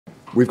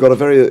We've got a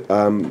very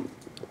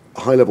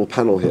high-level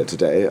panel here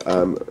today,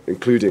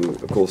 including,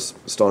 of course,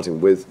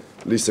 starting with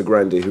Lisa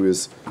Grandi, who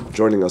is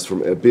joining us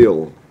from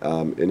Erbil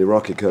in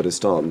Iraqi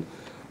Kurdistan,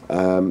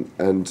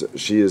 and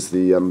she is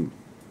the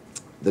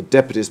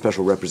Deputy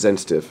Special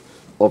Representative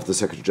of the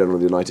Secretary General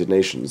of the United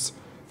Nations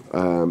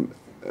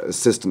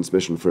Assistance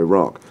Mission for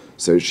Iraq.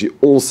 So she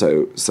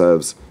also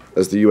serves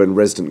as the UN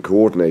Resident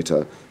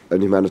Coordinator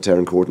and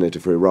Humanitarian Coordinator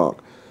for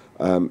Iraq.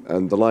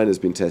 And the line has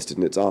been tested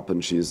and it's up,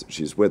 and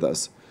she's with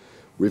us.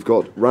 We've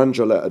got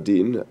Ranjala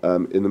Adin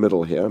in the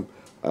middle here,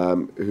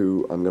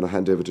 who I'm going to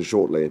hand over to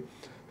shortly,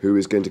 who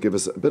is going to give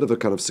us a bit of a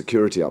kind of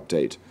security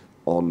update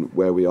on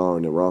where we are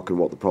in Iraq and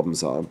what the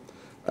problems are.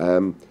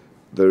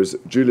 There's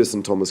Julius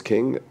and Thomas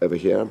King over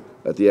here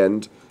at the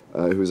end,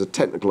 who is a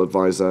technical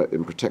advisor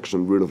in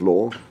protection and rule of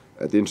law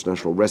at the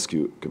International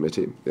Rescue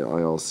Committee, the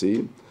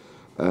IRC.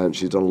 And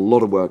she's done a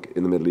lot of work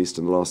in the Middle East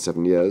in the last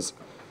 7 years.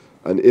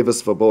 And Eva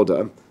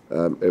Svoboda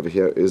over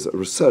here is a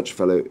research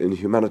fellow in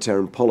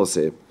humanitarian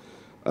policy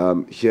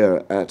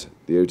here at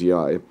the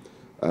ODI,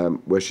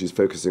 where she's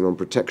focusing on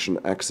protection,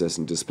 access,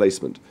 and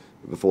displacement.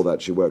 Before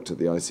that, she worked at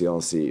the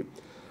ICRC.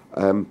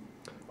 I'm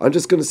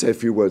just going to say a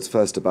few words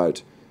first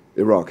about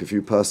Iraq, a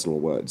few personal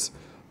words.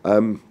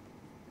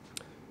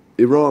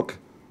 Iraq,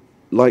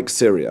 like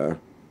Syria,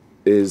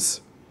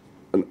 is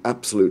an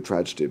absolute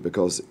tragedy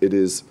because it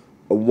is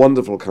a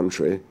wonderful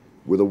country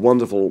with a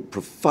wonderful,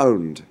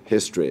 profound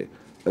history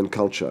and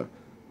culture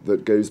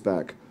that goes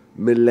back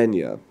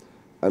millennia.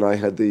 And I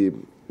had the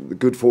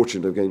good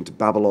fortune of going to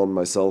Babylon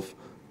myself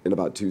in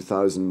about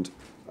 2000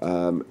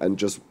 and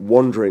just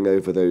wandering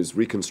over those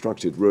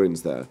reconstructed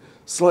ruins there,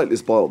 slightly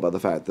spoiled by the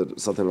fact that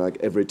something like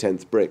every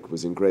 10th brick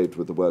was engraved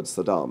with the word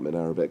Saddam in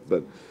Arabic.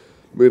 But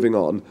moving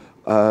on,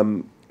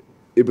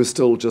 it was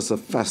still just a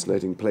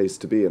fascinating place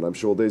to be, and I'm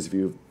sure those of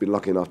you who've been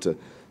lucky enough to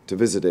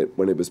visit it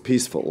when it was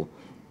peaceful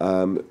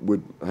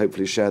would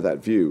hopefully share that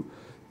view.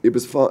 It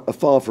was a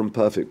far from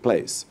perfect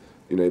place.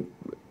 You know,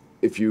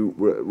 if you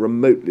were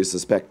remotely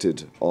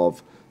suspected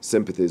of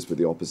sympathies with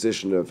the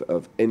opposition,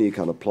 of any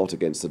kind of plot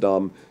against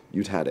Saddam,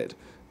 you'd had it,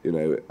 you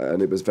know,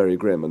 and it was very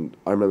grim. And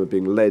I remember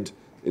being led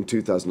in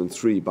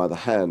 2003 by the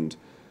hand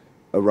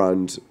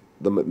around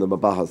the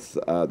Mabahath,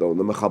 the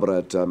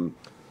Mukhabarat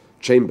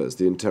chambers,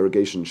 the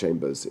interrogation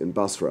chambers in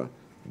Basra,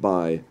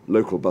 by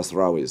local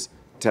Basrawis,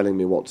 telling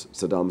me what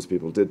Saddam's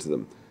people did to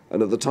them.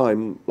 And at the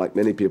time, like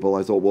many people,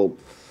 I thought, well,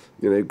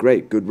 you know,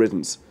 great, good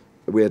riddance.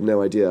 We had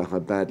no idea how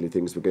badly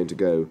things were going to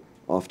go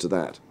after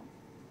that.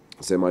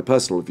 So my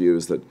personal view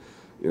is that,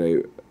 you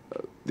know,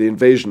 the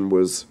invasion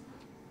was,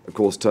 of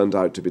course, turned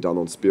out to be done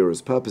on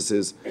spurious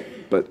purposes,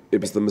 but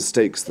it was the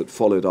mistakes that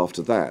followed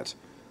after that,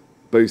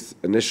 both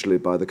initially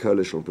by the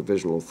Coalitional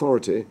Provisional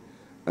Authority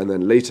and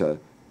then later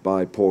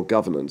by poor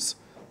governance,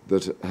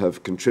 that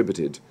have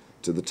contributed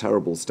to the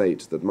terrible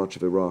state that much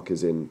of Iraq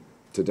is in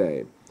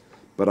today.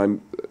 But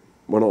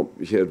we're not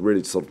here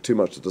really sort of too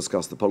much to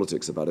discuss the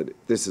politics about it.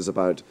 This is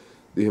about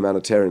the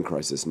humanitarian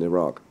crisis in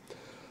Iraq.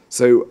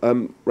 So,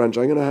 Ranj, I'm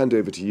going to hand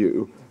over to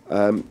you.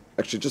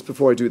 Actually, just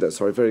before I do that,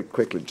 sorry, very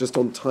quickly, just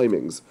on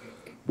timings,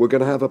 we're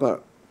going to have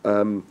about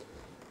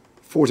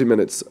 40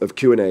 minutes of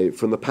Q&A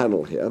from the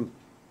panel here,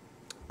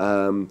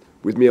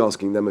 with me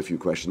asking them a few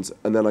questions,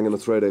 and then I'm going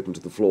to throw it open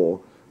to the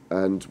floor,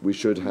 and we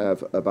should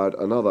have about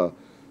another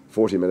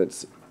 40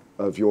 minutes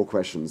of your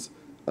questions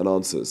and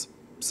answers.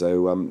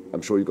 So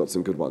I'm sure you've got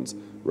some good ones.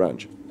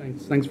 Ranj.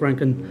 Thanks,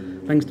 Frank,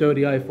 and thanks to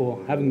ODI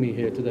for having me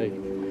here today.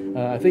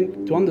 I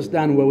think to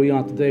understand where we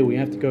are today, we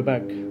have to go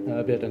back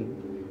a bit and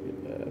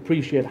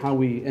appreciate how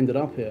we ended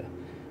up here.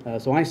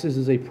 So ISIS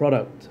is a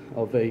product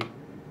of a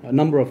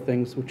number of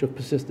things which have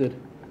persisted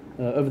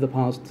over the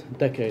past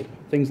decade.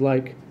 Things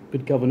like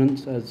good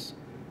governance,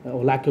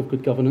 or lack of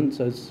good governance,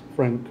 as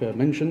Frank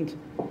mentioned,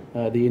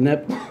 the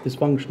inept,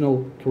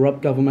 dysfunctional,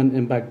 corrupt government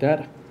in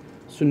Baghdad,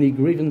 Sunni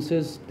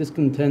grievances,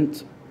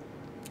 discontent,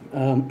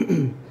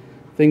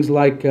 things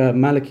like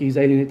Maliki's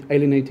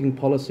alienating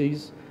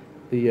policies,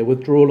 the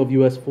withdrawal of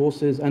US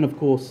forces, and of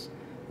course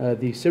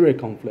the Syria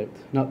conflict.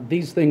 Now,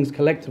 these things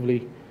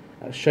collectively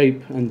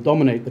shape and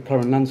dominate the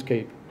current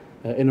landscape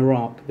in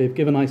Iraq. They've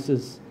given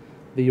ISIS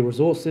the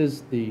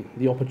resources, the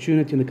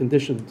opportunity and the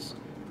conditions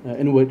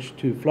in which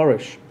to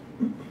flourish.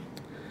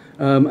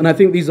 And I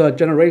think these are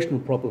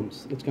generational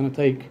problems. It's going to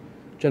take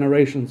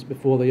generations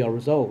before they are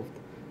resolved.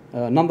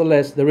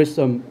 Nonetheless, there is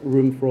some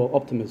room for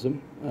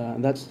optimism,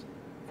 and that's,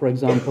 for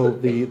example,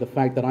 the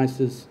fact that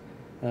ISIS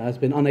has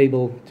been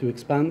unable to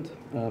expand,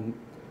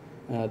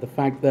 the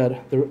fact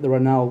that there are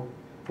now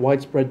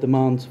widespread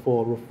demands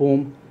for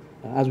reform,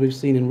 as we've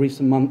seen in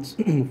recent months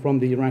from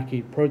the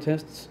Iraqi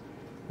protests.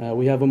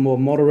 We have a more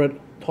moderate,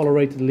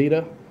 tolerated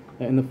leader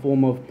in the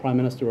form of Prime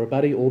Minister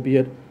Abadi,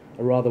 albeit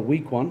a rather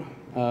weak one.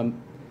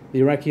 The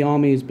Iraqi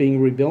army is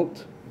being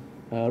rebuilt,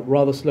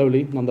 rather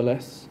slowly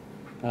nonetheless,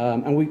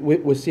 and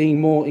we're seeing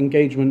more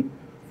engagement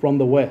from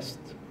the West,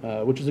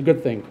 which is a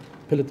good thing,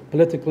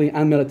 politically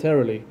and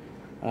militarily,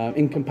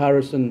 in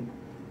comparison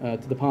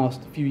to the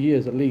past few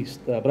years at least,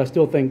 but I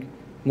still think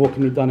more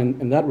can be done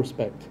in that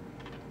respect.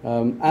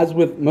 As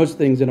with most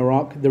things in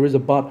Iraq, there is a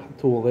but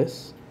to all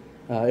this.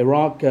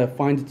 Iraq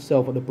finds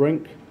itself at the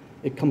brink.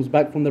 It comes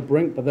back from the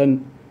brink, but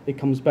then it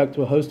comes back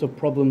to a host of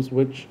problems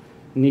which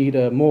need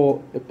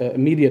more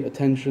immediate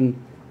attention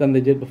than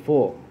they did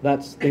before.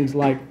 That's things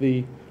like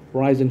the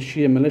rise in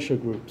Shia militia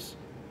groups.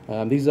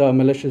 These are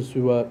militias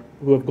who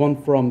have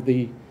gone from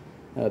the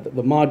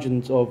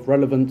margins of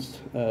relevance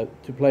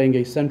to playing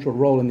a central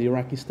role in the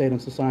Iraqi state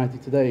and society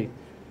today.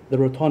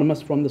 They're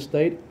autonomous from the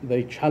state,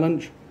 they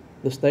challenge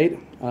the state,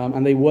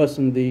 and they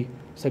worsen the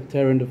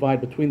sectarian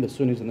divide between the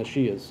Sunnis and the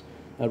Shias,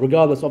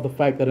 regardless of the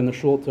fact that in the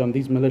short term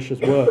these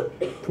militias were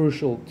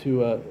crucial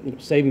to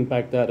saving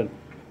Baghdad and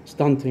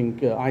stunting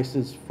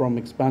ISIS from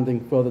expanding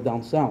further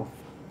down south.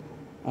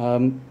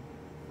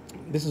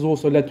 This has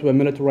also led to a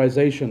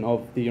militarization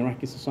of the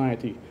Iraqi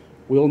society.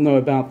 We all know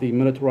about the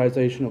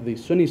militarization of the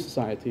Sunni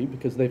society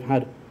because they've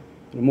had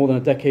more than a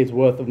decade's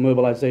worth of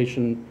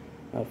mobilization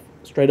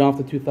straight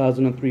after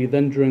 2003,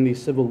 then during the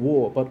civil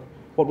war. But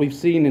what we've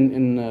seen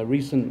in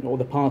recent, or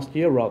the past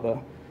year rather,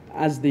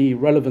 as the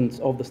relevance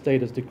of the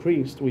state has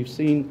decreased, we've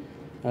seen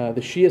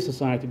the Shia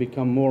society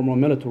become more and more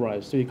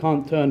militarized. So you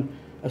can't turn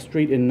a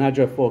street in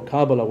Najaf or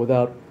Karbala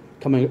without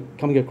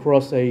coming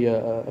across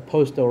a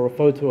poster or a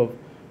photo of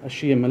a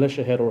Shia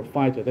militia head or a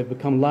fighter. They've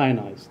become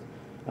lionized.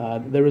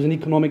 There is an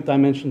economic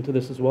dimension to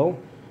this as well.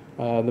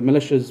 The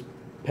militias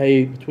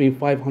pay between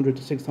 $500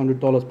 to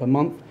 $600 per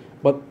month,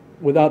 but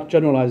without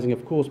generalizing,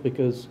 of course,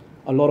 because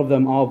a lot of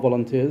them are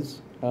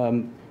volunteers.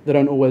 They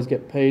don't always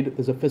get paid.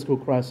 There's a fiscal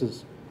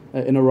crisis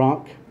in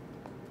Iraq.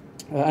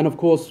 And of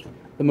course,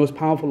 the most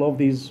powerful of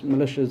these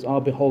militias are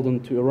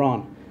beholden to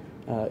Iran.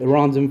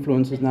 Iran's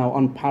influence is now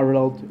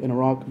unparalleled in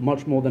Iraq,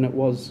 much more than it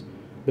was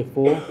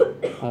before.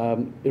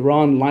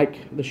 Iran,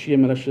 like the Shia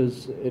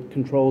militias it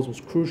controls,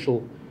 was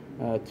crucial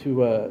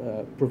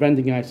to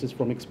preventing ISIS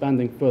from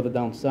expanding further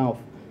down south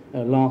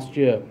last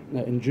year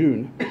in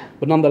June.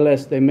 But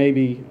nonetheless, there may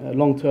be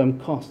long-term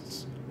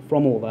costs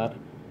from all that,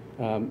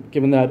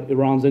 given that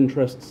Iran's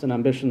interests and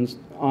ambitions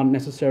aren't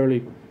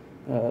necessarily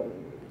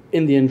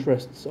in the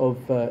interests of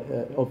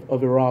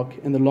Iraq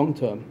in the long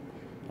term.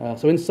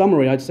 So in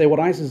summary, I'd say what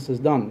ISIS has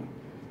done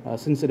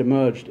since it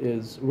emerged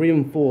is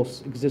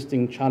reinforce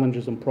existing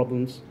challenges and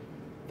problems,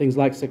 things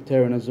like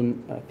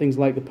sectarianism, things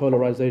like the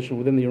polarization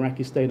within the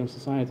Iraqi state and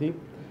society.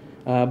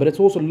 But it's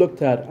also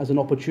looked at as an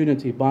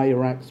opportunity by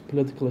Iraq's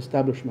political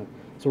establishment.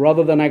 So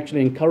rather than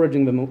actually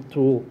encouraging them to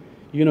all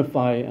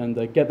unify and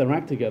get their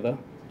act together,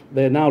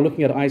 they're now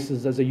looking at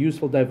ISIS as a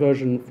useful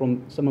diversion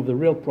from some of the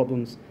real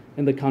problems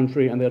in the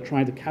country, and they're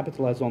trying to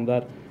capitalize on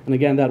that. And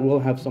again, that will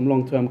have some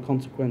long-term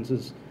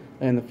consequences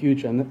in the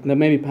future. And then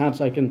maybe perhaps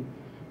I can,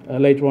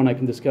 later on, I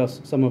can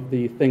discuss some of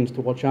the things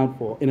to watch out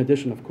for, in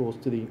addition, of course,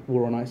 to the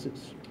war on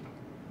ISIS.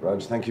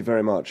 Raj, thank you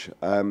very much.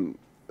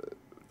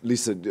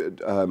 Lisa, I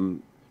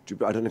don't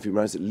know if you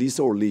pronounce it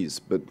Lisa or Lise,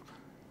 but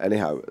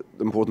anyhow,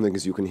 the important thing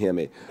is you can hear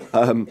me.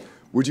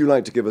 Would you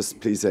like to give us,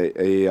 please, an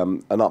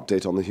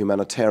update on the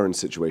humanitarian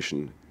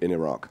situation in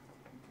Iraq?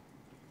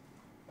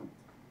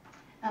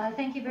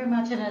 Thank you very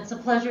much, and it's a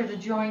pleasure to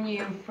join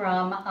you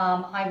from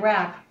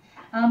Iraq.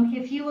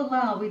 If you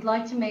allow, we'd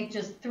like to make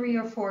just 3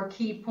 or 4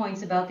 key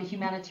points about the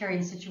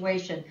humanitarian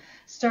situation,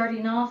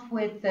 starting off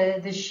with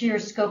the sheer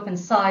scope and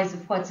size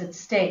of what's at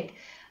stake.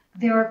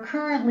 There are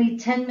currently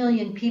 10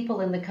 million people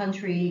in the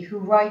country who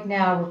right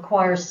now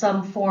require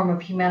some form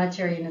of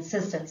humanitarian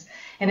assistance.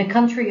 In a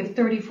country of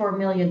 34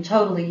 million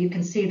totally, you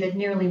can see that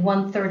nearly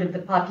 1/3 of the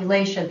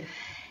population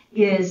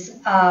is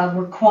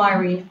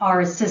requiring our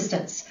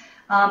assistance.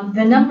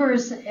 The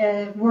numbers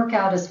work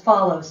out as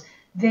follows.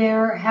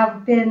 There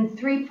have been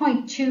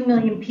 3.2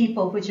 million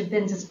people which have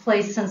been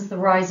displaced since the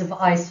rise of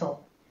ISIL.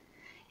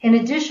 In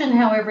addition,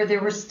 however,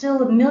 there were still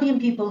 1 million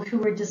people who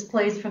were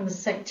displaced from the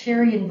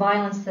sectarian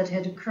violence that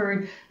had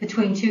occurred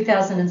between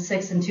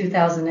 2006 and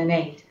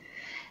 2008.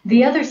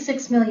 The other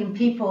 6 million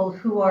people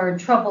who are in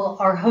trouble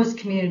are host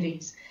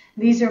communities.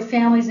 These are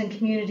families and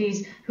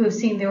communities who have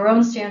seen their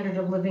own standard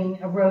of living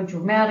erode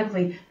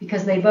dramatically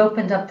because they've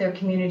opened up their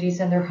communities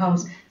and their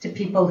homes to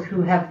people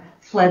who have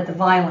fled the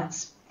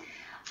violence.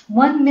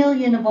 1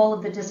 million of all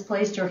of the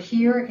displaced are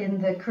here in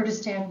the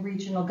Kurdistan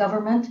regional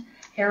government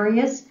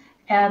areas,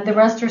 and the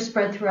rest are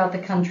spread throughout the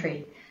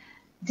country.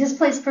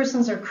 Displaced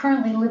persons are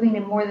currently living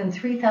in more than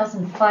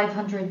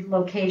 3,500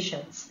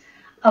 locations.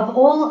 Of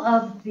all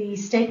of the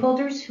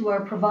stakeholders who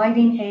are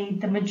providing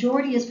aid, the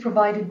majority is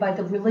provided by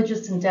the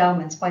religious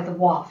endowments, by the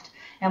WAFT.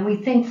 And we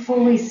think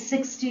fully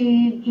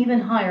 60, even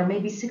higher,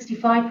 maybe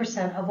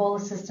 65% of all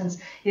assistance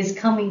is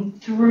coming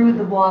through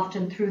the WAFT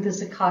and through the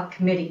Zakat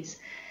committees.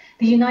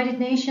 The United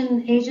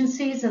Nations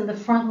agencies and the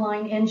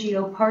frontline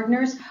NGO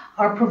partners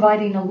are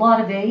providing a lot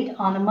of aid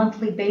on a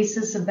monthly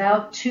basis.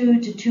 About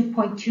 2 to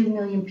 2.2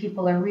 million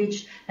people are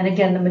reached. And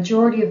again, the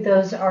majority of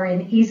those are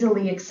in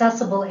easily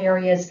accessible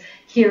areas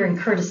here in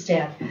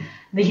Kurdistan.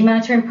 The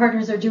humanitarian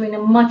partners are doing a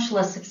much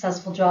less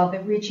successful job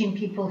at reaching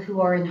people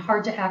who are in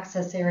hard to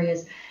access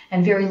areas,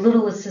 and very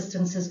little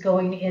assistance is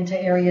going into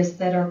areas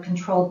that are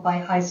controlled by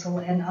ISIL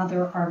and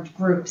other armed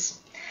groups.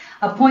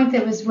 A point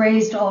that was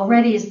raised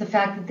already is the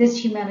fact that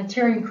this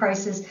humanitarian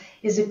crisis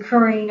is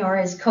occurring or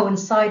is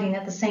coinciding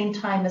at the same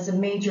time as a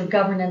major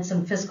governance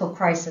and fiscal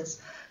crisis.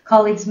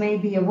 Colleagues may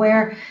be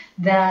aware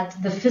that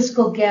the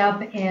fiscal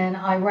gap in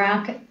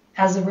Iraq,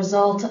 as a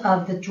result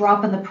of the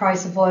drop in the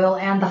price of oil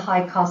and the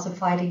high cost of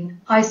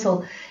fighting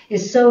ISIL,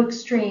 is so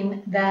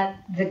extreme that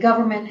the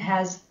government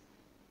has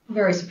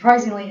very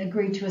surprisingly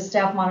agreed to a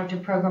staff monitor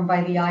program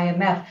by the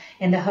IMF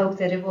in the hope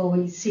that it will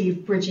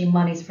receive bridging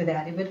monies for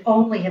that. It would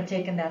only have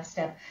taken that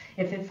step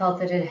if it felt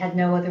that it had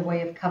no other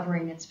way of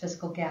covering its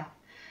fiscal gap.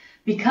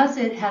 Because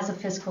it has a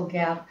fiscal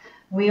gap,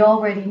 we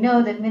already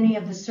know that many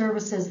of the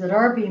services that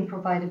are being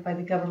provided by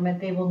the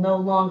government, they will no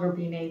longer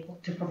be able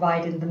to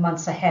provide in the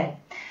months ahead.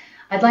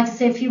 I'd like to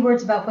say a few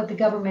words about what the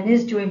government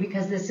is doing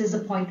because this is a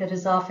point that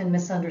is often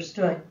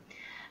misunderstood.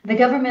 The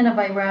government of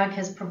Iraq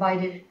has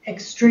provided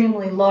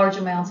extremely large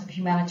amounts of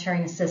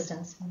humanitarian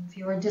assistance. If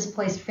you're a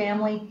displaced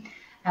family,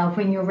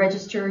 when you're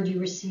registered, you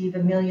receive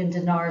 $1 million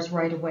dinars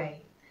right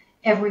away.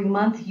 Every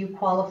month you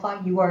qualify,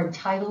 you are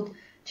entitled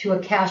to a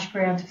cash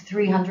grant of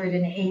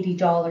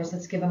 $380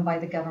 that's given by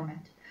the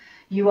government.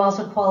 You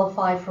also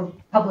qualify for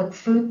public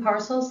food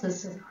parcels.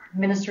 This is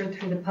administered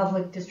through the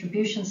public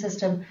distribution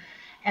system.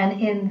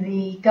 And in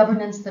the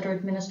governance that are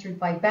administered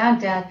by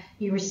Baghdad,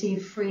 you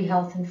receive free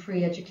health and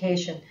free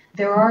education.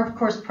 There are, of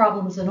course,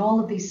 problems in all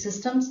of these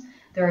systems.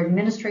 There are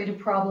administrative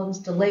problems,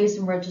 delays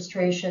in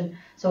registration.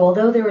 So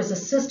although there is a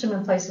system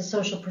in place, a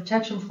social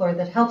protection floor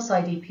that helps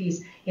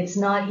IDPs, it's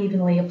not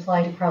evenly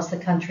applied across the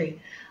country.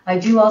 I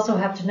do also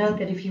have to note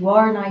that if you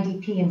are an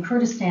IDP in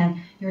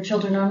Kurdistan, your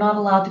children are not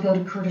allowed to go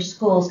to Kurdish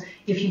schools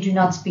if you do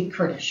not speak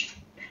Kurdish.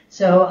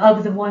 So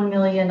of the 1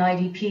 million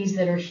IDPs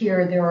that are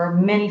here, there are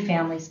many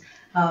families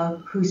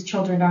whose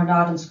children are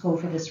not in school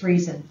for this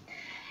reason.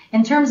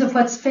 In terms of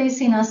what's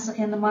facing us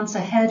in the months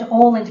ahead,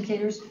 all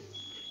indicators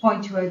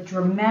point to a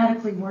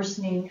dramatically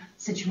worsening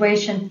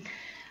situation.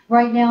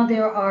 Right now,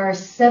 there are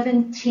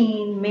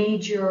 17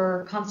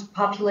 major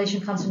population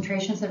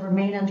concentrations that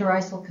remain under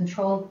ISIL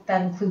control.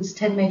 That includes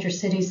 10 major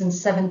cities and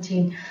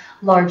 17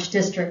 large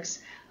districts.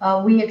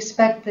 We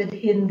expect that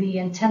in the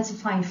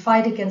intensifying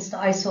fight against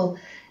ISIL,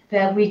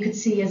 that we could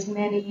see as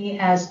many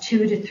as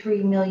 2 to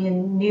 3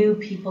 million new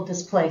people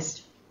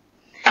displaced.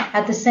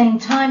 At the same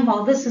time,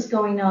 while this is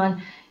going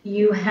on,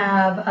 you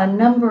have a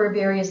number of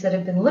areas that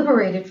have been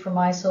liberated from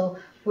ISIL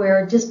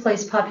where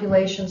displaced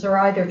populations are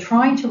either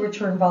trying to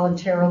return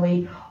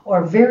voluntarily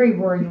or very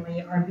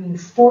worryingly are being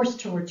forced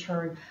to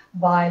return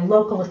by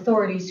local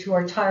authorities who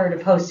are tired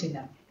of hosting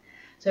them.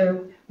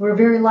 So we're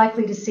very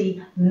likely to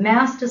see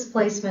mass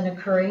displacement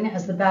occurring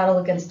as the battle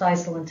against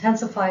ISIL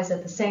intensifies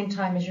at the same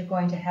time as you're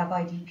going to have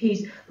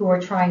IDPs who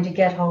are trying to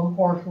get home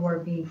or who are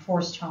being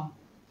forced home.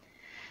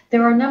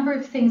 There are a number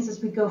of things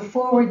as we go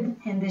forward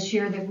in this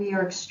year that we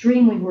are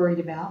extremely worried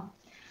about.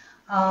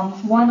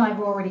 One I've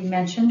already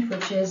mentioned,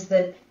 which is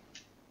that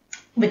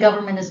the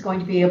government is going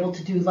to be able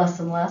to do less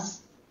and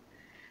less.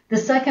 The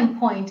second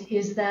point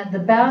is that the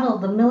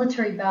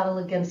military battle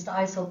against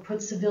ISIL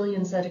puts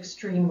civilians at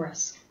extreme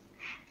risk.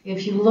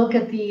 If you look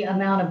at the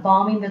amount of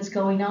bombing that's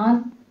going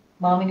on,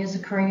 bombing is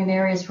occurring in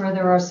areas where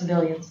there are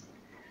civilians.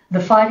 The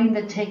fighting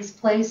that takes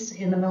place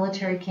in the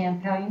military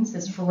campaigns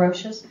is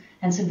ferocious,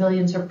 and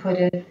civilians are put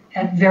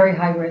at very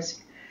high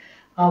risk.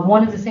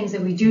 One of the things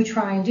that we do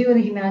try and do in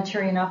the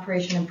humanitarian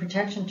operation and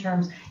protection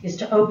terms is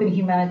to open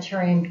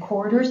humanitarian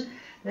corridors.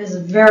 This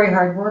is very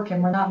hard work,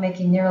 and we're not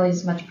making nearly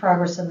as much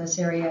progress in this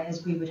area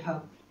as we would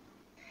hope.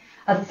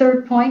 A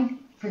third point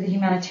for the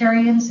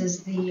humanitarians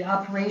is the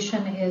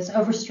operation is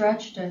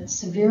overstretched and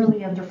severely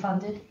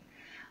underfunded.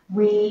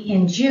 We,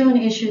 in June,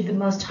 issued the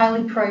most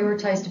highly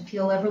prioritized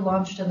appeal ever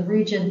launched in the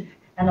region,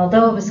 and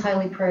although it was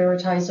highly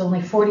prioritized, only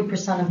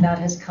 40% of that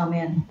has come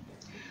in.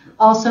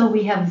 Also,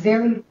 we have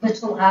very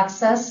little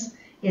access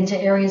into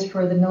areas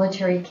where the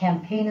military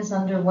campaign is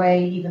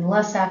underway, even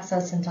less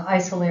access into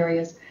ISIL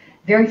areas.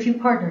 Very few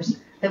partners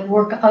that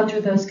work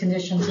under those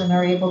conditions and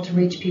are able to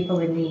reach people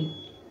in need.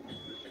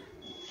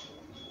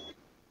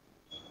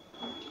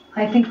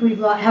 I think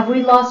have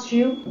we lost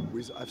you?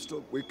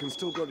 We can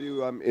still got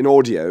you in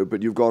audio,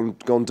 but you've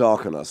gone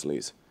dark on us,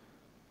 Lise.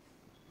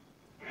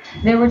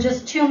 There were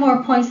just two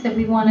more points that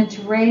we wanted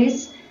to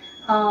raise.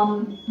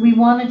 We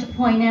wanted to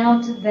point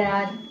out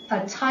that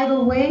a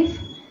tidal wave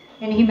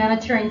in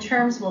humanitarian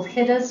terms will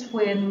hit us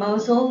when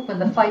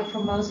the fight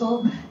for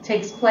Mosul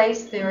takes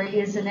place. There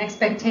is an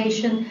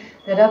expectation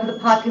that of the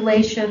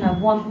population of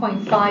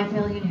 1.5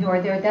 million who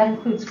are there, that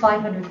includes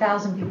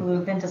 500,000 people who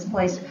have been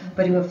displaced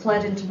but who have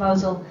fled into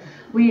Mosul.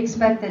 We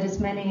expect that as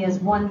many as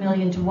 1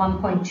 million to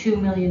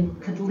 1.2 million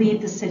could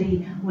leave the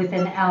city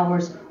within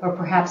hours or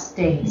perhaps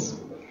days.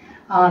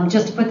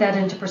 Just to put that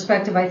into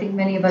perspective, I think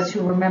many of us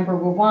who remember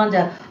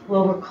Rwanda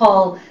will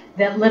recall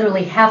that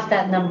literally half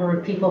that number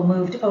of people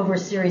moved over a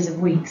series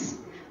of weeks.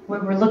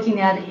 What we're looking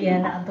at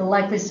in the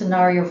likely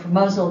scenario for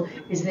Mosul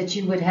is that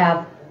you would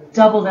have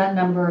double that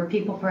number of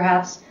people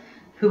perhaps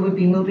who would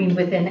be moving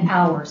within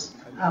hours.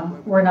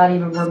 We're not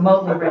even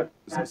remotely ready.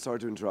 Sorry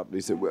to interrupt,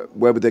 Lisa.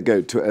 Where would they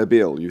go? To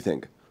Erbil, you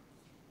think?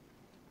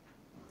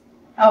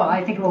 Oh,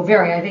 I think it will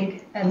vary. I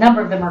think a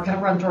number of them are going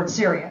to run toward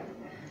Syria,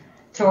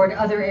 toward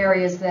other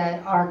areas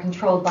that are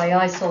controlled by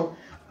ISIL.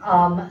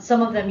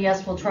 Some of them,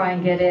 yes, will try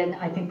and get in.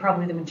 I think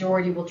probably the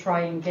majority will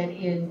try and get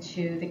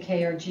into the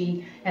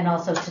KRG and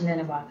also to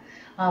Nineveh.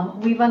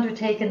 We've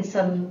undertaken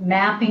some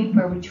mapping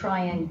where we try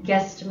and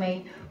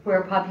guesstimate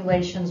where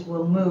populations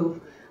will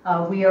move.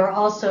 We are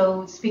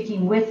also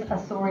speaking with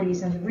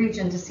authorities in the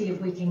region to see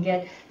if we can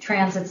get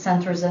transit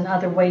centers and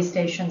other way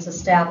stations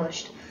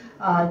established.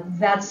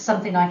 That's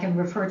something I can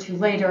refer to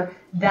later.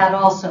 That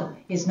also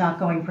is not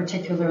going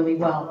particularly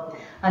well.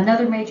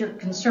 Another major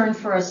concern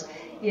for us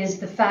is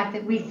the fact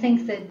that we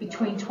think that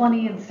between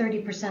 20 and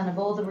 30% of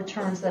all the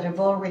returns that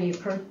have already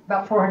occurred,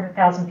 about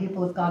 400,000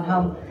 people have gone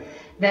home,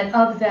 that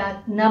of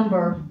that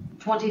number,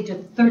 20 to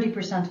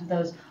 30% of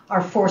those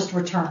are forced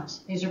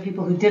returns. These are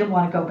people who didn't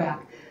want to go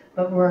back,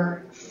 but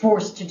were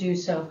forced to do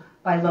so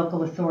by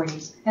local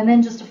authorities. And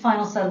then just a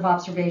final set of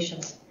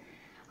observations.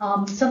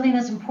 Something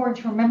that's important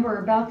to remember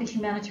about the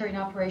humanitarian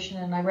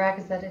operation in Iraq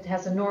is that it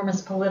has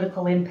enormous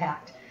political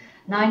impact.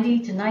 90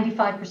 to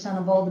 95%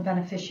 of all the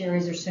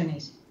beneficiaries are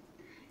Sunnis.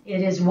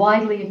 It is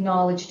widely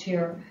acknowledged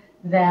here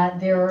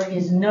that there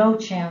is no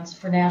chance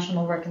for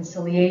national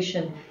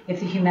reconciliation if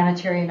the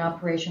humanitarian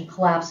operation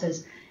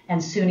collapses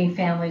and Sunni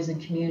families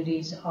and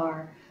communities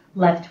are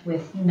left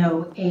with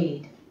no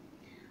aid.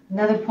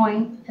 Another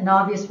point, an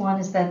obvious one,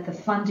 is that the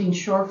funding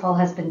shortfall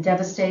has been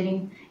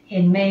devastating.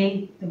 In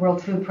May, the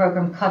World Food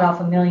Program cut off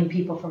 1 million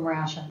people from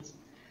rations.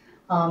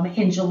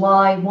 In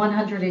July,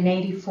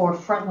 184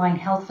 frontline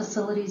health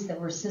facilities that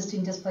were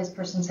assisting displaced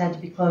persons had to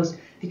be closed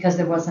because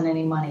there wasn't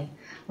any money.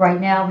 Right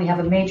now, we have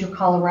a major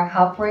cholera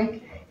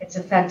outbreak. It's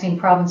affecting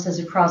provinces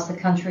across the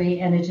country,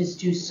 and it is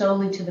due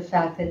solely to the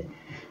fact that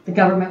the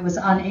government was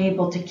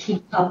unable to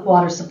keep up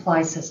water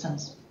supply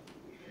systems.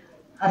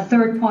 A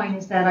third point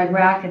is that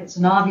Iraq, it's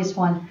an obvious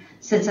one,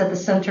 sits at the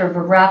center of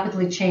a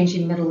rapidly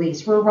changing Middle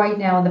East. We're right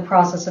now in the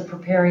process of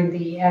preparing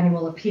the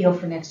annual appeal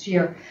for next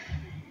year.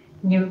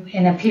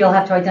 An appeal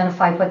have to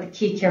identify what the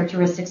key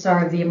characteristics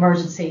are of the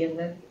emergency, and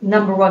the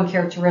number one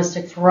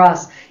characteristic for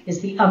us is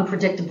the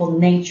unpredictable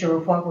nature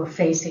of what we're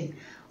facing.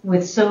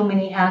 With so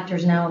many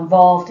actors now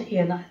involved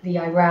in the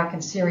Iraq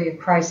and Syria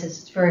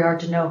crisis, it's very hard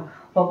to know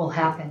what will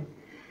happen.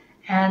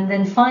 And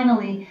then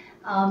finally,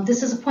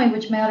 this is a point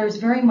which matters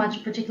very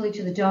much, particularly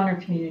to the donor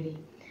community.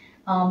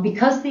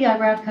 Because the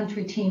Iraq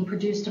country team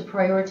produced a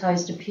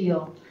prioritized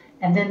appeal,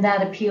 and then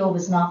that appeal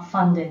was not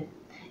funded,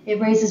 it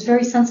raises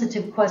very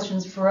sensitive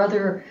questions for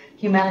other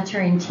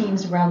humanitarian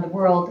teams around the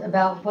world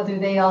about whether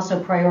they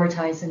also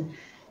prioritize. And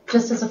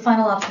just as a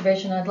final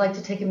observation, I'd like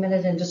to take a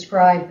minute and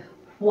describe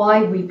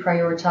why we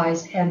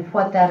prioritize and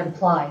what that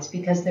implies,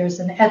 because there's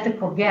an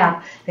ethical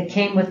gap that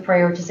came with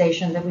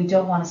prioritization that we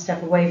don't want to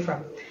step away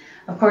from.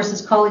 Of course,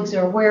 as colleagues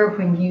are aware,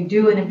 when you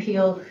do an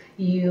appeal,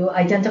 you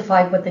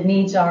identify what the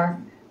needs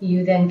are.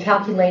 You then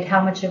calculate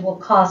how much it will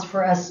cost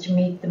for us to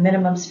meet the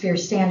minimum sphere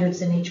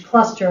standards in each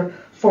cluster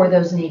for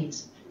those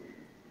needs.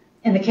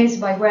 In the case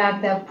of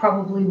Iraq, that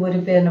probably would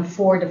have been a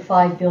 $4 to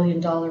 $5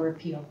 billion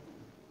appeal.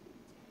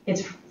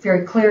 It's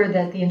very clear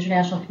that the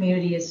international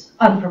community is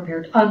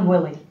unprepared,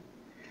 unwilling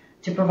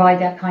to provide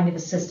that kind of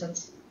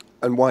assistance.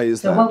 And why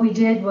is that? So what we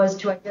did was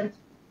to identify,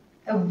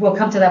 we'll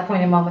come to that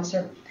point in a moment,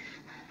 sir.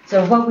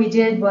 So what we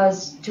did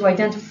was to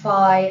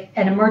identify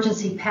an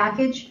emergency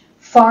package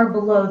far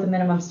below the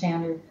minimum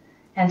standard,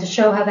 and to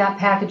show how that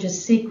package is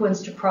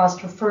sequenced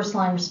across a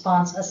first-line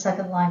response, a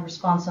second-line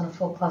response, and a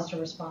full cluster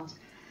response.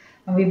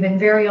 And we've been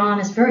very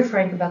honest, very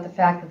frank about the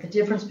fact that the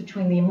difference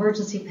between the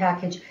emergency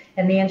package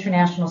and the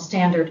international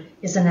standard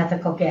is an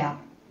ethical gap.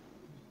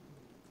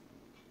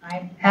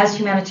 As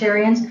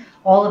humanitarians,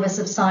 all of us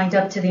have signed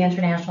up to the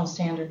international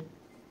standard.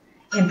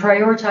 In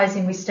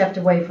prioritizing, we stepped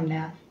away from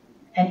that.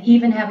 And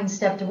even having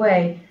stepped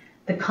away,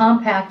 the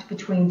compact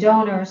between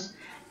donors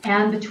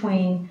and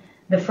between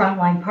the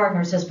frontline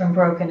partners has been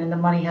broken, and the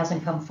money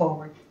hasn't come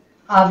forward.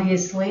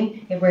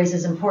 Obviously, it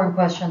raises important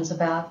questions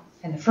about,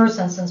 in the first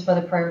instance,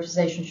 whether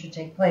prioritization should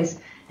take place,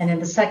 and in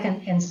the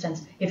second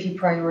instance, if you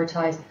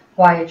prioritize,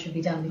 why it should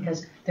be done,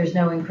 because there's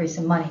no increase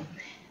in money.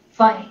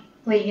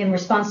 Finally, in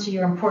response to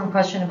your important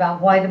question about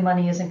why the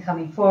money isn't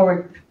coming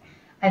forward,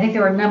 I think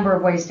there are a number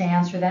of ways to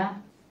answer that.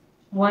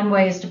 One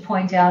way is to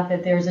point out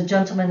that there's a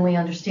gentlemanly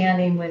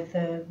understanding with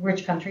the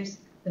rich countries,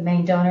 the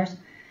main donors,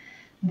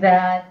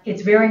 that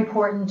it's very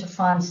important to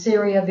fund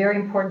Syria, very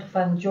important to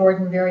fund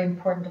Jordan, very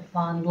important to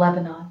fund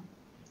Lebanon.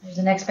 There's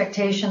an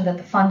expectation that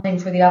the funding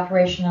for the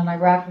operation in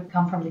Iraq would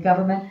come from the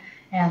government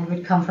and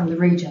would come from the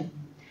region.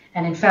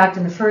 And in fact,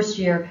 in the first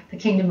year, the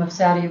Kingdom of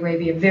Saudi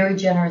Arabia very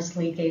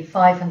generously gave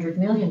 $500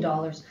 million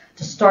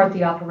to start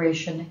the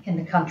operation in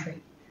the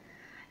country.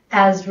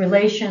 As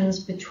relations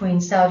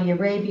between Saudi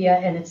Arabia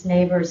and its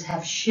neighbors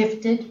have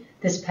shifted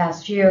this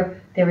past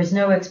year, there is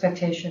no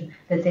expectation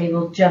that they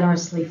will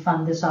generously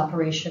fund this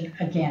operation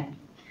again.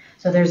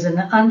 So there's an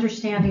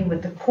understanding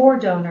with the core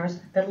donors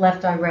that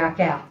left Iraq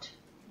out.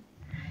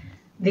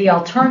 The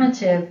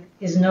alternative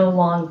is no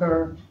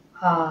longer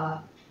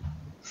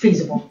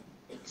feasible.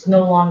 It's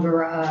no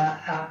longer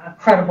a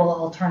credible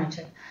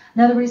alternative.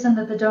 Another reason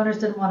that the donors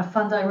didn't want to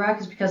fund Iraq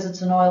is because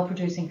it's an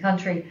oil-producing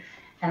country.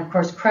 And of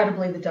course,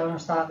 credibly, the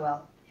donors thought,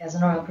 well, as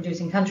an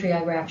oil-producing country,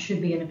 Iraq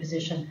should be in a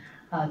position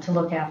to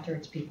look after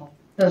its people.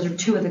 Those are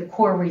two of the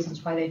core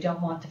reasons why they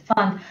don't want to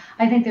fund.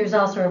 I think there's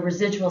also a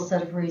residual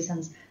set of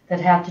reasons that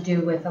have to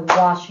do with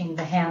washing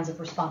the hands of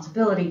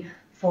responsibility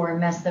for a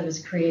mess that was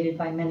created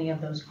by many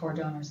of those core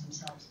donors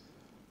themselves.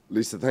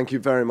 Lisa, thank you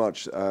very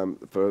much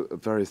for a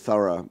very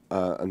thorough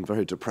and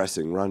very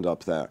depressing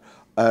roundup there.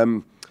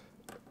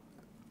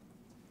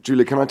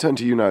 Julia, can I turn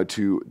to you now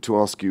to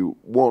ask you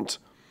what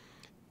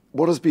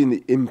has been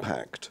the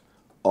impact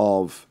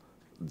of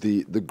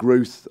the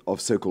growth of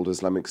so-called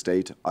Islamic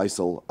State,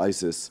 ISIL,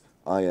 ISIS,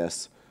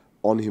 IS,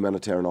 on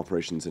humanitarian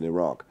operations in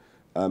Iraq?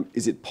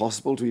 Is it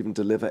possible to even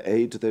deliver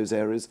aid to those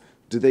areas?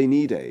 Do they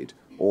need aid?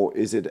 Or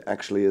is it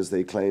actually, as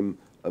they claim,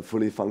 a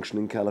fully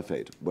functioning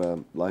caliphate where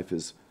life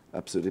is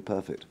absolutely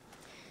perfect?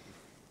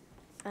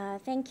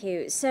 Thank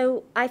you.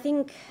 So I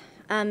think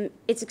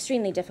it's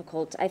extremely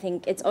difficult. I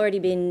think it's already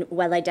been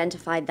well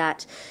identified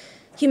that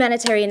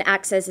humanitarian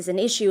access is an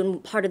issue,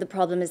 and part of the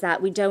problem is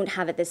that we don't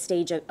have at this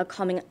stage a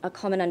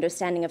common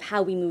understanding of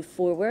how we move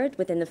forward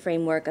within the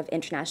framework of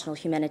international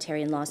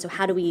humanitarian law. So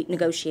how do we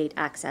negotiate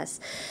access?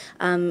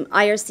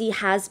 IRC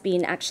has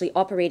been actually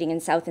operating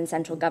in South and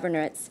Central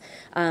governorates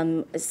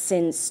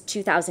since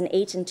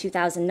 2008 and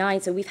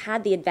 2009. So we've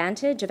had the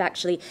advantage of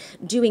actually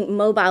doing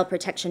mobile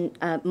protection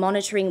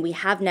monitoring. We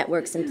have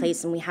networks in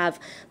place, and we have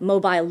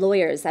mobile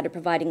lawyers that are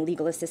providing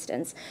legal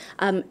assistance.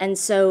 And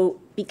so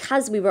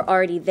because we were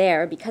already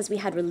there, because we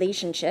had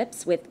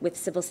relationships with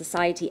civil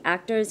society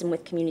actors and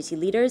with community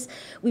leaders,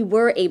 we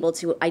were able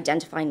to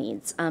identify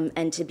needs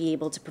and to be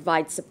able to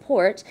provide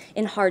support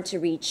in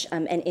hard-to-reach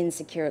and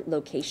insecure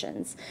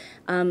locations.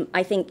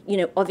 I think,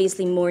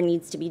 obviously more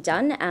needs to be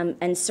done,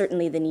 and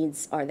certainly the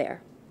needs are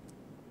there.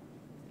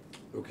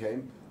 Okay.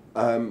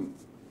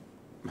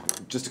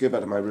 Just to go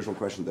back to my original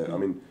question there, I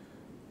mean,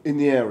 in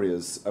the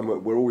areas, and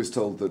we're always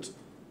told that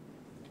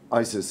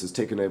ISIS has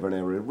taken over an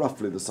area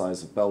roughly the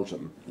size of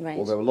Belgium, right,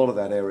 although a lot of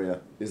that area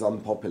is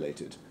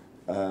unpopulated.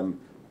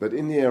 But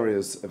in the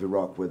areas of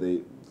Iraq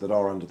that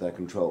are under their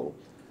control,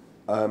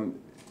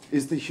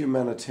 is the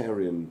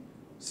humanitarian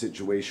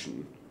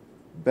situation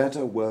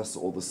better, worse,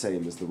 or the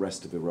same as the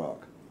rest of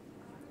Iraq?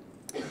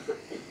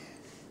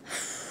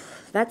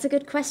 That's a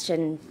good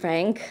question,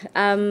 Frank.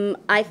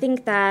 I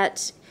think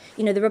that,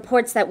 the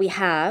reports that we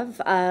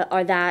have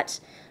are that,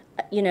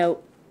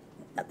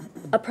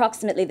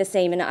 approximately the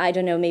same, and I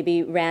don't know,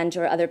 maybe Rand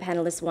or other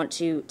panelists want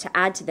to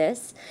add to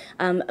this,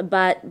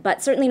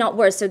 but certainly not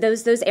worse. So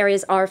those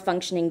areas are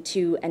functioning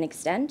to an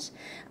extent,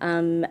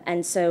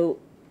 and so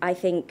I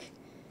think,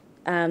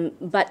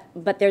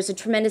 but there's a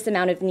tremendous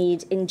amount of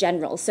need in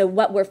general. So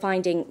what we're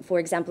finding, for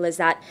example, is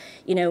that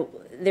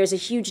there's a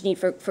huge need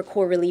for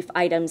core relief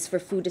items, for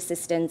food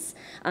assistance.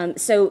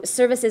 So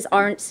services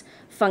aren't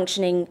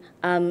functioning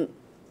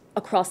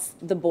across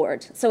the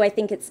board. So I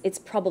think it's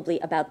probably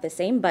about the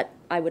same, but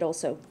I would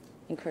also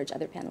encourage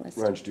other panelists.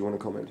 Raj, do you want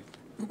to comment?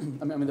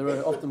 I mean, there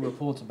are often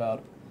reports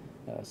about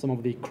some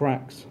of the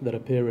cracks that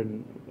appear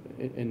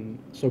in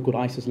so-called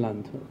ISIS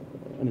land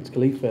and its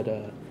caliphate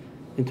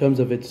in terms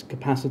of its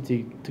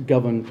capacity to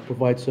govern, to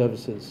provide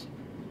services.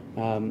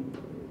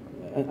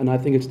 And I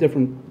think it's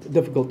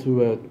difficult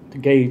to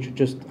gauge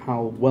just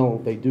how well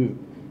they do,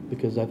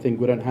 because I think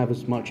we don't have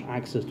as much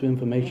access to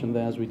information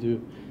there as we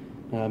do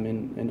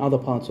in other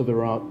parts of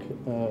Iraq,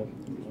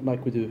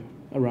 like we do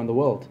around the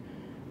world.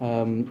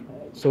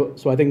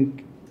 So I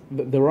think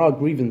there are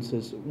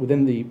grievances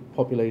within the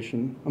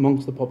population,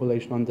 amongst the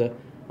population under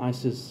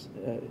ISIS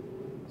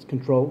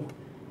control.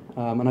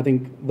 And I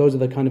think those are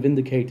the kind of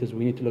indicators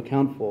we need to look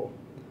out for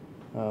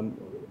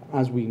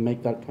as we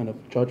make that kind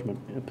of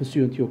judgment,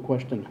 pursuant to your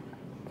question,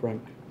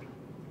 Frank.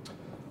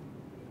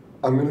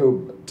 I'm going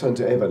to turn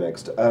to Eva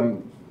next.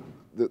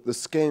 The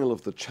scale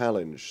of the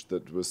challenge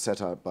that was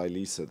set out by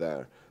Lisa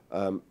there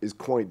is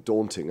quite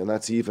daunting, and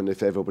that's even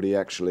if everybody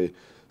actually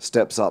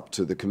steps up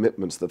to the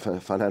commitments, the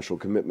financial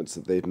commitments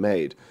that they've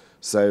made.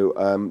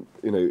 So,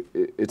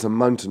 it's a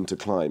mountain to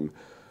climb.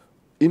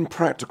 In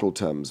practical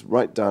terms,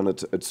 right down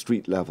at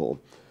street level,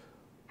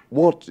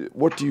 what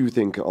do you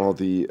think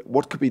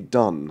what could be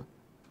done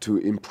to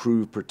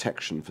improve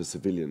protection for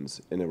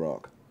civilians in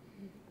Iraq?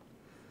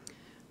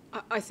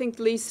 I think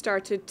Lee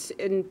started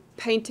in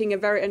painting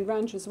and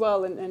Ranj as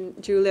well,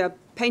 and Julia,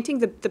 painting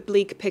the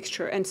bleak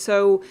picture. And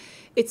so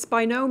it's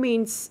by no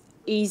means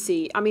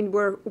easy. I mean,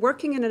 we're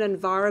working in an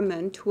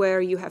environment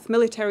where you have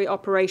military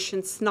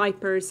operations,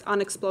 snipers,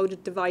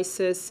 unexploded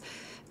devices,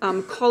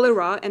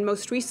 cholera, and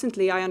most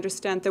recently, I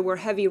understand there were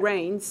heavy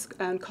rains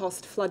and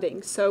caused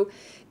flooding. So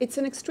it's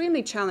an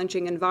extremely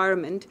challenging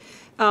environment.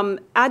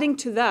 Adding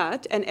to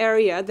that, an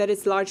area that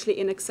is largely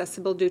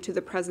inaccessible due to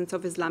the presence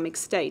of Islamic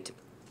State.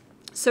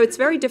 So it's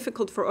very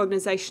difficult for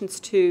organizations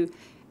to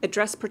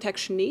address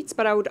protection needs,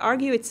 but I would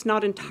argue it's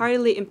not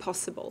entirely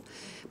impossible.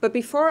 But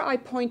before I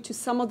point to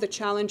some of the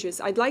challenges,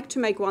 I'd like to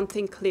make one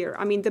thing clear.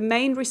 I mean, the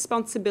main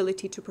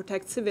responsibility to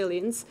protect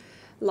civilians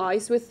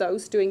lies with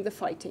those doing the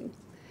fighting.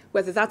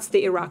 whether that's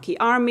the Iraqi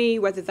army,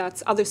 whether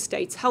that's other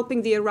states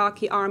helping the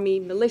Iraqi army,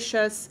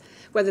 militias,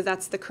 whether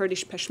that's the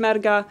Kurdish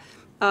Peshmerga,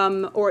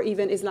 or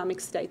even Islamic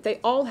State. They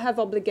all have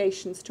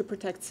obligations to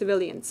protect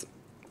civilians.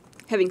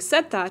 Having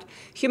said that,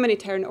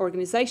 humanitarian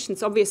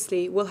organizations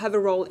obviously will have a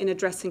role in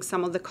addressing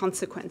some of the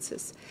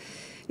consequences.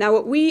 Now,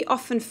 what we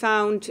often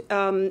found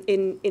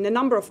in a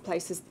number of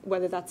places,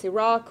 whether that's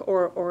Iraq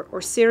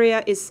or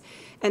Syria, is,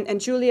 and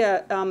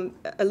Julia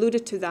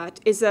alluded to that,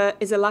 is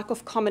a lack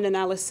of common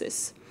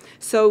analysis.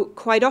 So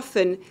quite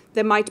often,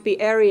 there might be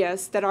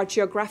areas that are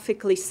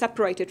geographically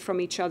separated from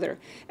each other.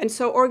 And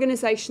so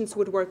organizations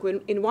would work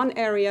in one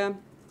area,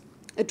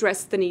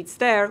 address the needs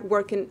there,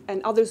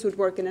 and others would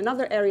work in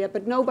another area,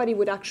 but nobody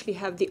would actually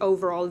have the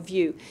overall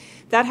view.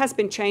 That has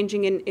been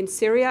changing in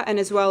Syria and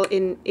as well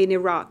in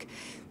Iraq.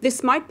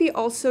 This might be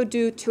also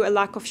due to a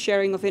lack of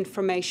sharing of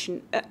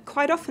information.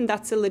 Quite often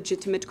that's a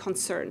legitimate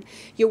concern.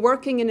 You're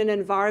working in an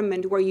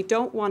environment where you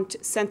don't want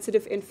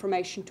sensitive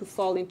information to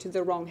fall into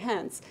the wrong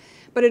hands.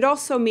 But it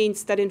also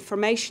means that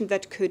information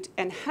that could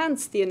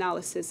enhance the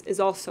analysis is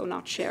also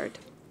not shared.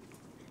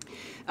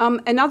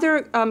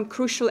 Another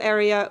crucial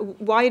area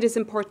why it is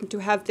important to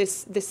have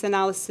this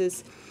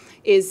analysis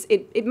is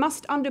it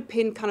must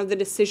underpin kind of the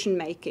decision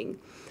making.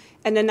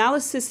 An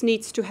analysis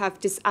needs to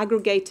have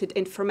disaggregated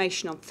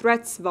information on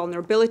threats,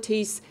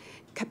 vulnerabilities,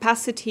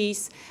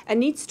 capacities, and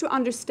needs to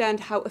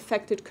understand how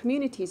affected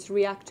communities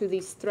react to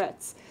these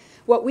threats.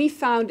 What we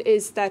found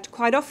is that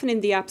quite often in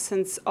the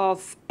absence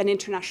of an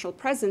international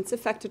presence,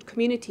 affected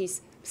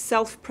communities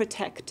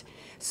self-protect.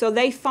 So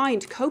they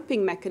find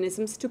coping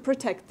mechanisms to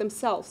protect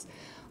themselves.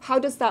 How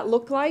does that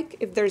look like?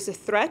 If there's a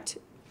threat,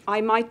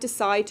 I might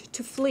decide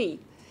to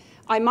flee.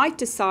 I might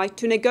decide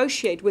to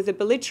negotiate with a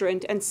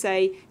belligerent and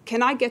say,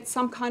 can I get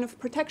some kind of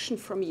protection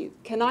from you?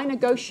 Can I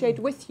negotiate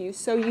with you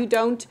so you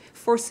don't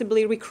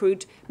forcibly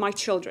recruit my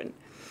children?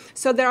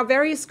 So there are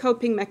various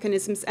coping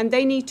mechanisms, and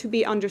they need to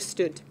be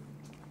understood.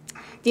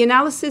 The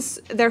analysis,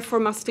 therefore,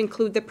 must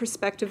include the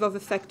perspective of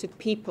affected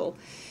people.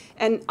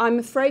 And I'm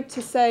afraid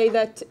to say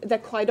that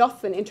quite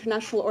often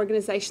international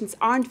organizations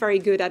aren't very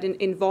good at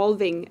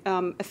involving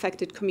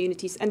affected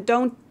communities and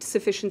don't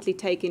sufficiently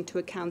take into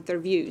account their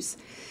views.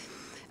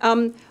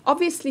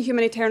 Obviously,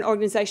 humanitarian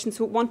organizations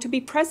would want to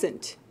be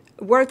present,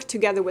 work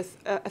together with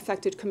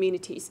affected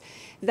communities.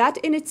 That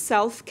in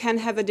itself can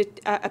have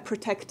a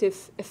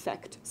protective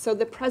effect, so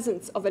the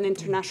presence of an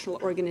international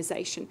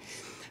organization.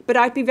 But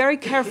I'd be very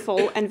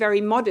careful and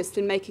very modest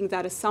in making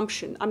that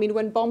assumption. I mean,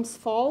 when bombs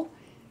fall,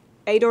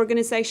 aid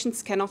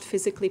organizations cannot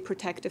physically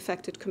protect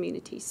affected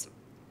communities.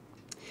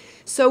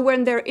 So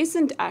when there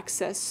isn't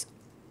access,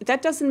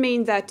 that doesn't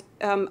mean that,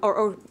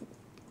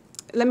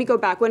 let me go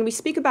back. When we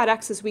speak about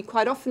access, we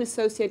quite often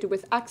associate it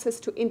with access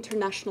to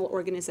international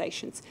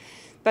organizations.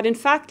 But in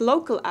fact,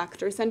 local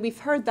actors, and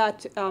we've heard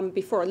that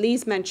before,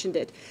 Lise mentioned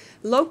it,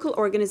 local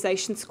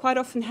organizations quite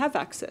often have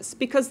access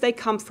because they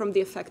come from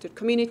the affected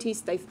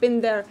communities, they've been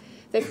there,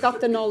 they've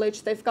got the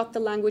knowledge, they've got the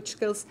language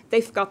skills,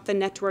 they've got the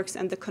networks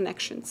and the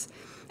connections.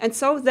 And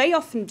so they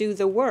often do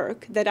the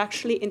work that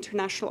actually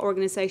international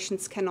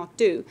organizations cannot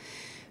do.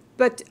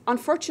 But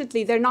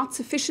unfortunately, they're not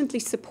sufficiently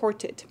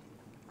supported.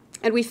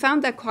 And we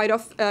found that quite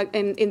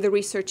often in the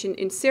research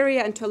in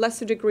Syria and to a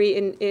lesser degree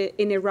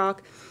in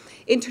Iraq.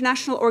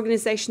 International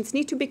organizations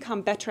need to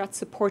become better at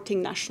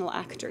supporting national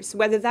actors,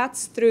 whether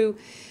that's through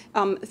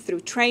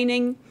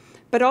training,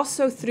 but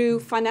also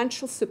through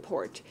financial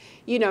support,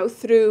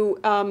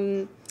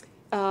 through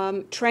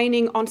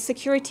training on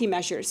security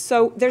measures.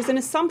 So there's an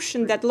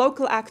assumption that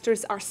local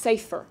actors are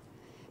safer.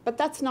 But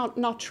that's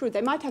not true.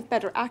 They might have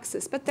better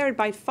access, but they're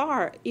by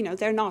far,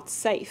 they're not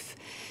safe.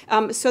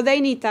 So they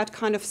need that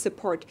kind of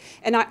support,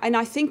 and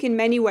I think in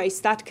many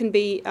ways that can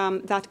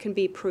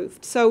be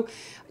proved. So,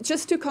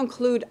 just to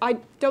conclude, I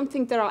don't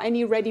think there are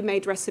any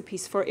ready-made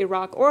recipes for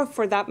Iraq, or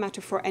for that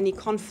matter for any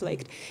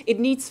conflict. It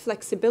needs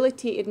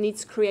flexibility, it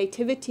needs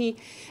creativity,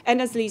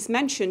 and as Lise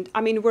mentioned, I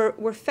mean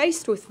we're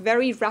faced with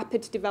very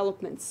rapid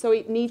developments, so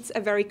it needs a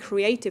very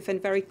creative and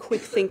very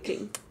quick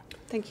thinking.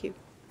 Thank you.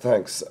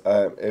 Thanks,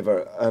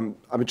 Eva.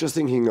 I'm just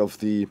thinking of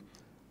the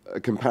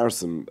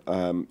comparison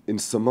in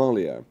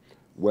Somalia,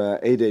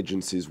 where aid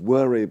agencies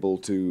were able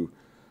to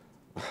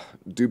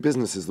do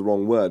business is the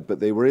wrong word, but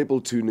they were able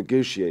to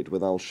negotiate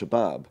with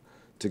al-Shabaab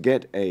to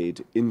get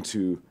aid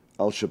into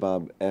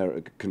al-Shabaab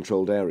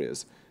controlled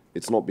areas.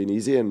 It's not been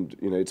easy, and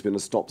it's been a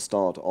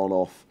stop-start,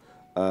 on-off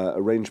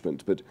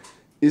arrangement. But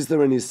is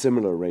there any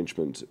similar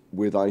arrangement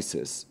with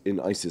ISIS in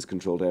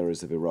ISIS-controlled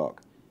areas of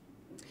Iraq?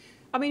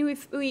 I mean,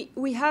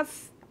 we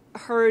have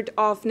heard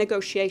of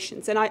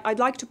negotiations, and I'd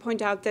like to point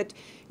out that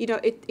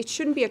it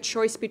shouldn't be a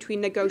choice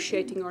between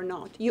negotiating or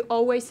not. You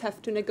always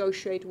have to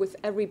negotiate with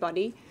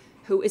everybody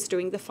who is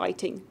doing the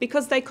fighting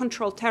because they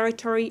control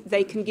territory,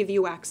 they can give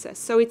you access.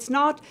 So it's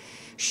not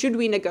should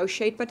we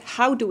negotiate, but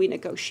how do we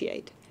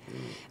negotiate?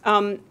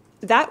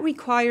 That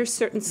requires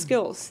certain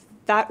skills.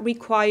 That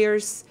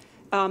requires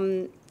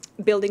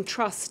building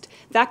trust.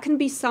 That can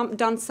be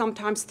done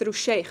sometimes through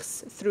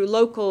sheikhs, through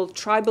local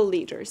tribal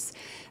leaders.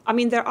 I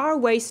mean, there are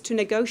ways to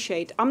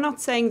negotiate. I'm not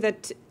saying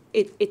that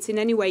it's in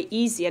any way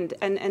easy,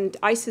 and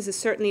ISIS is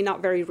certainly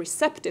not very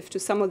receptive to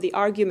some of the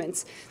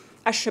arguments.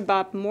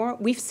 Al-Shabaab more.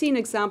 We've seen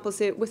examples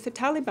with the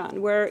Taliban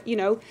where,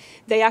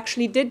 they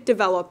actually did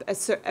develop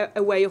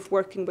a way of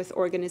working with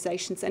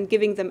organizations and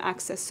giving them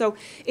access. So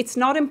it's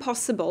not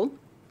impossible,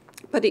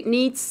 but it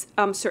needs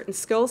certain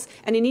skills,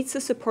 and it needs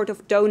the support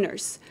of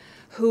donors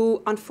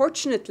who,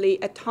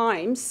 unfortunately, at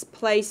times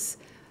place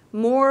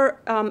more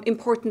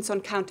importance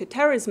on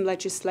counterterrorism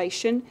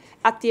legislation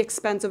at the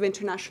expense of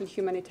international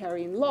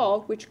humanitarian law,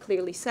 which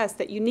clearly says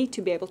that you need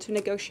to be able to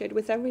negotiate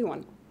with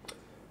everyone.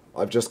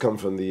 I've just come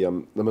from the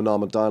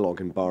Manama dialogue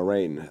in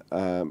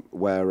Bahrain,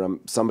 where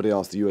somebody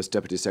asked the US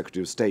Deputy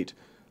Secretary of State,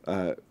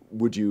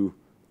 would you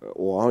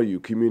or are you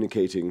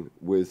communicating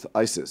with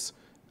ISIS?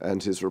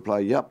 And his reply,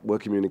 yep, we're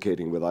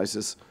communicating with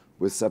ISIS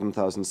with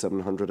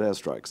 7,700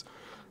 airstrikes.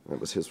 That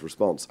was his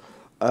response.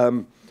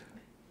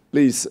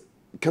 Please,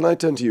 can I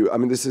turn to you? I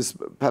mean, this is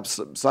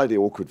perhaps slightly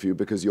awkward for you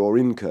because you're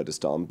in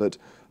Kurdistan, but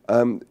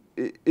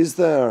is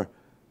there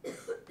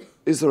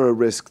a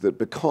risk that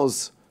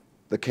because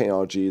the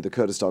KRG, the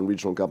Kurdistan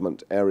Regional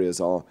Government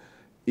areas, are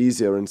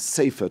easier and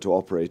safer to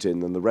operate in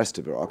than the rest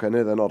of Iraq? I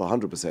know they're not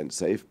 100%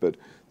 safe, but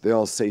they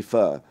are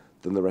safer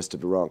than the rest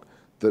of Iraq,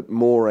 that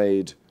more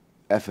aid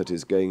effort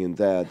is going in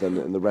there than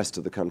in the rest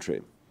of the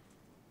country?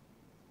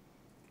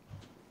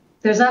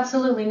 There's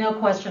absolutely no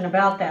question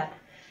about that.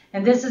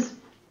 And this is,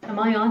 am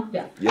I on?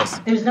 Yeah. Yes.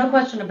 There's no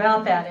question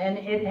about that. And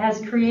it has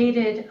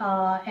created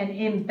an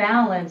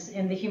imbalance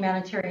in the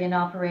humanitarian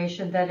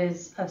operation that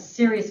is of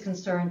serious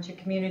concern to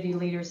community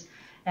leaders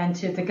and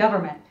to the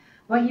government.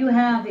 What you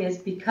have is,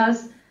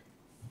 because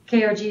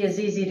KRG is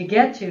easy to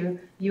get to,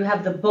 you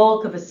have the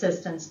bulk of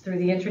assistance through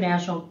the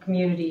international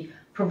community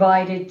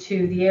provided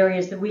to the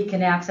areas that we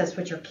can access,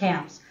 which are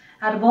camps.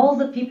 Out of all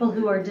the people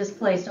who are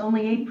displaced,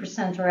 only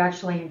 8% are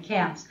actually in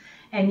camps.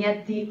 And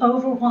yet the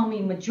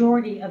overwhelming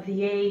majority of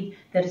the aid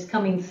that is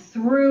coming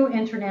through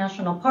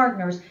international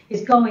partners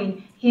is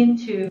going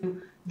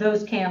into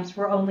those camps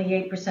where only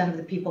 8% of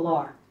the people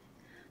are.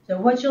 So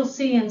what you'll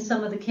see in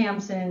some of the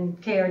camps in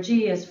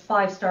KRG is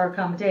 5-star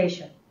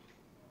accommodation.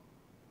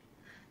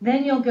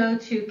 Then you'll go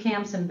to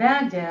camps in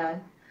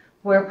Baghdad,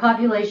 where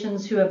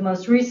populations who have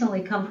most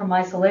recently come from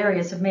ISIL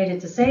areas have made it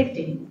to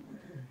safety.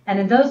 And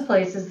in those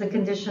places, the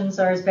conditions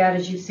are as bad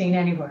as you've seen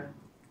anywhere.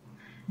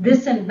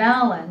 This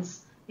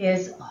imbalance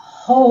is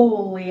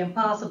wholly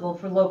impossible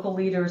for local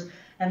leaders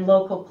and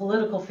local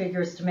political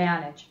figures to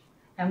manage.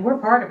 And we're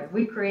part of it.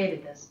 We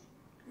created this.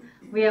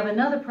 We have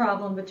another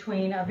problem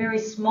between a very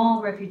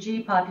small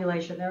refugee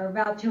population. There are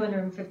about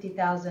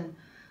 250,000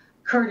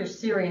 Kurdish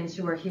Syrians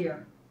who are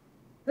here.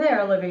 They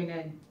are living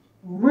in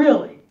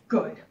really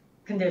good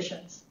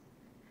conditions.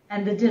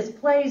 And the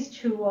displaced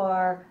who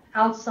are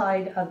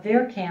outside of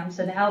their camps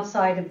and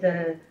outside of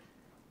the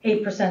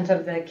 8%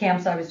 of the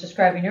camps I was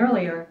describing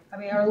earlier,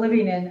 are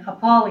living in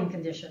appalling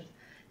conditions.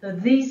 So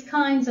these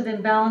kinds of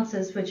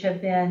imbalances, which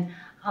have been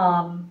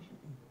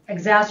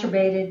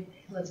exacerbated,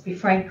 let's be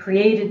frank,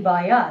 created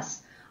by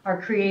us,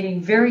 are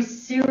creating very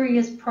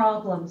serious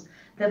problems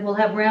that will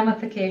have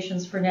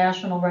ramifications for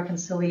national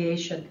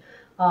reconciliation,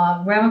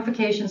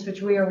 ramifications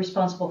which we are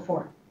responsible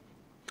for.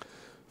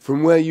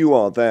 From where you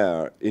are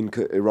there in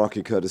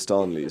Iraqi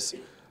Kurdistan, Lise,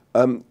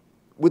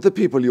 with the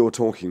people you're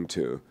talking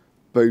to,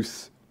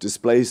 both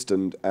displaced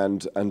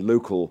and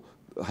local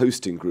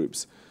hosting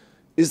groups,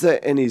 is there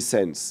any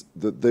sense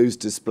that those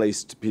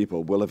displaced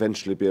people will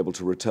eventually be able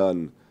to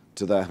return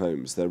to their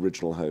homes, their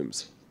original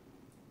homes?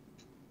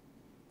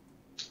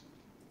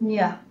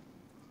 Yeah.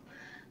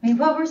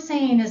 What we're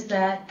seeing is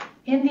that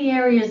in the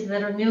areas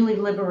that are newly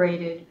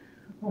liberated,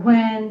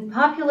 when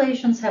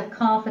populations have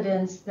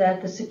confidence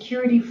that the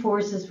security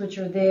forces which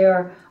are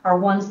there are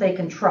ones they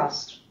can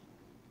trust,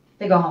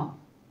 they go home.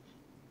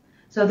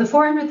 So the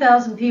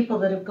 400,000 people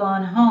that have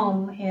gone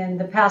home in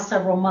the past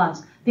several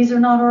months, these are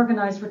not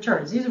organized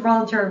returns. These are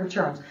voluntary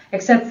returns,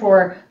 except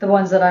for the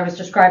ones that I was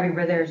describing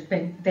where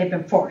they've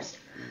been forced.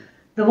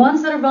 The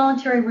ones that are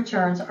voluntary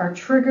returns are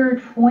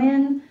triggered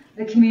when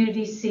the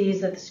community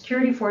sees that the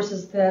security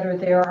forces that are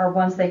there are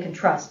ones they can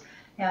trust.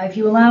 Now, if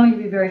you allow me to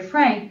be very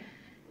frank,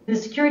 the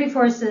security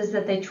forces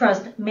that they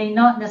trust may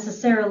not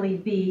necessarily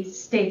be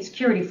state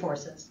security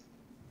forces.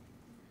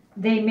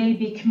 They may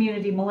be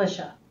community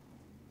militia.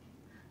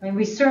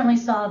 We certainly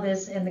saw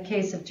this in the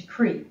case of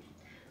Tikrit.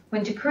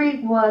 When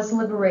Tikrit was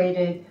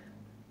liberated,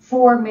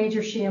 4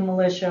 major Shia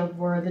militia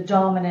were the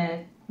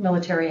dominant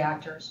military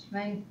actors.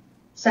 They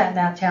sat in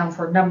that town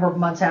for a number of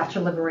months after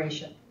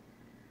liberation.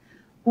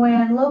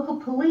 When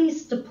local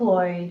police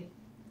deployed,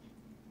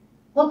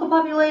 local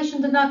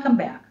population did not come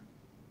back.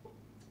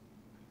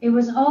 It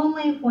was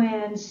only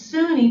when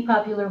Sunni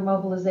Popular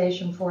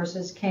Mobilization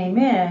Forces came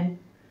in,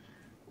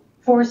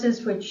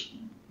 forces which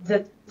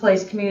the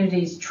place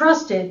communities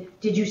trusted,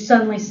 did you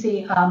suddenly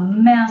see a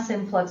mass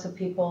influx of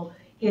people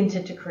into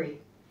Tikrit.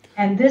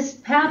 And this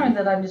pattern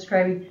that I'm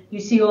describing, you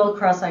see all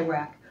across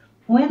Iraq.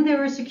 When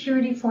there are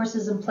security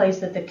forces in place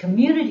that the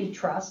community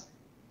trusts,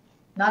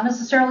 not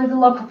necessarily the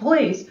local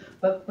police,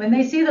 but when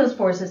they see those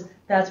forces,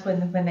 that's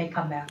when they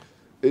come back.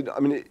 I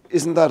mean,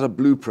 isn't that a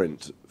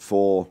blueprint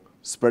for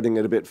spreading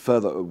it a bit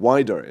further,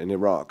 wider in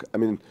Iraq? I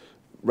mean,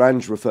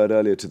 Ranj referred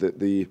earlier to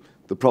the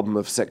problem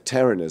of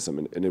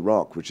sectarianism in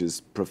Iraq, which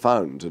is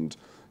profound. And,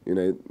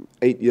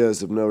 8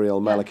 years of Nouri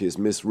al-Maliki's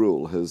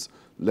misrule has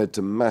led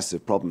to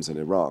massive problems in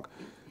Iraq.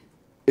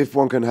 If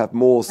one can have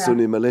more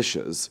Sunni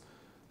militias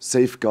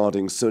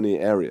safeguarding Sunni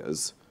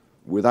areas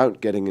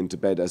without getting into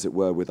bed, as it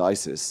were, with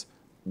ISIS,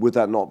 would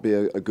that not be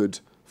a good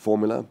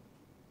formula?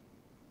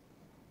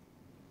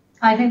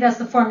 I think that's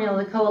the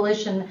formula the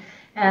coalition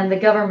and the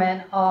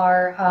government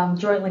are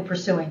jointly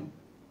pursuing.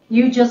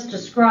 You just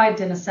described,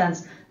 in a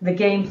sense, the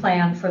game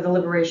plan for the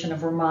liberation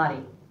of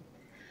Ramadi.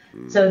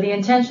 So the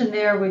intention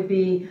there would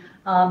be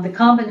the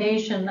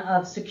combination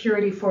of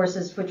security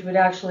forces which would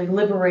actually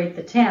liberate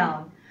the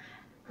town.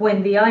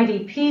 When the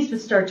IDPs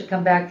would start to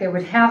come back, there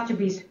would have to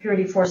be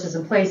security forces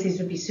in place. These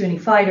would be Sunni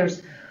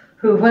fighters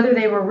who, whether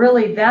they were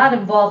really that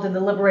involved in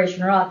the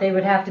liberation or not, they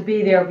would have to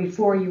be there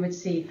before you would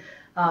see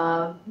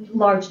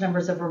large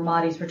numbers of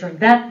Ramadis return.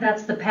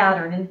 That's the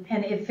pattern,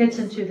 and it fits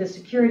into the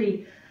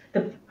security,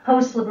 the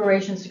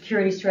post-liberation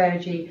security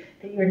strategy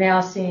that you're now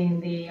seeing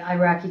the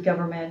Iraqi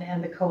government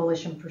and the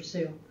coalition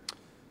pursue.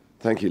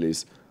 Thank you,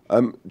 Lise.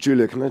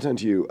 Julia, can I turn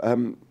to you?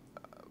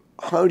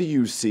 How do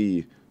you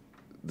see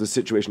the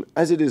situation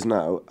as it is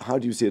now? How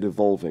do you see it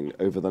evolving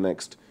over the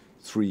next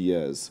 3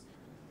 years?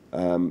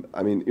 I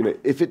mean,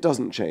 if it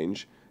doesn't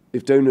change,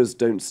 if donors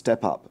don't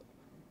step up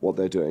what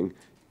they're doing,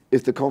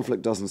 if the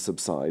conflict doesn't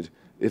subside,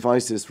 if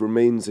ISIS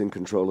remains in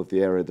control of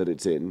the area that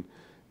it's in,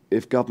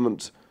 if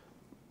government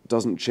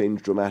doesn't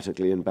change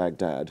dramatically in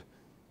Baghdad,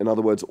 in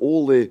other words,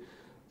 all the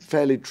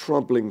fairly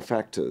troubling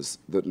factors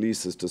that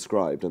Lisa's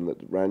described and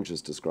that Ranj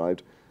has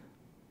described,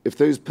 if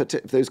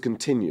those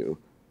continue,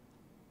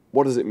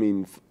 what does it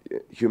mean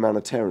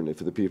humanitarianly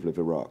for the people of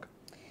Iraq?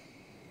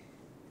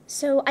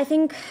 So I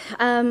think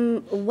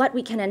what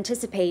we can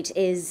anticipate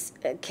is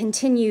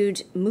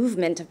continued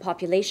movement of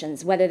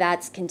populations, whether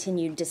that's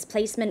continued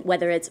displacement,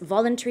 whether it's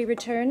voluntary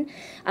return,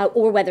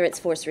 or whether it's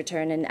forced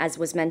return. And as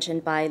was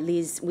mentioned by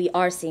Lise, we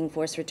are seeing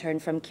forced return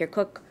from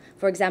Kirkuk,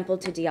 for example,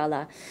 to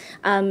Diyala.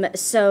 I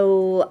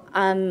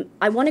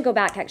want to go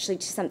back actually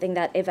to something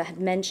that Eva had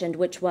mentioned,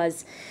 which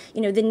was,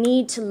 the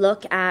need to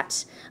look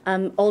at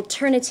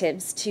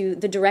alternatives to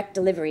the direct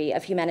delivery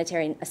of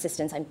humanitarian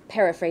assistance. I'm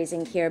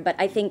paraphrasing here, but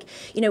I think,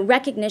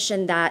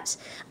 recognition that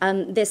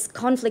this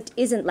conflict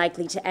isn't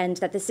likely to end,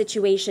 that the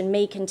situation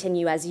may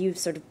continue as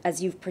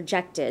you've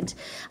projected.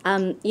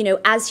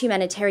 As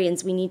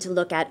humanitarians, we need to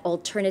look at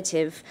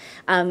alternative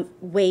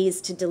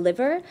ways to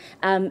deliver,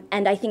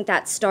 and I think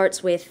that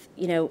starts with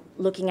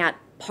looking at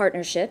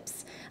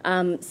partnerships,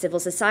 civil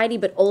society,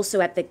 but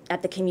also at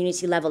the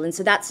community level. And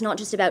so that's not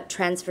just about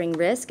transferring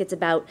risk, it's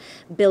about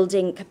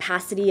building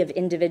capacity of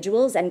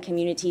individuals and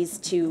communities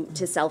to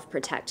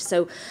self-protect.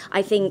 So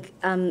I think,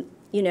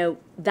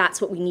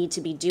 that's what we need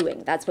to be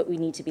doing. That's what we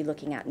need to be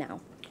looking at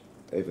now.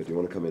 Eva, do you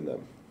want to come in there?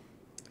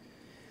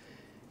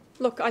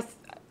 Look,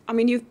 I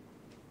mean, you've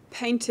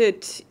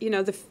painted,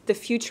 the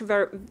future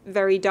very,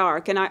 very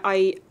dark, and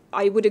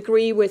I would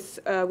agree with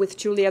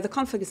Julia. The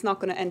conflict is not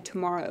going to end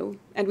tomorrow,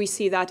 and we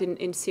see that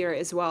in Syria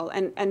as well.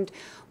 And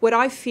what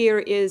I fear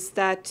is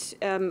that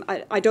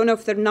I don't know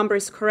if the number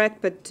is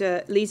correct, but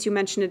Lise, you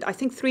mentioned it. I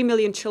think 3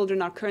 million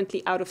children are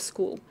currently out of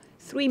school.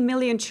 3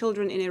 million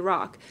children in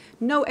Iraq,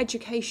 no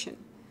education.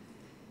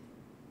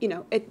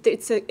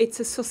 It's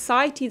a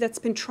society that's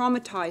been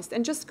traumatized.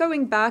 And just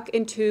going back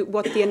into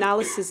what the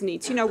analysis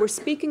needs, we're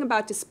speaking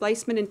about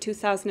displacement in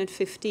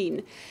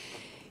 2015.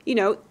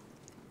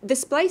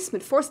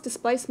 Forced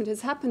displacement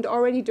has happened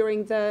already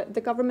during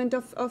the government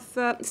of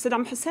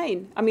Saddam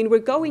Hussein. I mean, we're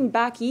going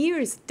back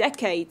years,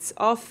 decades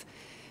of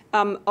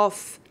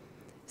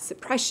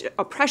suppression,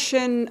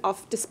 oppression,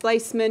 of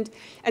displacement,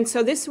 and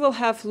so this will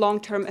have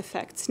long-term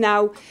effects.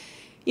 Now,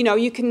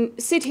 you can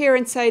sit here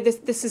and say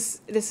this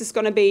is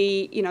going to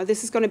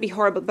be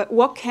horrible, but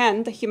what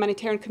can the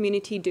humanitarian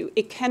community do?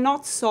 It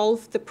cannot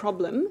solve the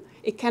problem.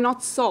 It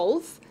cannot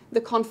solve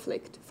the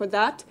conflict. For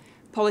that,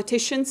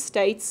 politicians,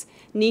 states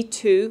need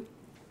to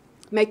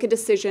make a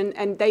decision,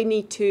 and they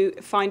need to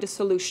find a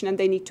solution, and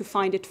they need to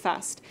find it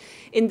fast.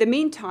 In the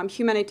meantime,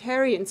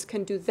 humanitarians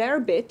can do their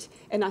bit,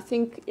 and I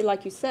think,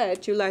 like you said,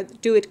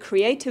 do it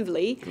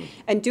creatively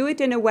and do it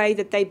in a way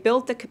that they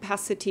build the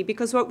capacity,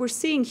 because what we're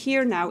seeing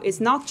here now is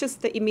not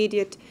just the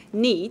immediate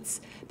needs,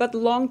 but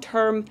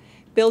long-term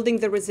building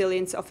the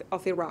resilience of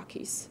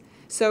Iraqis.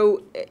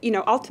 So,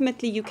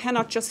 ultimately, you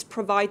cannot just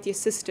provide the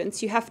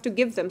assistance. You have to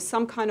give them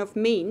some kind of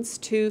means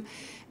to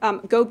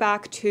go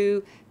back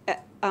to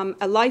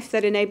a life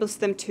that enables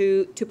them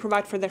to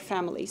provide for their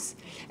families.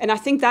 And I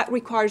think that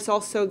requires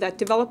also that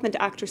development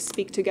actors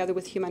speak together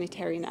with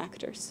humanitarian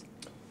actors.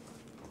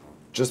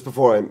 Just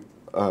before I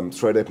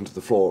throw it open to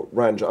the floor,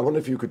 Ranj, I wonder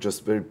if you could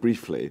just very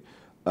briefly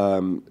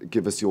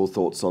give us your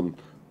thoughts on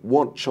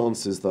what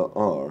chances there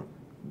are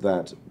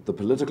that the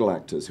political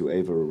actors who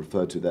Eva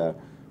referred to there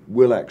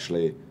will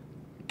actually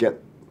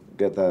get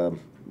their ...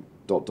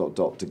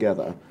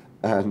 together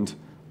and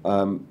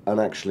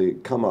actually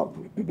come up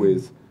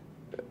with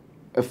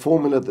a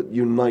formula that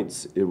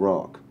unites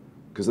Iraq?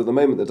 Because at the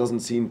moment there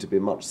doesn't seem to be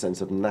much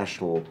sense of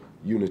national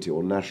unity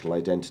or national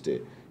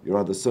identity. You're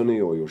either Sunni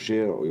or you're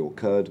Shia or you're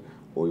Kurd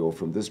or you're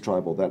from this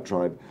tribe or that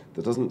tribe.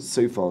 There doesn't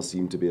so far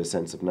seem to be a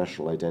sense of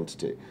national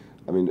identity.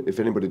 I mean, if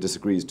anybody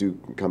disagrees, do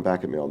come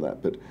back at me on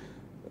that. But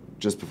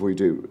just before you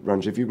do,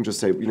 Ranj, if you can just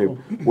say, you know,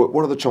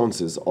 what are the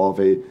chances of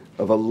a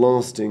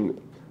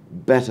lasting,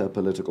 better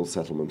political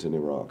settlement in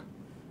Iraq?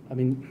 I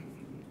mean,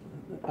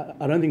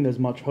 I don't think there's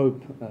much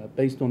hope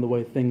based on the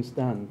way things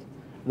stand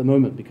at the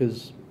moment,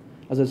 because,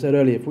 as I said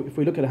earlier, if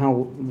we look at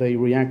how they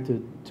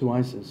reacted to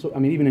ISIS, so, I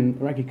mean, even in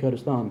Iraqi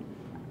Kurdistan,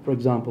 for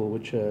example,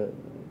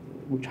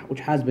 which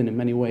has been in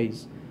many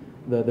ways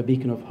the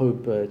beacon of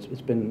hope,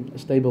 it's been a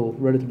stable,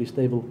 relatively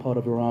stable part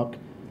of Iraq.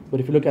 But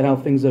if you look at how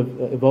things have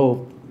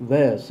evolved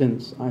there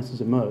since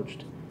ISIS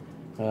emerged,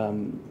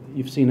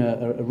 you've seen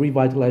a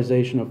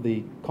revitalization of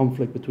the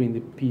conflict between the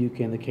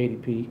PUK and the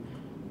KDP,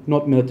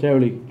 not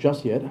militarily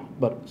just yet,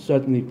 but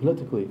certainly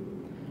politically.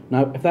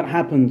 Now, if that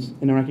happens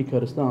in Iraqi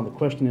Kurdistan, the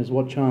question is,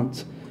 what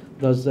chance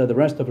does the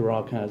rest of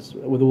Iraq has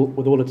with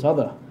all its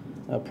other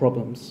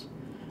problems?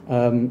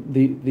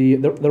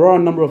 There are a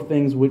number of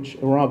things which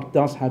Iraq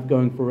does have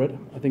going for it.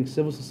 I think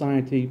civil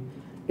society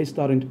is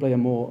starting to play a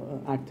more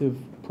active,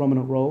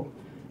 prominent role.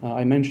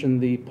 I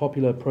mentioned the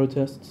popular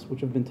protests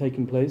which have been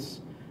taking place.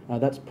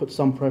 That's put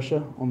some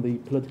pressure on the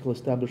political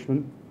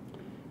establishment.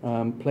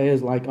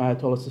 Players like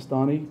Ayatollah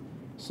Sistani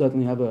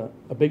certainly have a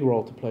big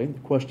role to play. The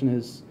question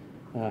is,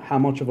 how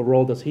much of a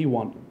role does he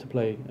want to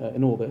play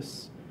in all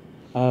this?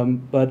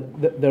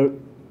 But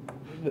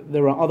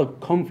there are other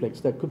conflicts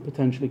that could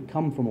potentially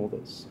come from all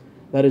this.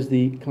 That is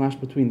the clash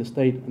between the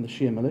state and the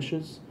Shia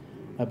militias,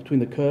 between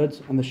the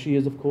Kurds and the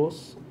Shias, of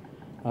course.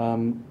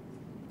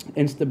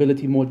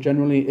 Instability more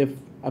generally if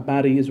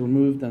Abadi is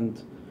removed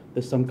and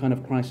there's some kind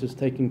of crisis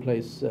taking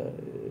place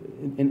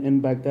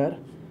in Baghdad.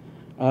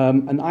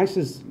 And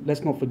ISIS,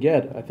 let's not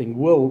forget, I think,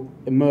 will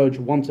emerge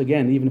once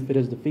again, even if it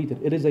is defeated.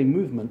 It is a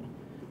movement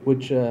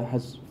which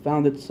has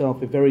found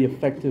itself a very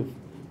effective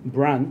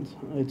brand.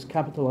 It's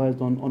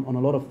capitalized on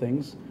a lot of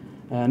things.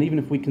 And even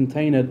if we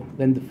contain it,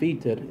 then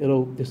defeat it,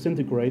 it'll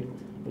disintegrate.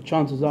 But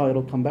chances are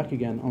it'll come back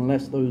again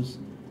unless those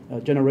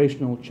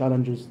generational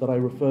challenges that I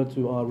referred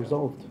to are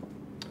resolved.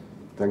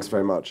 Thanks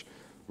very much.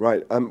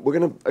 Right, we're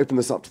going to open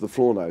this up to the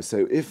floor now.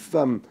 So if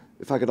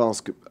I could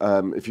ask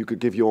if you could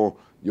give your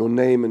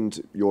name and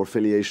your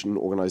affiliation,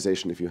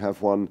 organisation, if you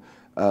have one,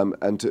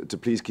 and to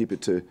please keep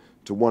it to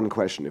one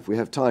question. If we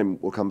have time,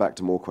 we'll come back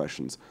to more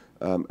questions.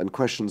 And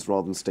questions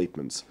rather than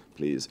statements,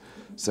 please.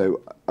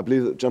 So I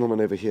believe the gentleman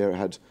over here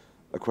had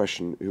a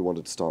question who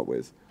wanted to start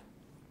with.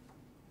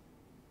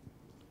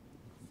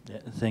 Yeah,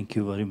 thank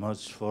you very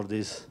much for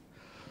this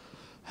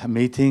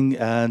meeting.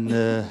 And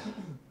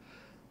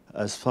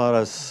as far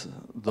as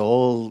the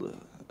whole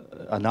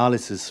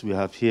analysis we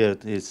have here,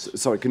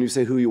 it's... Sorry, can you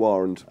say who you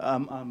are? And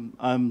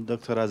I'm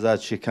Dr. Azad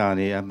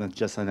Shikani. I'm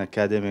just an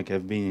academic.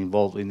 I've been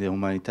involved in the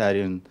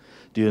humanitarian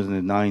during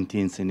the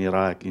 19th in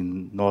Iraq,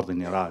 in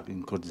northern Iraq,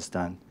 in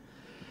Kurdistan.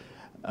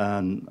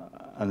 And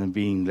I've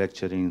been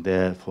lecturing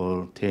there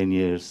for 10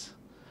 years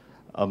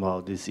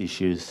about these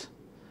issues.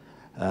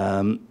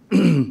 The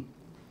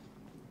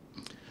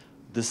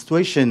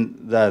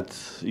situation that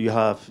you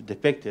have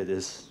depicted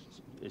is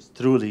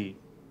truly,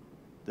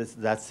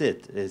 that's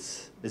it.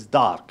 It's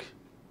dark.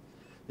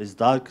 It's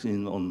dark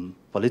on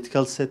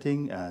political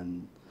setting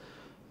and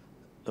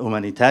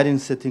humanitarian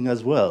setting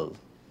as well.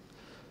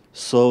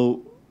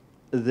 So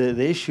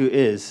the issue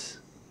is,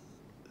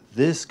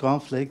 this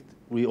conflict,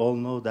 we all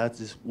know that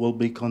this will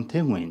be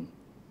continuing.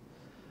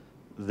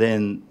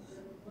 Then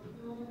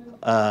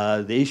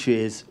the issue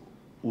is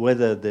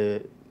whether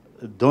the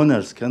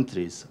donors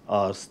countries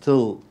are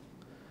still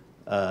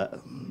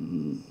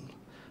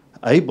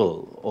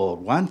able or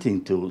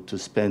wanting to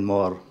spend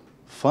more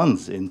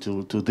funds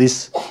into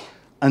this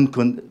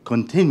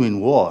continuing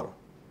war,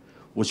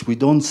 which we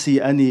don't see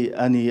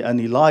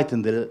any light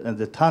in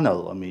the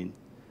tunnel. I mean,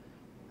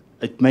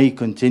 it may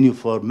continue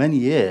for many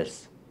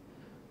years.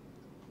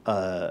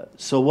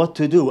 So what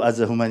to do as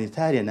a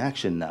humanitarian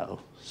action now?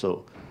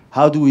 So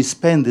how do we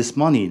spend this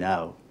money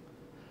now?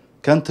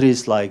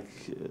 Countries like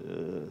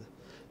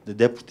the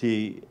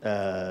deputy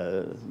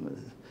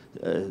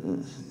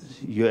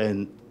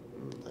UN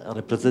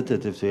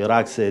representative to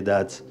Iraq say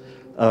that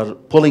are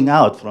pulling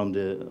out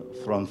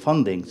from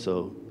funding.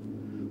 So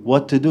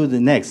what to do the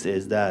next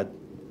is that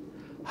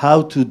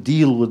how to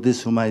deal with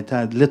this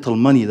humanitarian little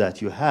money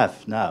that you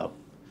have now.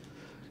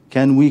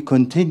 Can we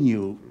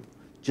continue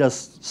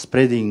just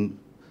spreading,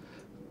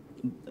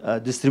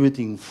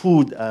 distributing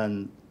food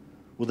and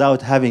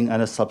without having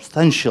a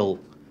substantial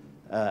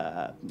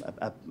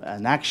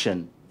an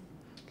action,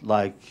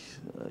 like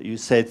you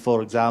said,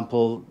 for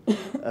example,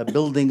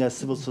 building a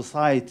civil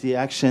society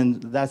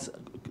action?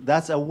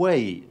 That's a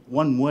way,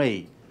 one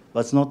way, but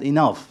it's not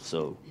enough.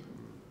 So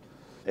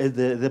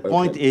the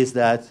point is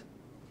that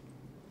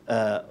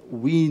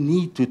we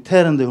need to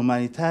turn the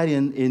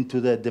humanitarian into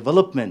the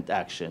development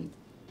action.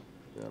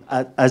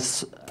 Yeah.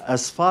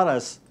 As far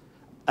as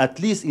at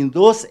least in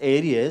those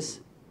areas,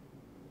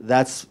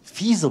 that's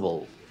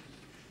feasible.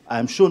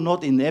 I'm sure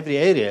not in every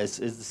area is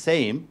the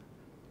same,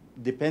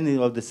 depending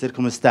on the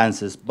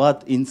circumstances.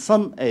 But in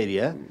some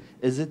area,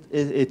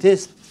 it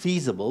is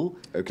feasible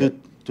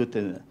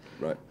to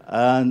right.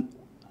 And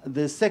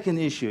the second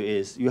issue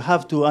is you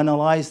have to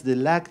analyze the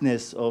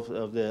lackness of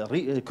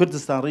the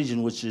Kurdistan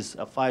region, which is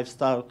a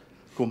 5-star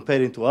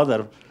comparing to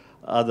other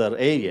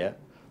area,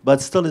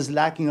 but still is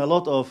lacking a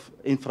lot of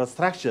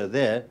infrastructure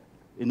there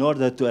in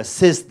order to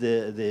assist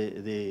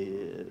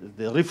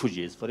the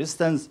refugees. For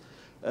instance,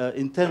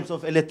 in terms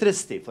of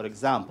electricity, for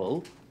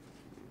example,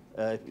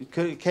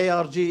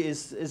 KRG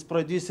is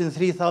producing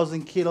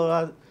 3,000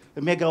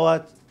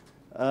 megawatt,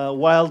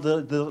 while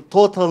the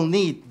total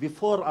need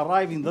before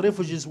arriving the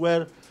refugees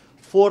were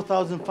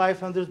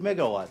 4,500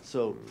 megawatts.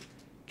 So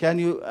can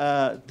you,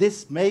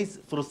 this makes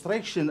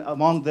frustration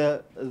among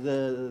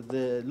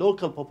the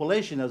local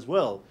population as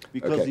well,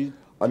 because you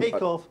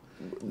take off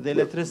the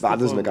electricity.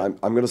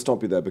 I'm going to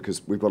stop you there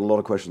because we've got a lot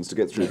of questions to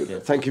get through.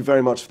 But thank you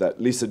very much for that.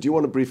 Lisa, do you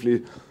want to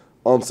briefly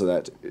answer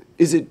that?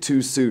 Is it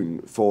too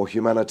soon for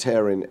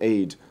humanitarian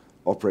aid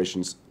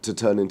operations to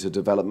turn into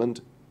development?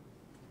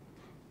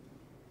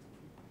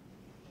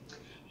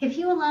 If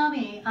you allow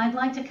me, I'd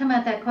like to come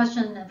at that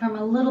question from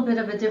a little bit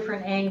of a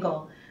different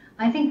angle.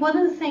 I think one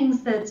of the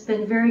things that's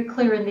been very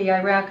clear in the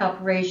Iraq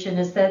operation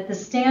is that the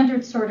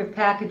standard sort of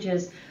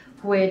packages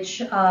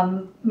which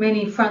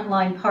many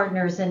frontline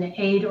partners and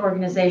aid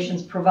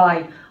organizations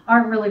provide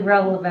aren't really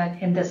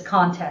relevant in this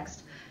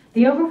context.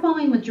 The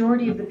overwhelming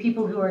majority of the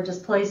people who are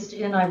displaced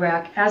in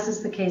Iraq, as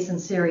is the case in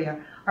Syria,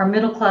 are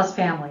middle-class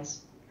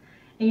families.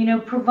 And, you know,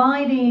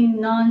 providing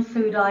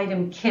non-food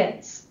item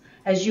kits,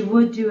 as you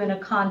would do in a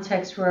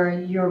context where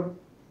your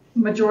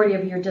majority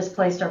of your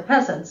displaced are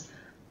peasants,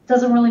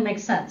 doesn't really make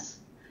sense.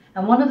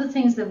 And one of the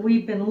things that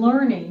we've been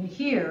learning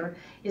here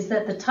is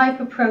that the type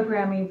of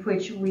programming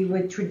which we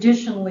would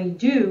traditionally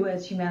do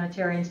as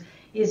humanitarians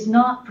is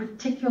not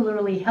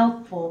particularly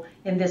helpful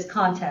in this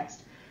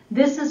context.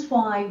 This is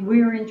why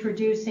we're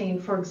introducing,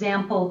 for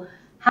example,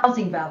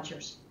 housing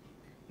vouchers.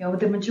 You know,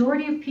 the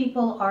majority of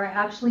people are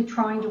actually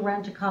trying to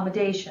rent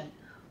accommodation.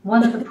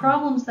 One of the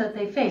problems that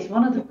they face,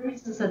 one of the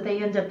reasons that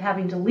they end up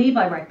having to leave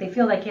Iraq, they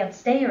feel they can't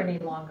stay here any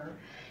longer,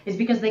 is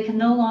because they can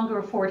no longer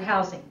afford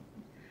housing.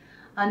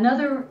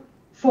 Another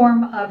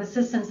form of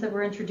assistance that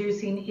we're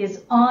introducing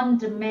is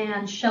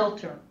on-demand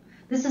shelter.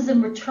 This is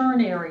in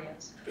return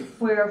areas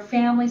where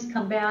families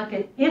come back,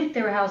 and if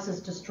their house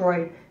is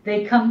destroyed,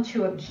 they come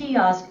to a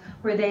kiosk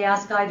where they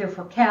ask either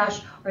for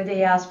cash or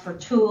they ask for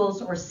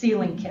tools or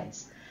sealing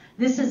kits.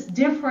 This is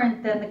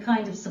different than the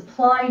kind of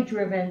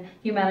supply-driven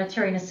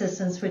humanitarian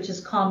assistance which is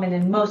common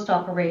in most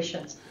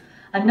operations.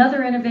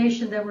 Another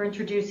innovation that we're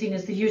introducing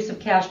is the use of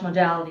cash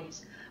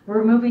modalities.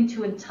 We're moving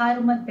to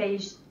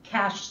entitlement-based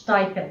cash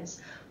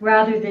stipends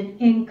rather than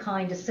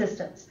in-kind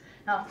assistance.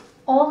 Now,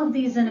 all of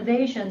these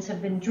innovations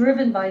have been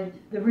driven by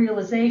the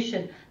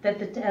realization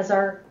that, as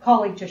our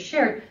colleague just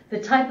shared, the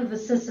type of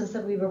assistance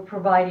that we were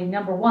providing,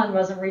 number one,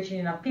 wasn't reaching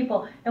enough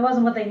people. It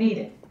wasn't what they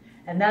needed.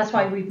 And that's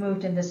why we've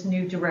moved in this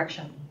new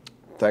direction.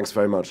 Thanks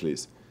very much,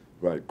 Lise.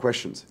 Right,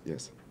 questions?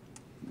 Yes.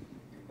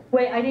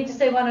 Wait, I need to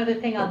say one other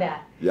thing on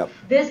that. Yep.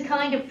 This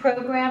kind of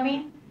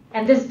programming,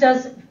 and this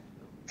does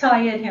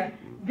tie in here,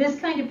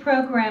 this kind of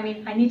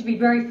programming, I need to be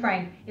very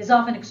frank, is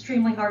often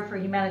extremely hard for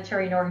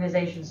humanitarian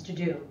organizations to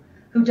do.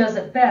 Who does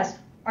it best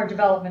are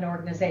development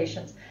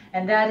organizations.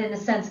 And that, in a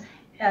sense,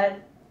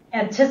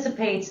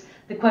 anticipates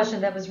the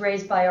question that was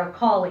raised by our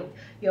colleague.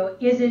 You know,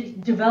 is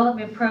it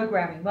development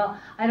programming? Well,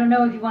 I don't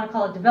know if you want to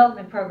call it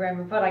development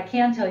programming, but I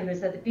can tell you is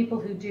that the people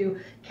who do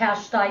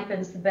cash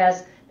stipends the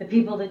best, the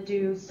people that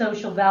do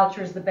social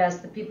vouchers the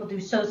best, the people who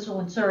do social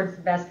insurance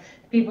the best,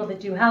 the people that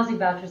do housing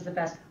vouchers the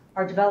best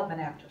are development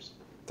actors.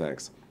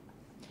 Thanks.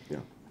 Yeah.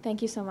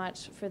 Thank you so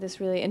much for this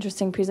really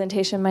interesting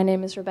presentation. My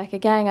name is Rebecca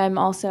Gang. I'm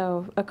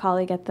also a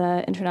colleague at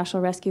the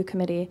International Rescue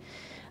Committee.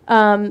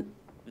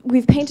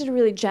 We've painted a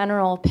really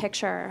general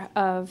picture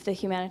of the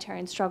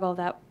humanitarian struggle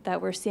that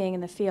we're seeing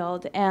in the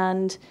field.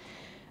 And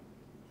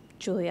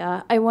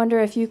Julia, I wonder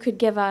if you could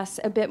give us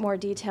a bit more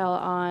detail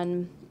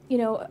on, you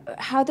know,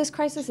 how this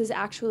crisis is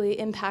actually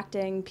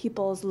impacting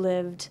people's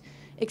lived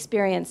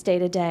experience day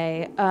to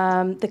day,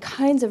 the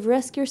kinds of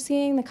risk you're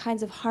seeing, the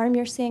kinds of harm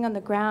you're seeing on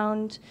the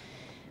ground,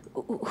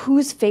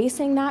 who's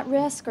facing that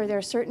risk? Are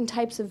there certain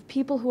types of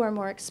people who are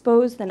more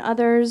exposed than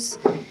others?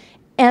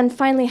 And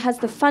finally, has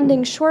the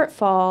funding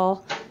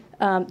shortfall,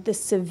 the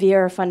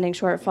severe funding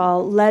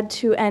shortfall, led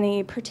to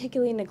any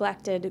particularly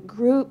neglected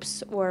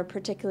groups or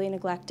particularly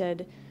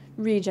neglected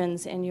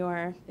regions in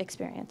your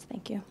experience?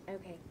 Thank you.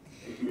 Okay.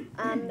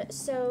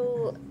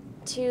 So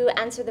To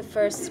answer the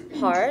first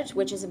part,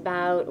 which is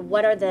about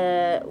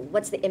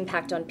what's the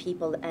impact on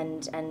people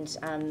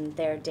and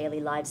their daily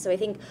lives. So I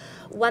think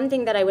one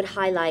thing that I would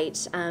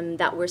highlight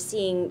that we're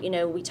seeing,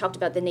 we talked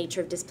about the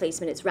nature of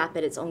displacement. It's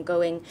rapid, it's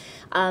ongoing,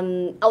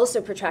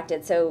 also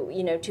protracted. So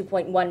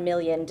 2.1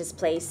 million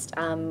displaced,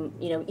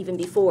 even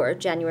before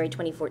January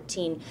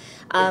 2014.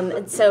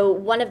 And so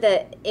one of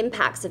the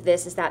impacts of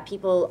this is that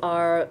people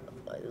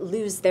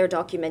lose their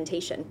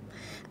documentation.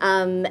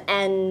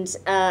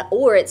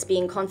 Or it's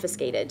being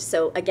confiscated.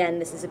 So again,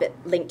 this is a bit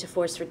linked to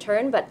forced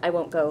return, but I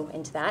won't go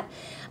into that.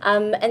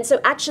 And so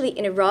actually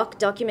in Iraq,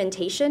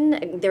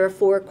 documentation, there are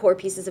 4 core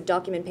pieces of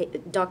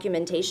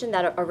documentation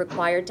that are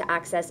required to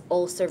access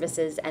all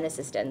services and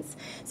assistance.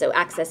 So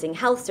accessing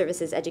health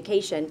services,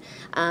 education,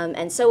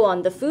 and so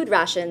on. The food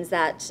rations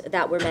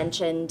that were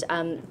mentioned,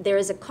 there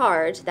is a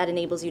card that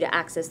enables you to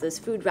access those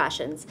food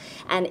rations.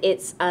 And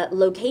it's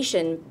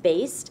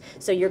location-based,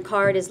 so your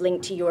card is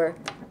linked to your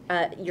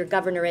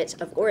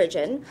governorate of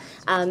origin.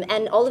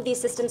 And all of these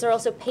systems are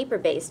also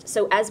paper-based.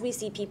 So as we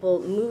see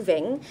people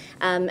moving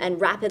and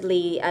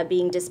rapidly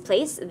being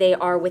displaced, they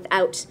are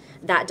without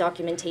that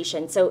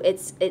documentation. So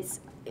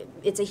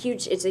it's a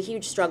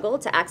huge struggle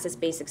to access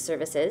basic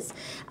services.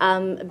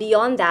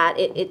 Beyond that,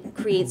 it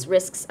creates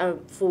risks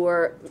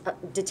for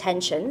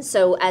detention.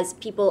 So as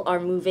people are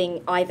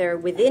moving either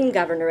within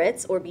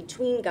governorates or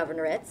between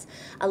governorates,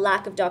 a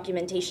lack of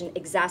documentation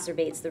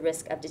exacerbates the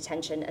risk of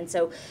detention. And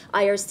so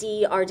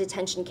IRC, our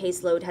detention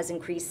caseload has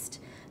increased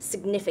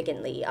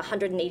significantly,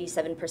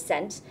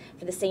 187%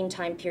 for the same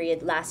time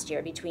period last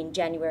year between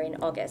January and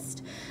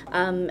August.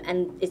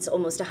 And it's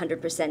almost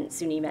 100%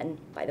 Sunni men,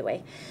 by the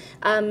way.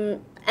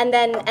 And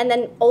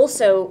then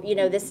also,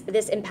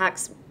 this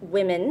impacts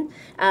women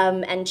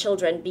and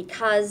children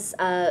because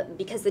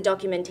the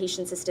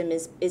documentation system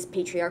is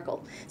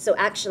patriarchal. So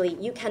actually,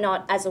 you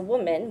cannot, as a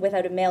woman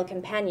without a male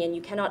companion,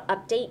 you cannot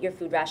update your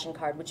food ration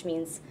card, which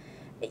means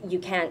you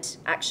can't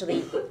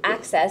actually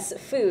access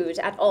food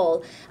at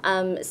all.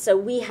 So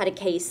we had a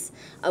case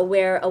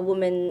where a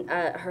woman,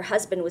 her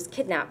husband was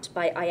kidnapped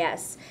by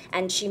IS,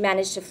 and she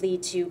managed to flee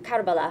to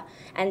Karbala.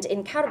 And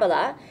in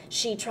Karbala,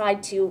 she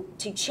tried to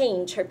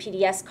change her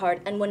PDS card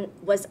and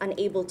was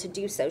unable to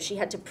do so. She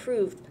had to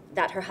prove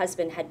that her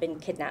husband had been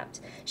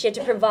kidnapped. She had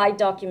to provide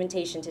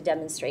documentation to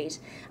demonstrate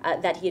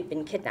that he had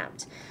been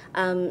kidnapped.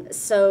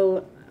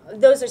 So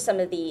those are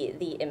some of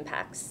the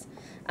impacts.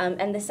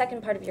 And the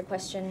second part of your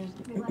question?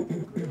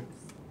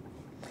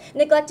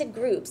 Neglected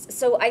groups.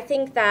 So I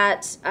think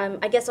that,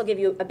 I guess I'll give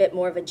you a bit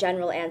more of a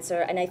general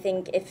answer. And I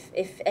think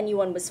if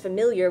anyone was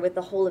familiar with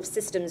the whole of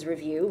systems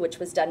review, which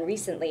was done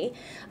recently,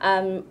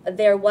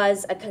 there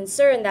was a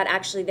concern that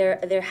actually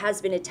there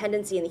has been a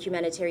tendency in the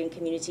humanitarian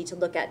community to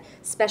look at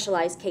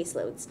specialized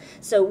caseloads.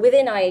 So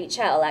within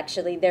IHL,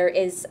 actually,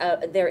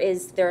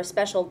 there are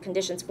special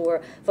conditions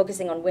for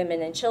focusing on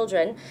women and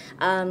children.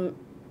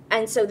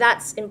 And so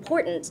that's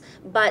important,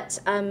 but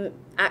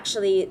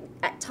actually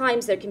at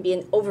times there can be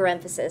an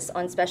overemphasis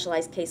on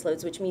specialized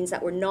caseloads, which means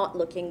that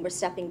we're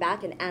stepping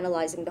back and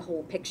analyzing the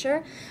whole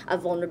picture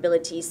of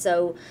vulnerability.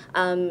 So,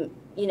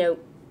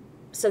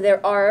 so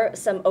there are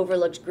some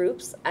overlooked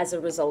groups as a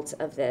result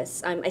of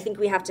this. I think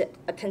we have to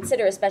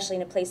consider, especially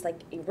in a place like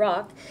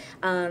Iraq,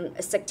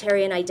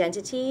 sectarian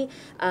identity,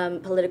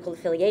 political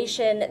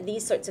affiliation,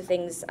 these sorts of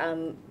things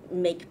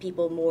make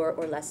people more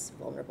or less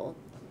vulnerable.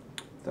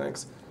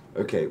 Thanks.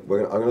 Okay, I'm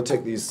going to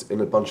take these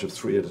in a bunch of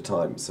 3 at a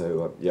time,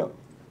 so yeah.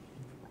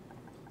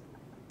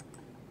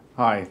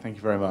 Hi, thank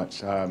you very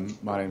much.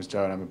 My name's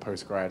Joe and I'm a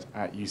postgrad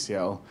at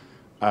UCL.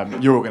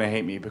 You're all going to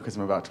hate me because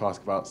I'm about to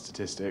ask about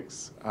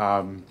statistics.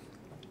 And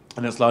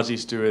it's largely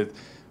to do with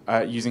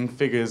using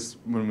figures,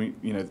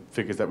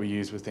 figures that we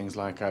use with things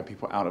like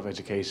people out of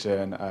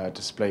education,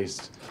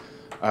 displaced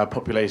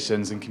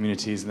populations and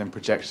communities, and then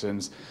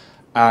projections.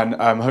 And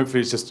hopefully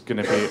it's just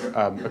going to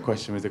be a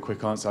question with a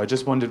quick answer. I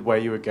just wondered where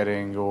you were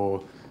getting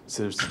your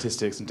sort of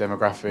statistics and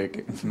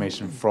demographic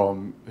information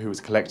from, who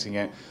was collecting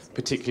it,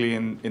 particularly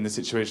in the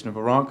situation of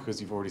Iraq, because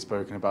you've already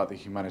spoken about the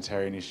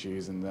humanitarian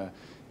issues and the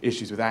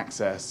issues with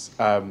access.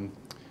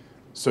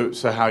 So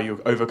how you're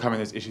overcoming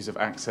those issues of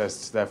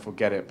access to therefore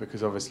get it,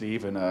 because obviously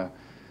even a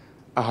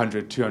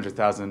 100,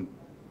 200,000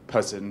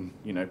 person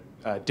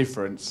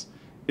difference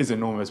is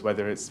enormous,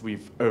 whether it's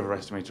we've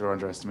overestimated or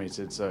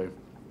underestimated. So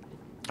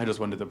I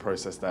just wondered the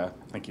process there.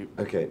 Thank you.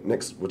 Okay, we'll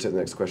take the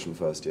next question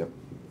first, yeah.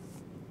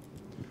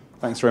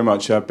 Thanks very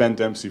much. Ben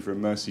Dempsey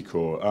from Mercy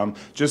Corps. On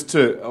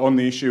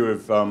the issue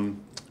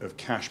of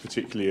cash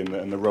particularly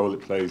and the role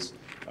it plays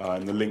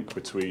and the link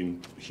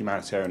between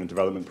humanitarian and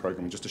development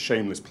program, just a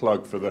shameless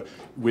plug for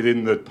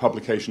within the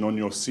publication on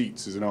your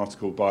seats is an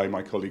article by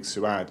my colleague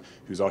Suad,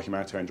 who's our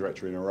humanitarian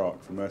director in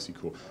Iraq from Mercy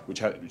Corps,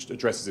 which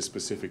addresses this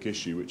specific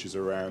issue, which is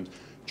around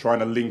trying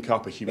to link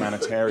up a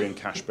humanitarian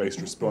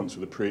cash-based response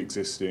with a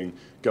pre-existing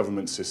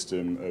government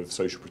system of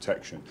social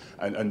protection,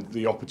 and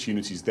the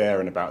opportunities there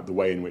and about the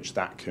way in which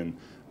that can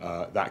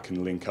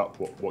link up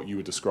what you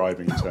were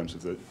describing in terms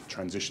of the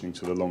transitioning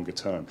to the longer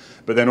term.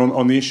 But then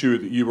on the issue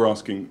that you were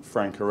asking,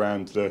 Frank,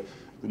 around the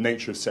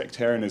nature of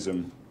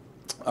sectarianism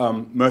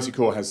Mercy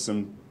Corps has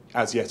some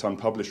as yet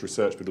unpublished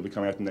research, but it'll be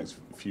coming out in the next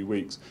few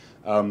weeks,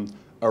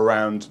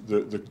 around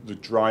the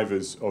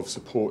drivers of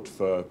support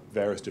for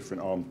various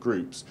different armed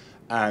groups.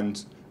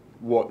 And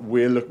what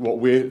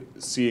we're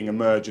seeing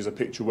emerge is a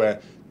picture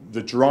where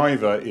the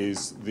driver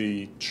is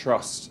the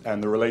trust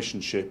and the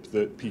relationship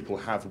that people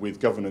have with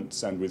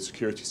governance and with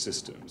security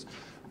systems.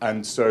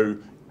 And so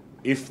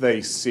if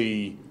they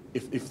see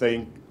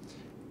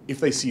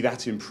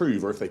that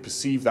improve, or if they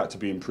perceive that to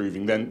be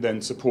improving,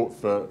 then support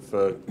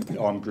for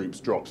armed groups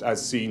drops,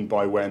 as seen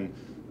by when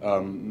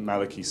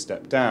Maliki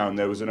stepped down.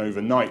 There was an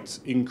overnight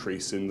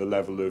increase in the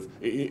level of,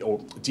 or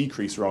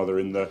decrease rather,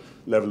 in the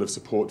level of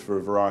support for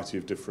a variety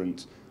of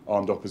different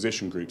armed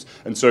opposition groups.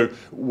 And so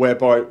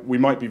whereby we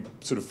might be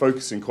sort of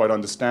focusing quite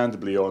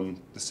understandably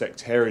on the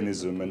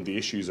sectarianism and the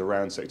issues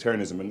around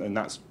sectarianism,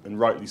 and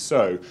rightly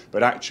so,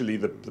 but actually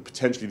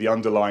potentially the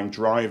underlying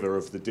driver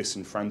of the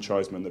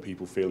disenfranchisement that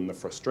people feel and the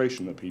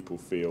frustration that people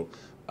feel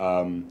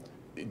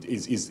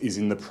is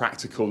in the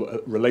practical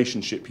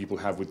relationship people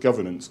have with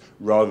governance,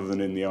 rather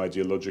than in the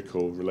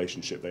ideological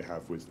relationship they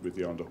have with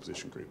the armed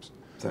opposition groups.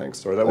 Thanks.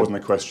 Sorry, that wasn't a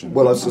question.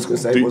 Well, I was just going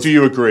to say... Do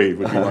you agree,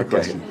 would be my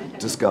question.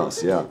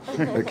 Discuss, yeah.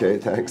 Okay,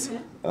 thanks.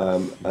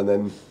 And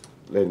then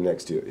lady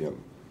next to you, yeah.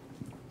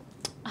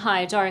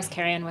 Hi, Doris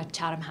Carrion with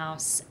Chatham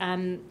House.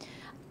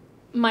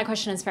 My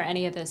question is for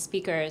any of the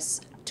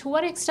speakers. To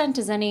what extent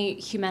is any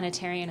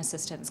humanitarian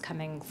assistance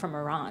coming from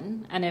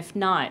Iran? And if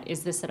not,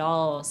 is this at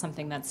all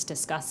something that's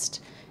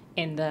discussed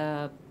in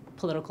the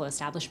political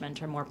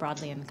establishment or more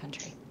broadly in the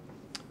country?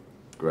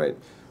 Great.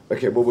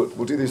 Okay, well,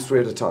 we'll do these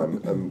three at a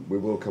time. We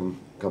will come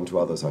to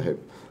others, I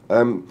hope.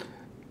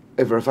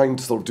 If I can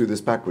sort of do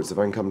this backwards, if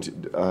I can come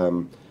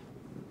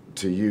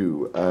to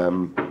you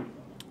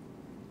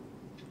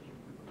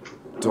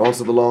to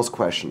answer the last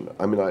question.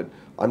 I mean,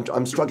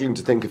 I'm struggling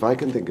to think if I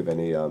can think of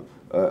any an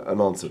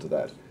answer to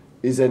that.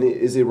 Is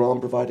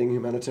Iran providing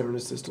humanitarian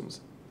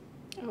assistance?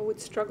 I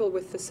would struggle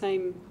with the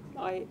same.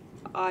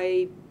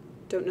 I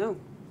don't know.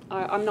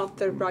 I'm not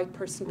the right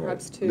person,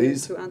 perhaps,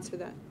 to answer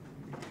that.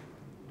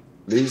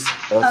 Lise,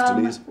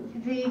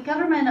 the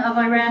government of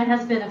Iran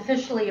has been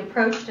officially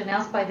approached and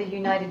asked by the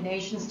United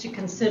Nations to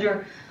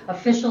consider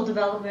official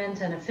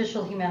development and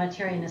official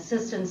humanitarian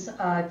assistance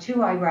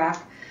to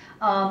Iraq.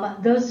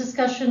 Those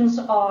discussions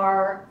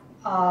are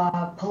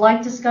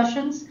polite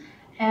discussions,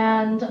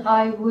 and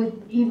I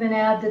would even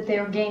add that they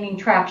are gaining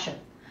traction.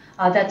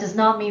 That does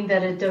not mean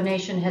that a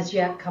donation has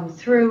yet come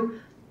through,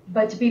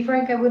 but to be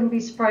frank, I wouldn't be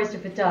surprised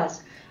if it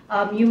does.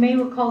 You may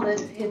recall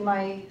that in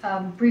my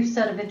brief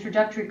set of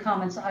introductory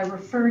comments, I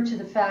referred to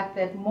the fact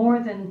that more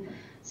than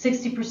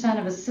 60%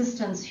 of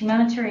assistance,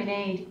 humanitarian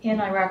aid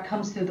in Iraq,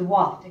 comes through the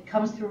WAFT. It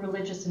comes through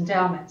religious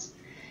endowments.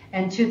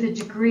 And to the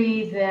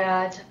degree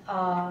that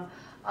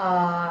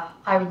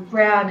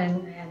Iran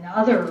and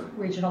other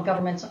regional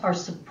governments are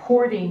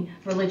supporting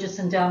religious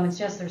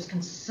endowments, yes, there's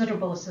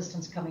considerable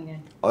assistance coming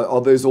in.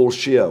 Are those all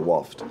Shia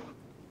WAFT?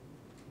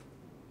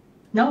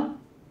 No.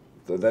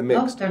 They're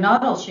mixed? No, they're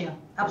not all Shia.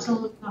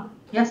 Absolutely not.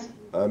 Yes.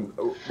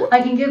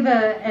 I can give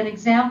an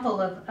example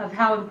of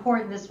how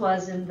important this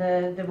was in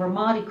the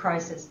Ramadi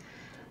crisis.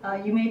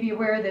 You may be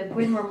aware that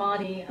when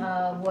Ramadi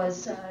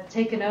was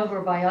taken over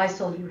by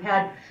ISIL, you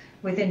had,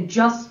 within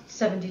just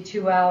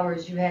 72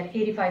 hours, you had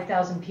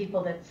 85,000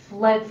 people that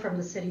fled from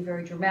the city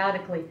very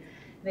dramatically.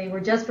 They were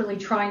desperately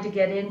trying to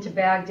get into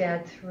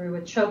Baghdad through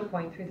a choke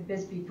point, through the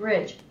Bisbee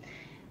Bridge.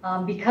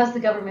 Because the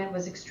government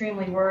was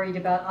extremely worried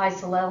about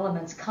ISIL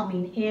elements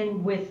coming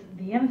in with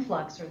the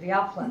influx or the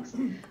outflux,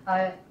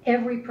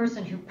 every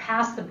person who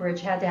passed the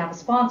bridge had to have a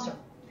sponsor.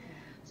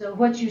 So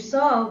what you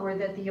saw were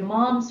that the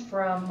imams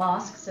from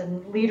mosques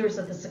and leaders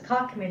of the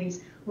Zakat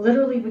committees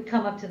literally would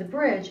come up to the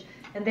bridge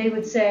and they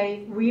would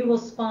say, we will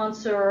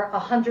sponsor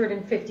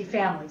 150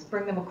 families,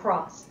 bring them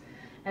across.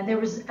 And there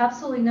was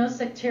absolutely no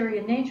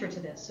sectarian nature to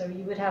this. So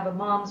you would have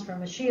imams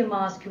from a Shia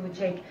mosque who would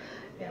take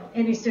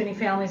any Sunni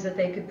families that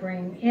they could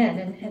bring in.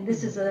 And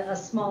this is a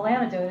small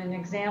anecdote, an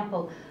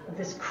example of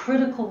this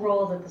critical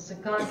role that the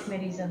Zakat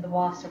committees and the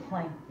WAFs are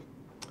playing.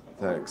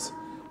 Thanks.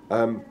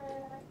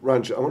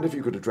 Ranj, I wonder if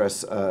you could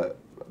address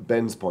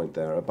Ben's point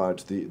there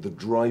about the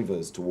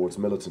drivers towards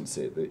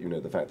militancy,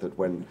 that, the fact that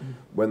when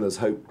there's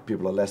hope,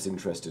 people are less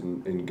interested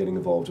in getting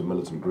involved in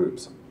militant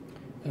groups.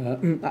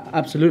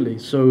 Absolutely.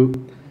 So,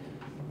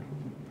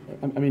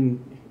 I mean,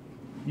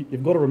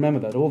 you've got to remember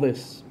that all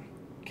this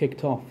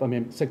kicked off. I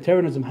mean,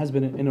 sectarianism has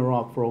been in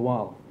Iraq for a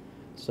while.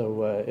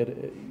 So,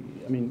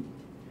 I mean,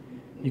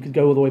 you could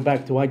go all the way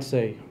back to, I'd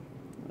say,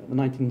 the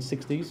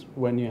 1960s,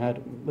 when you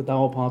had the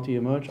Dawah Party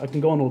emerge. I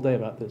can go on all day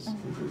about this,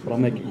 but I'll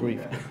make it brief.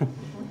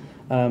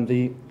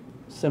 The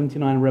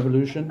 79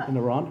 revolution in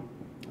Iran,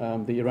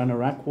 the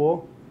Iran-Iraq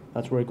war,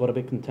 that's where it got a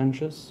bit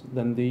contentious.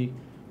 Then the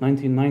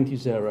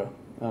 1990s era,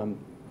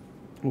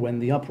 when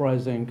the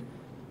uprising,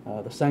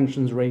 the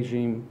sanctions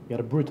regime, you had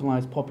a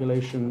brutalized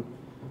population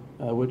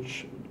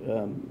which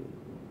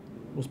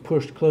was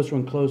pushed closer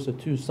and closer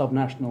to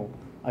subnational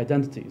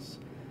identities.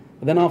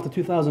 But then after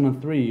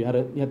 2003, you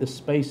had this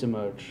space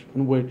emerge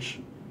in which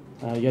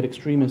you had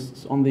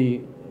extremists on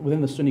the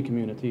within the Sunni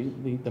community,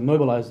 the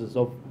mobilizers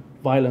of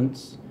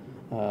violence,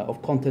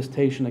 of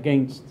contestation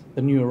against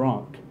the new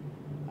Iraq.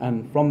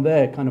 And from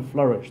there kind of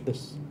flourished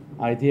this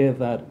idea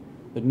that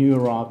the new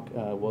Iraq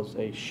was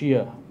a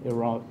Shia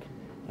Iraq,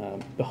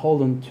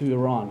 beholden to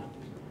Iran.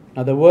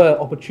 Now, there were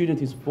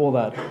opportunities for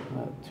that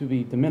to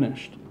be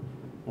diminished,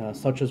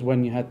 such as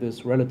when you had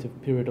this relative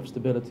period of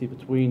stability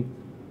between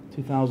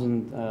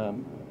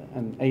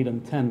 2008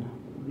 and 10,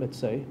 let's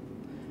say.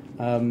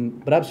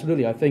 But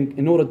absolutely, I think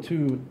in order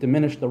to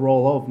diminish the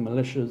role of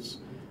militias,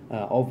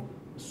 of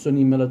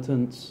Sunni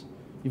militants,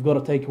 you've got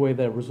to take away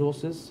their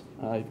resources.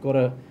 You've got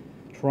to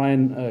try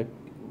and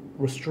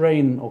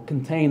restrain or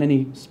contain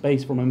any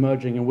space from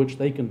emerging in which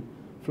they can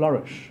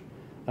flourish.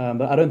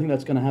 But I don't think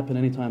that's going to happen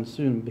anytime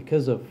soon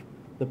because of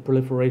the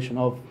proliferation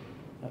of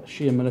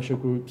Shia militia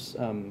groups,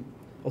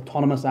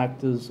 autonomous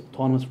actors,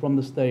 autonomous from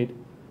the state.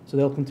 So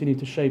they'll continue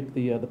to shape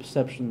the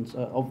perceptions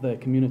of their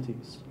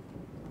communities.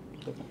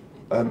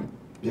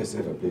 Yes,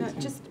 Eva, please. No,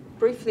 just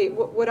briefly,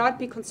 what I'd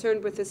be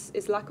concerned with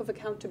is lack of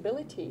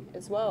accountability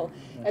as well.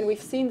 Yes. And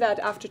we've seen that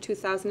after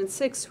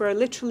 2006, where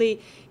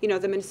literally, you know,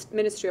 the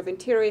Ministry of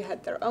Interior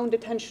had their own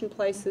detention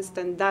places,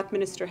 then that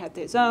minister had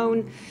his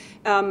own.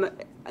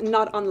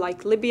 Not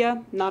unlike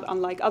Libya, not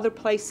unlike other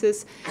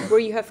places, where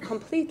you have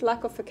complete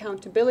lack of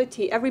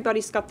accountability.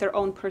 Everybody's got their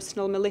own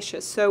personal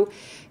militias. So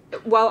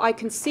while I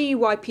can see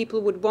why people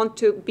would want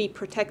to be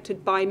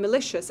protected by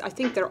militias, I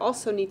think there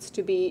also needs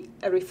to be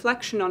a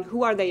reflection on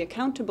who are they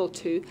accountable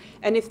to,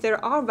 and if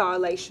there are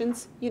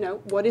violations, you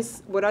know, what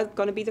are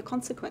going to be the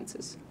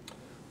consequences?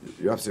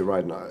 You're absolutely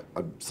right,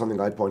 and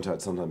something I point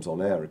out sometimes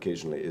on air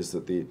occasionally is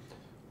that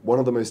one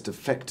of the most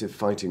effective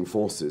fighting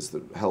forces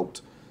that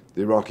helped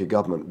the Iraqi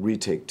government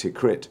retake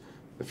Tikrit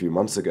a few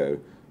months ago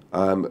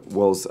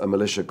was a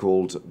militia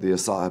called the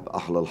Asa'ib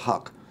Ahl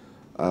al-Haq.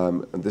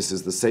 And this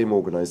is the same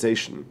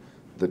organization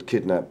that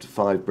kidnapped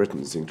 5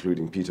 Britons,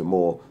 including Peter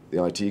Moore,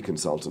 the IT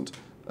consultant,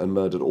 and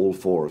murdered all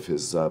 4 of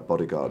his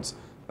bodyguards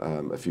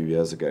a few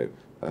years ago.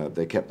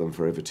 They kept them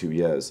for over 2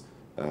 years,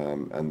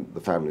 and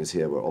the families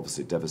here were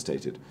obviously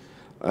devastated.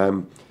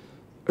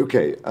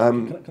 Okay.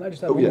 Can I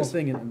just add one yes. more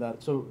thing in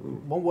that? So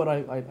one word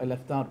I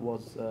left out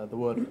was the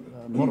word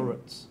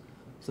moderates.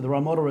 So there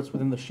are moderates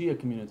within the Shia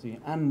community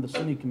and the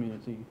Sunni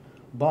community,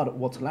 but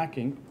what's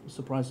lacking,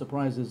 surprise,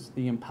 surprise, is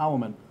the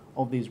empowerment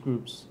of these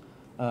groups.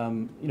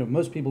 You know,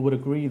 most people would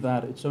agree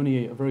that it's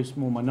only a very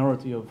small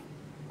minority of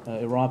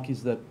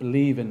Iraqis that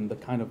believe in the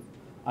kind of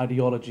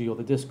ideology or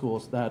the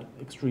discourse that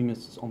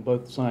extremists on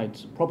both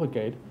sides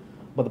propagate.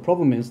 But the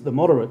problem is the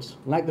moderates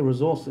lack the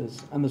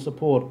resources and the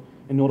support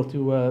in order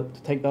to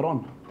take that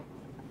on.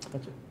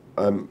 That's it.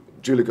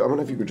 Julia, I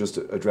wonder if you could just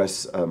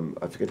address,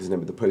 I forget his name,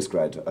 but the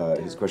postgrad,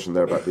 his question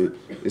there about the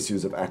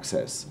issues of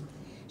access.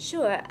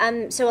 Sure.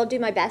 So I'll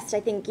do my best. I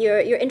think you're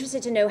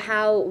interested to know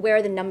where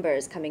are the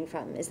numbers coming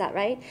from. Is that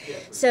right? Yeah.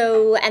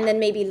 So, and then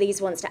maybe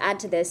Lise wants to add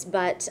to this,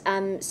 but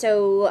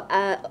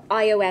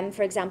IOM,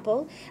 for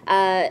example,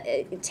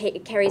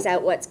 carries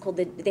out what's called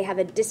they have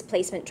a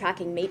displacement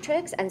tracking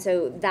matrix, and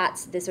so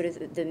that's the sort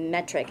of the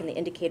metric and the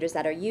indicators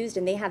that are used,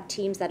 and they have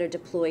teams that are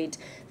deployed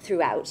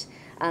throughout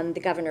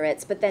the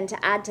governorates. But then to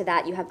add to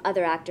that, you have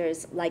other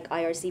actors like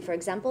IRC, for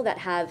example, that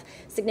have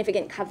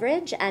significant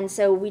coverage, and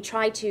so we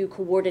try to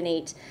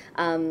coordinate,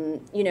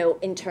 you know,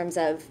 in terms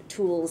of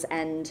tools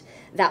and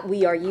that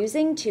we are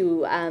using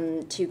to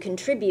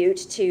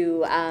contribute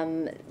to,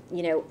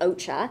 you know,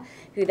 OCHA,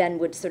 who then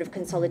would sort of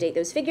consolidate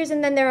those figures,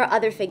 and then there are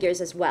other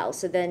figures as well.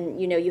 So then,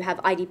 you know, you have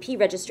IDP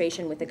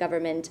registration with the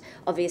government,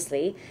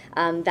 obviously,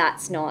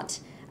 that's not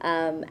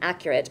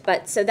accurate.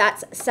 But so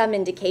that's some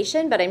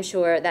indication, but I'm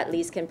sure that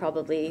Lise can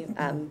probably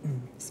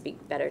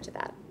speak better to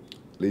that.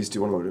 Lise, do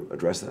you want to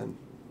address that?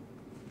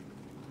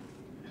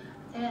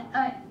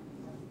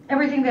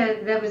 Everything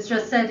that was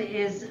just said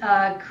is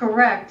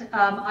correct.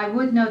 I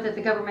would note that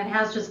the government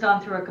has just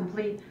gone through a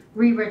complete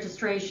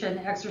re-registration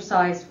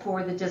exercise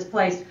for the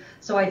displaced,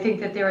 so I think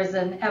that there is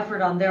an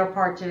effort on their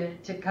part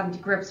to come to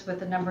grips with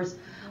the numbers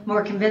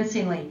more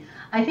convincingly.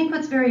 I think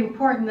what's very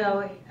important,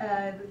 though,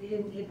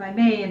 if I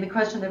may, in the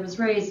question that was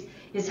raised,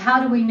 is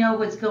how do we know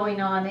what's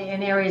going on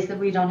in areas that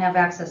we don't have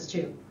access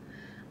to?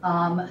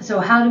 So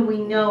how do we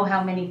know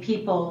how many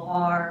people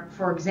are,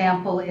 for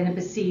example, in a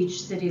besieged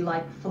city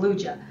like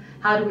Fallujah?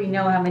 How do we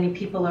know how many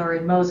people are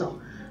in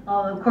Mosul?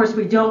 Of course,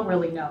 we don't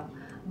really know.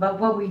 But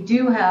what we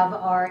do have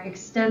are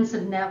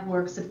extensive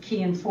networks of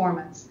key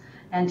informants.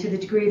 And to the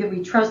degree that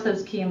we trust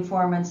those key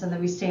informants and that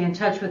we stay in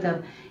touch with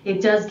them,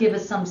 it does give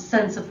us some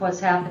sense of what's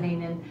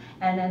happening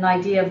and an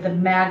idea of the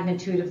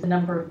magnitude of the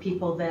number of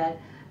people that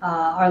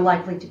are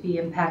likely to be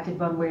impacted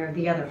one way or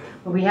the other.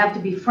 But we have to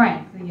be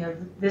frank. You know,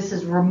 this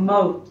is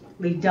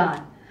remotely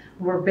done.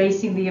 We're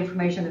basing the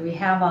information that we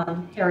have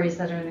on areas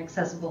that are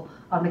inaccessible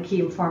on the key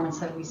informants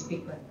that we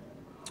speak with.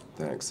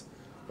 Thanks.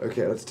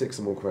 Okay, let's take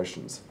some more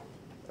questions.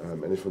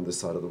 Any from this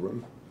side of the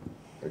room?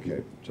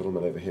 Okay,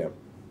 gentleman over here.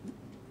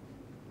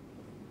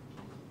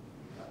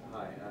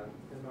 Hi,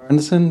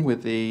 Anderson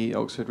with the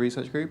Oxford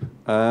Research Group.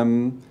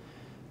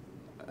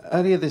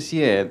 Earlier this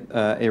year,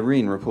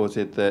 Irene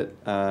reported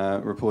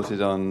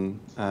on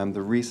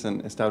the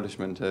recent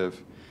establishment of,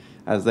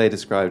 as they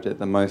described it,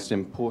 the most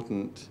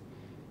important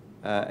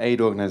aid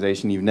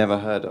organization you've never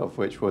heard of,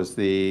 which was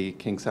the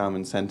King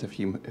Salman Center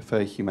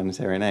for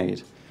Humanitarian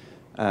Aid,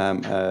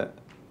 a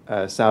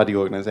Saudi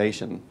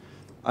organization.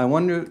 I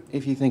wonder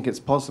if you think it's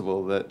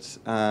possible that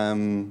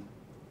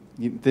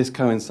this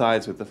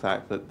coincides with the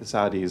fact that the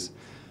Saudis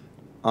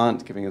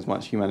aren't giving as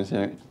much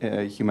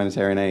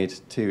humanitarian aid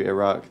to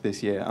Iraq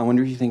this year. I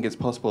wonder if you think it's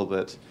possible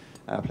that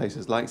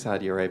places like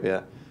Saudi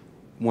Arabia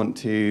want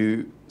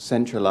to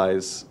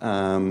centralize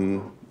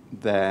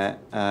their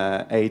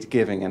aid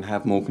giving and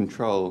have more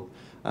control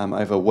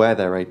over where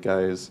their aid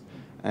goes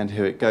and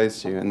who it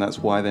goes to, and that's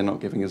why they're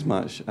not giving as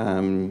much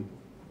to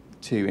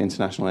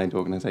international aid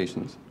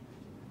organizations.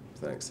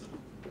 Thanks.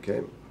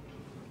 Okay.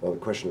 Well, the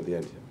question at the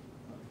end here.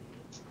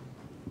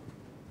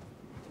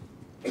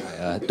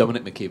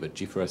 Dominic McKeever,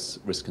 G4S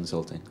Risk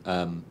Consulting.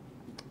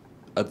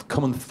 A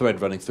common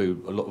thread running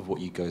through a lot of what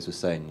you guys were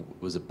saying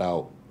was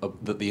about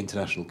that the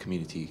international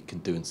community can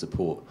do and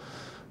support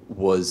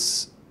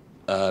was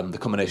the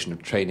combination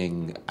of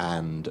training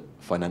and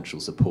financial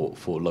support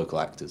for local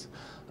actors.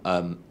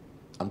 I'm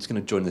just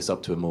going to join this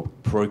up to a more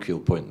parochial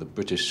point.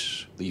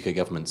 The UK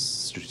government's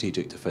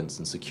Strategic Defence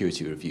and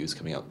Security Review is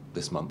coming out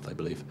this month, I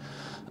believe.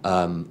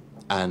 And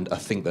I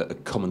think that a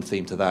common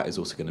theme to that is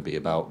also going to be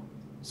about,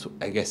 so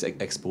I guess,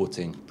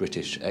 exporting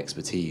British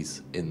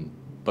expertise in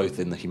both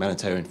in the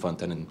humanitarian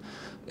front and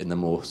in the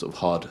more sort of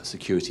hard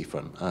security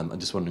front. I'm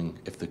just wondering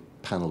if the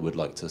panel would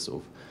like to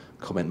sort of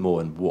comment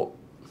more on what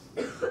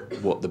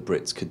the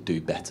Brits could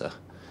do better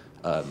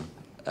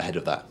ahead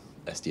of that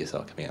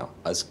SDSR coming out,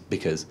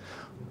 because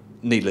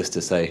needless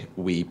to say,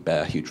 we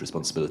bear huge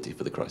responsibility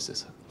for the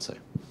crisis. So,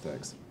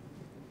 thanks.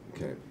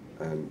 Okay,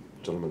 and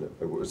gentlemen,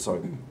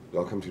 sorry,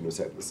 I'll come to you in a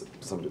sec. There's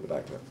somebody at the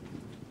back there.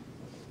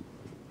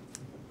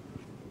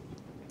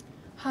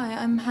 Hi,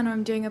 I'm Hannah.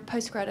 I'm doing a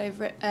postgrad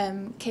over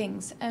at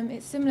King's.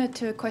 It's similar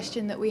to a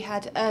question that we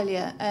had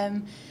earlier.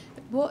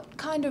 What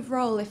kind of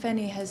role, if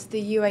any, has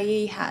the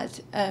UAE had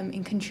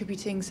in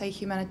contributing, say,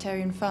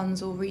 humanitarian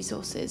funds or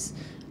resources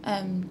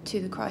to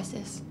the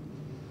crisis?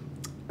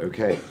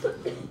 Okay.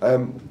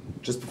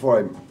 Just before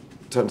I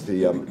turn to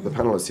the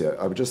panelists here,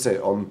 I would just say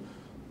on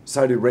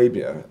Saudi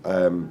Arabia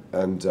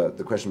and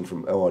the question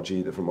from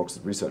ORG, from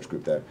Oxford Research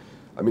Group there,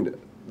 I mean,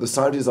 the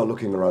Saudis are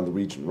looking around the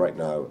region right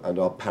now and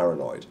are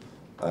paranoid.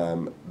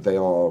 They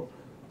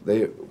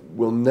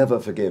will never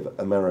forgive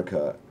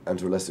America and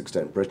to a lesser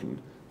extent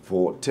Britain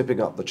for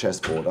tipping up the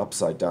chessboard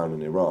upside down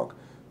in Iraq.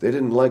 They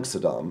didn't like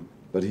Saddam,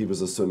 but he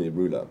was a Sunni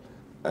ruler,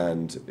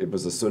 and it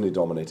was a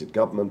Sunni-dominated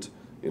government.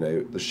 You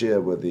know, the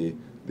Shia were the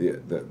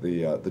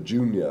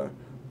junior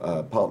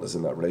partners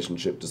in that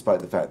relationship, despite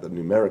the fact that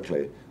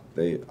numerically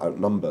they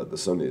outnumbered the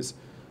Sunnis.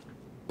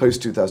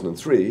 Post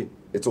 2003,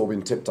 it's all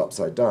been tipped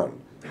upside down,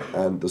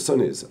 and the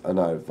Sunnis are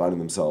now finding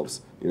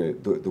themselves, you know,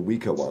 the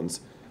weaker ones,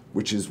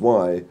 which is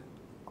why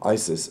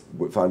ISIS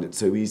found it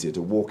so easy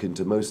to walk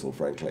into Mosul,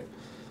 frankly.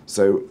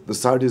 So the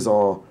Saudis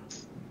are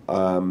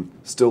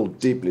still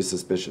deeply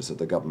suspicious of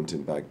the government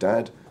in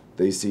Baghdad.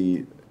 They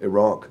see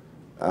Iraq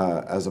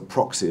as a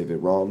proxy of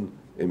Iran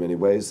in many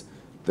ways.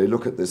 They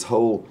look at this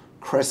whole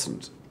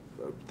crescent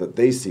that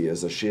they see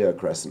as a Shia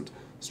crescent,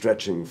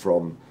 stretching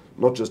from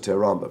not just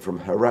Tehran, but from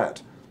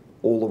Herat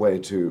all the way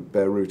to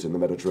Beirut in the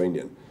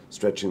Mediterranean,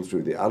 stretching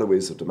through the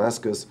Alawis of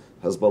Damascus,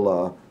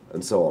 Hezbollah,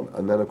 and so on.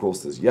 And then, of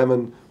course, there's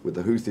Yemen with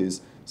the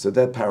Houthis. So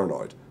they're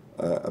paranoid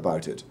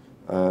about it.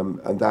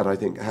 And that, I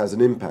think, has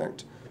an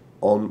impact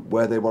on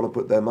where they want to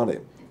put their money.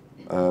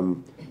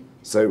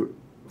 So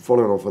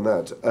following off on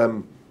that,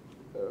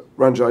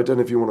 Ranja, I don't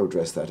know if you want to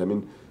address that. I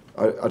mean,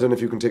 I don't know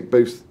if you can take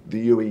both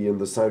the UAE and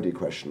the Saudi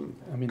question.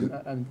 I mean,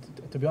 and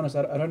to be honest,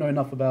 I don't know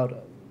enough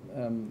about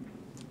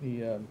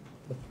the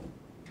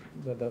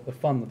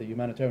fund, the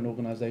humanitarian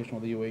organization, or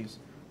the UAE's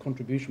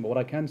contribution. But what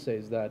I can say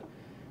is that,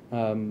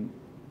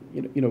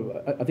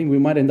 I think we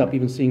might end up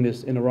even seeing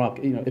this in Iraq.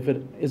 You know, if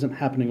it isn't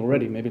happening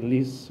already, maybe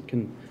Lise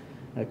can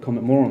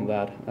comment more on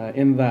that.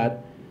 In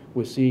that,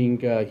 we're seeing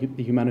the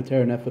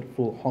humanitarian effort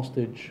fall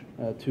hostage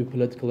to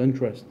political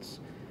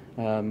interests.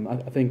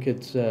 I think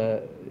it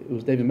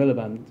was David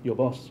Miliband, your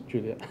boss,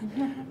 Julia,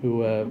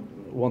 who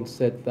once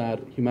said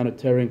that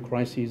humanitarian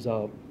crises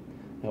or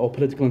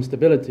political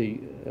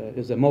instability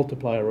is a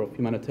multiplier of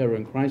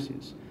humanitarian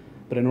crises.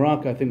 But in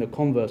Iraq, I think the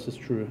converse is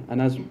true.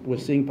 And as we're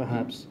seeing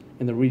perhaps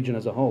in the region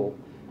as a whole,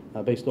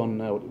 based on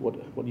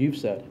what you've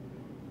said.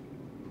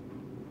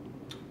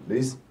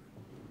 Lise?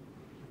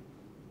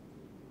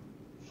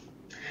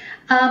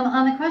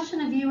 On the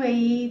question of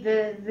UAE,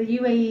 the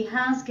UAE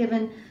has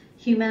given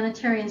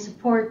humanitarian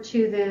support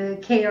to the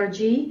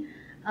KRG.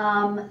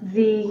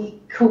 The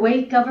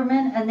Kuwait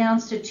government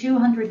announced a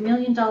 $200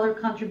 million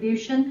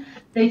contribution.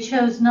 They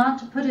chose not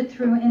to put it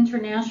through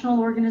international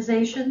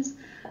organizations.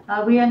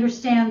 We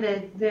understand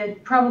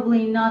that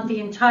probably not the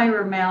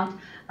entire amount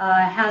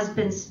has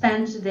been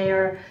spent.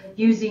 They're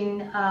doing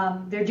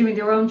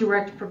their own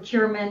direct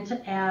procurement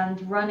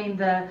and running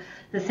the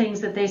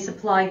things that they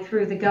supply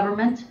through the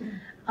government.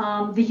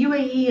 The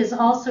UAE is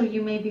also,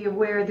 you may be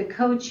aware, the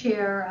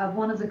co-chair of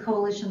one of the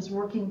coalition's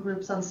working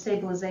groups on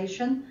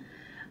stabilization.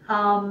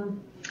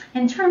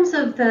 In terms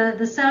of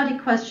the Saudi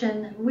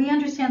question, we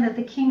understand that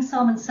the King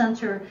Salman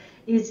Center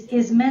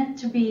is meant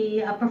to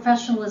be a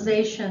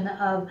professionalization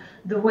of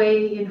the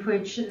way in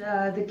which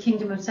the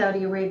Kingdom of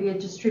Saudi Arabia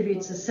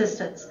distributes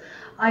assistance.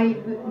 I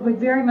would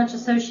very much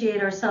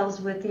associate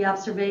ourselves with the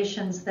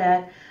observations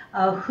that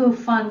who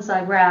funds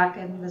Iraq,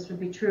 and this would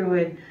be true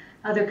in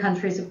other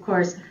countries, of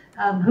course,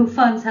 who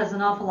funds has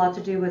an awful lot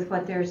to do with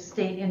what their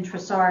state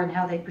interests are and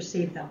how they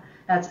perceive them.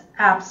 That's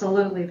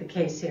absolutely the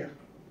case here.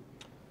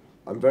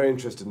 I'm very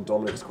interested in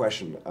Dominic's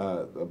question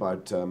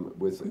about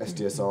with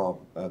SDSR,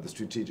 the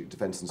Strategic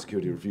Defence and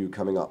Security Review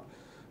coming up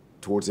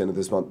towards the end of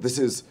this month. This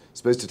is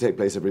supposed to take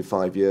place every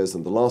 5 years,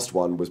 and the last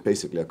one was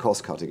basically a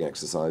cost-cutting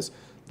exercise.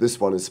 This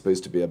one is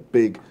supposed to be a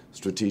big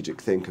strategic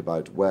think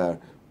about where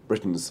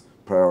Britain's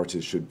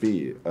priorities should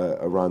be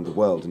around the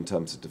world in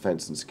terms of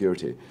defence and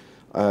security.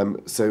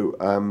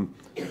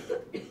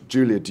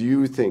 Julia, do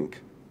you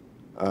think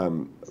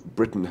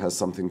Britain has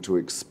something to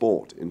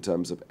export in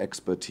terms of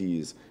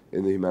expertise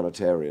in the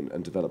humanitarian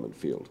and development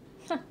field?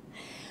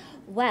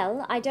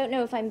 Well, I don't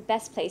know if I'm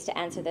best placed to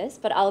answer this,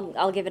 but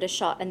I'll give it a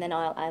shot, and then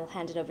I'll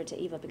hand it over to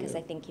Eva, because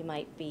I think you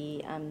might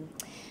be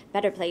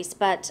better placed.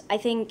 But I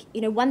think,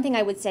 one thing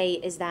I would say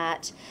is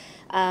that,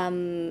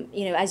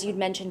 as you'd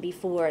mentioned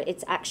before,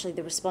 it's actually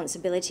the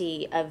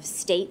responsibility of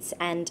states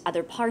and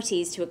other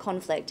parties to a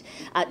conflict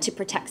to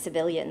protect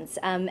civilians.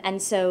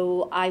 And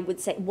so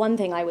one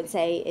thing I would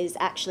say is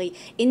actually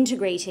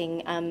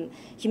integrating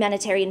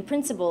humanitarian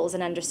principles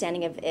and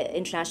understanding of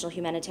international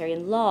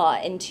humanitarian law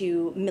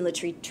into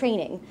military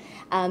training,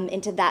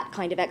 into that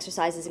kind of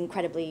exercise is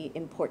incredibly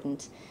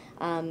important.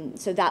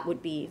 So that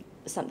would be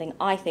something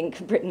I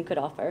think Britain could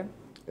offer.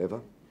 Eva?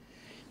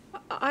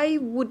 I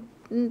would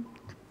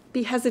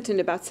be hesitant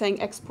about saying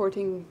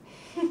exporting,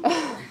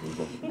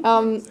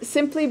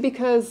 simply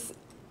because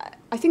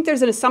I think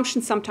there's an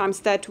assumption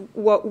sometimes that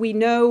what we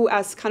know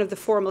as kind of the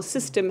formal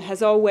system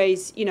has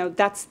always,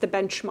 that's the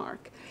benchmark.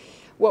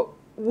 What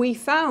we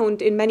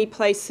found in many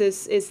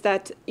places is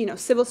that,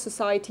 civil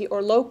society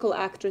or local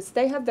actors,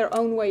 they have their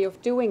own way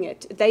of doing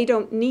it. They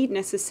don't need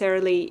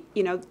necessarily,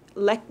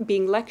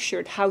 being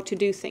lectured how to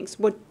do things.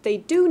 What they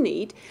do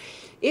need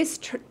is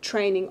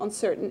training on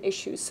certain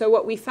issues. So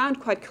what we found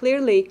quite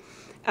clearly,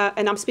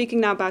 and I'm speaking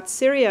now about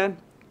Syria,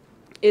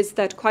 is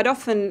that quite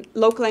often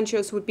local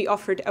NGOs would be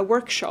offered a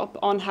workshop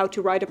on how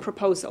to write a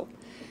proposal.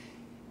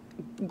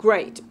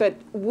 Great, but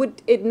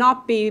would it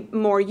not be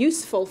more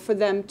useful for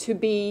them to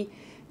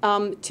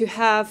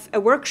have a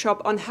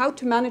workshop on how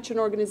to manage an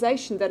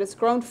organization that has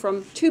grown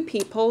from 2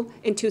 people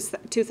in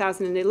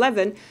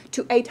 2011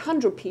 to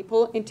 800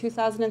 people in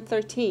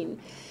 2013?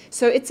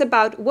 So it's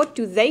about what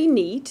do they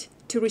need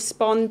to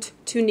respond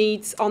to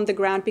needs on the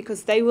ground,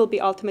 because they will be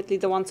ultimately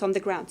the ones on the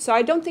ground. So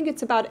I don't think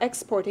it's about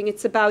exporting,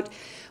 it's about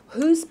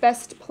who's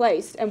best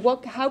placed and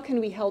how can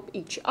we help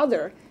each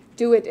other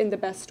do it in the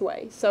best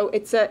way. So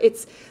it's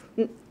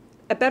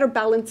a better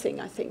balancing,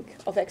 I think,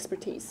 of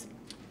expertise.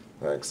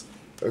 Thanks.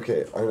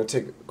 Okay, I'm going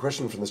to take a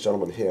question from this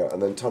gentleman here, and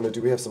then Tanya,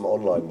 do we have some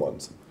online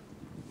ones?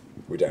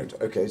 We don't.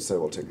 Okay,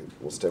 so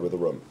we'll stay with the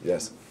room.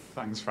 Yes.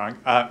 Thanks, Frank.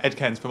 Ed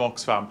Kent from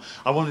Oxfam.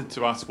 I wanted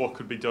to ask what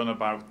could be done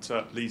about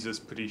Lisa's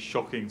pretty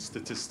shocking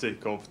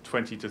statistic of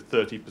 20 to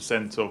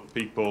 30% of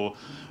people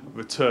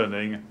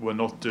returning were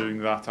not doing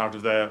that out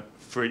of their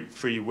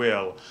free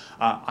will.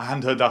 I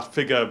hadn't heard that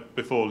figure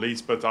before,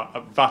 Lisa, but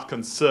that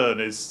concern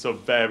is sort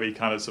of very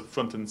kind of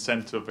front and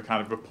centre of the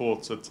kind of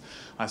reports that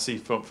I see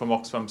from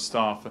Oxfam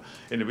staff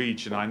in the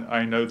region.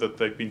 I know that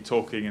they've been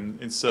talking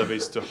in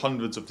surveys to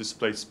hundreds of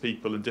displaced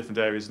people in different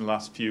areas in the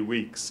last few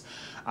weeks,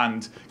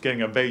 and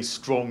getting a very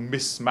strong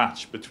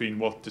mismatch between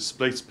what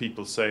displaced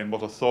people say and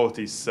what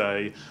authorities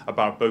say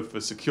about both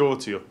the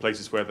security of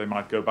places where they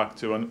might go back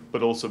to,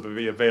 but also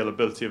the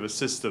availability of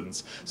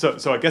assistance.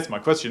 So I guess my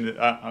question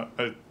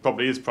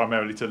probably is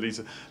primarily to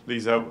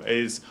Lisa,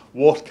 is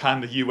what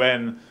can the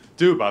UN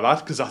do about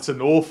that? Because that's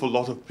an awful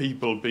lot of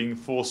people being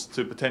forced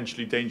to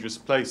potentially dangerous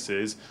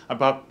places, and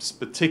perhaps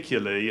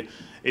particularly,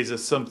 is there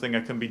something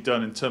that can be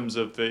done in terms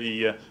of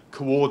the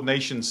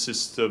coordination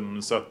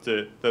systems that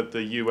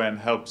the UN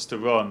helps to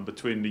run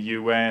between the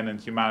UN and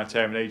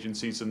humanitarian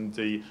agencies and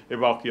the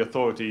Iraqi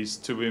authorities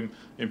to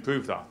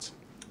improve that?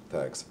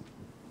 Thanks.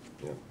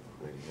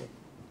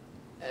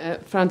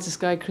 Francis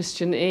Guy,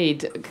 Christian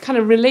Aid. Kind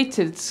of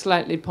related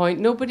slightly point.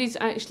 Nobody's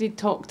actually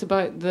talked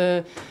about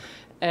the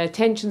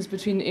tensions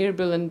between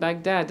Erbil and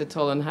Baghdad at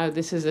all, and how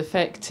this is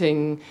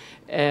affecting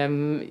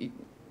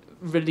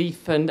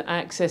relief and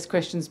access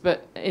questions.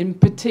 But in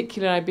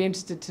particular, I'd be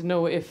interested to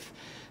know if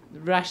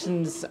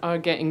rations are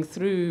getting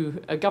through,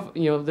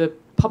 the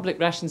public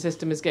ration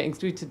system is getting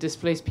through to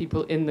displaced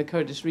people in the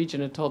Kurdish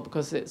region at all,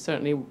 because it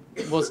certainly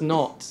was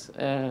not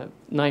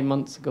 9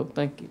 months ago.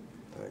 Thank you.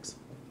 Thanks.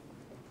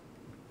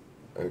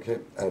 Okay,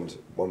 and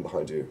one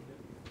behind you.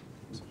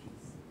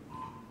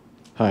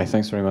 Hi,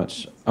 thanks very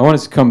much. I wanted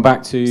to come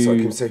back to... Sorry,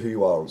 can you say who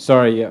you are?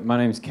 Sorry, yeah, my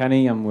name's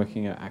Kenny. I'm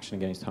working at Action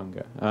Against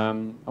Hunger.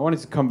 I wanted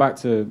to come back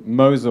to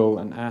Mosul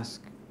and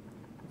ask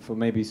for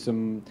maybe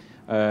some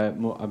a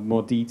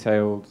more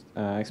detailed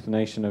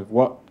explanation of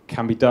what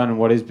can be done and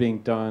what is being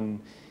done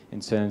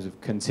in terms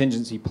of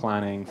contingency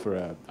planning for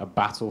a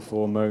battle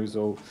for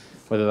Mosul,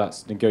 whether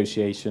that's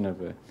negotiation of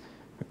a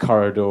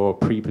corridor,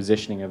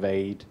 pre-positioning of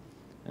aid,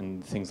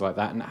 and things like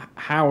that. And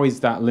how is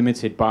that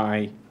limited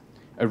by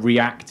a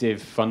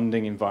reactive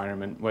funding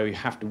environment where we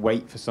have to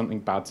wait for something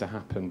bad to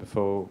happen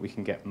before we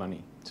can get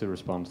money to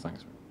respond?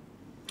 Thanks.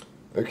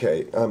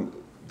 Okay.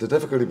 The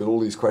difficulty with all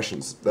these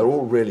questions, they're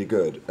all really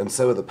good, and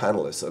so are the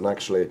panelists. And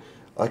actually,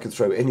 I could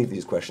throw any of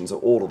these questions at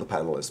all of the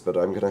panelists, but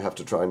I'm going to have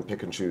to try and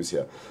pick and choose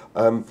here.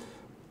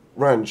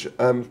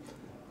 Ranj,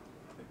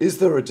 is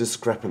there a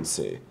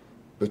discrepancy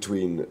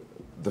between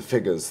the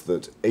figures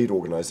that aid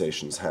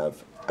organizations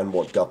have and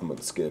what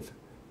governments give,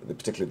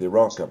 particularly the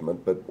Iraq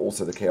government, but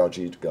also the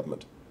KRG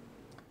government?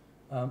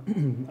 I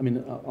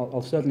mean,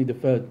 I'll certainly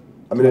defer to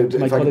my colleagues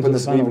if I can put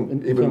this in the in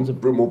panel even terms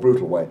of... more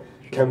brutal way,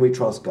 can we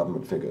trust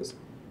government figures?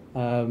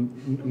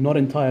 Not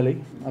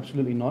entirely,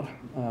 absolutely not,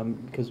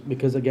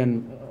 because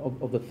again,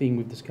 of the theme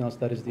we've discussed,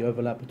 that is the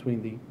overlap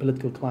between the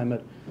political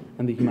climate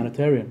and the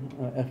humanitarian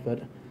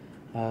effort.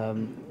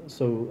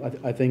 So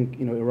I think,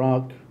 you know,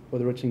 Iraq,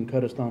 whether it's in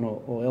Kurdistan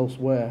or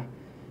elsewhere,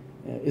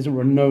 isn't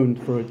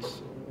renowned for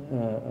its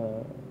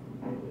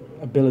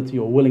ability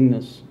or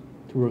willingness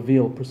to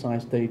reveal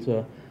precise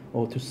data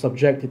or to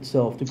subject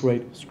itself to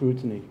great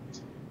scrutiny.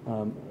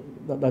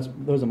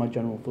 Those are my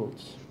general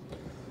thoughts.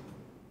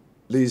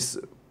 Lise,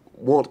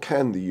 what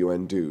can the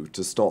UN do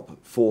to stop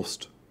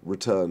forced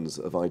returns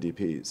of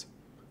IDPs?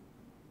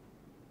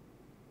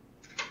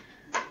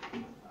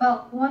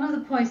 Well, one of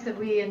the points that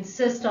we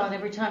insist on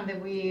every time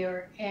that we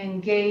are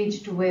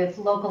engaged with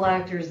local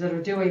actors that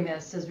are doing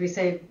this is we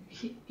say,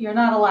 you're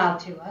not allowed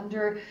to.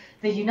 Under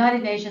the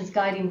United Nations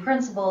guiding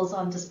principles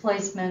on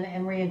displacement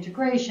and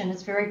reintegration,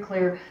 it's very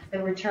clear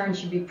that return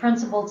should be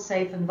principled,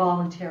 safe, and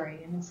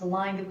voluntary. And it's a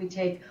line that we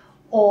take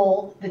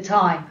all the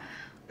time,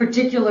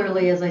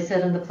 particularly, as I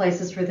said, in the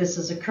places where this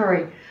is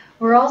occurring.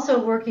 We're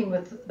also working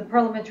with the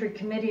Parliamentary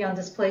Committee on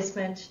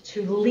Displacement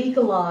to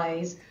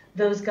legalize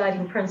those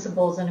guiding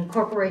principles and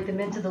incorporate them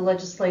into the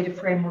legislative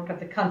framework of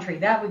the country.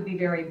 That would be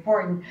very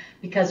important,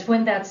 because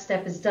when that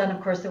step is done,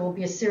 of course, there will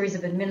be a series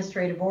of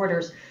administrative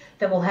orders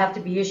that will have to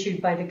be issued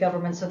by the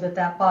government so that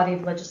that body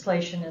of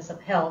legislation is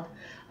upheld.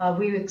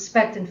 We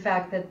expect, in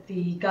fact, that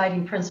the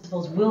guiding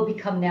principles will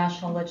become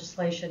national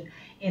legislation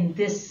in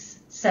this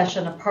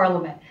session of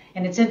Parliament.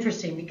 And it's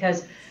interesting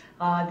because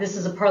this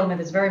is a Parliament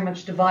that's very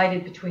much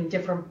divided between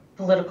different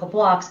political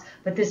blocs,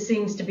 but this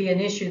seems to be an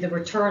issue, the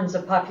returns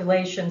of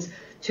populations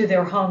to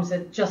their homes,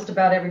 that just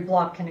about every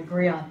bloc can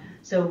agree on.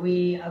 So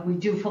we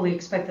do fully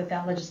expect that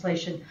that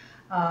legislation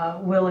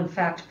will in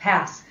fact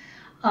pass.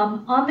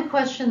 On the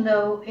question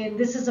though, and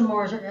this is a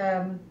more,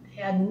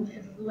 and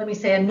let me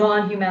say a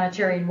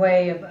non-humanitarian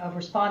way of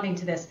responding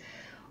to this,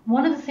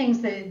 one of the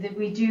things that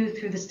we do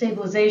through the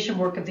stabilization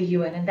work of the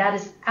UN, and that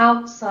is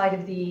outside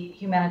of the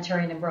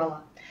humanitarian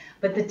umbrella,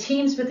 but the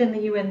teams within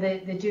the UN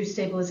that do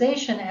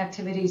stabilization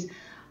activities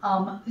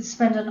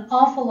spend an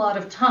awful lot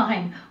of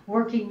time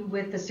working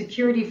with the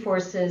security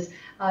forces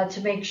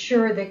to make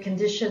sure that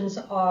conditions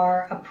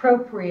are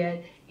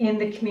appropriate in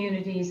the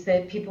communities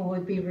that people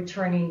would be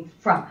returning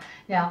from.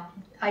 Now,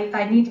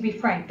 I need to be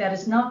frank, that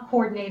is not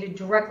coordinated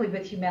directly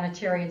with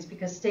humanitarians,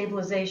 because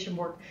stabilization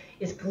work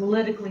is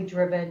politically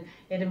driven.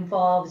 It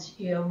involves,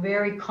 you know,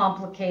 very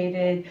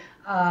complicated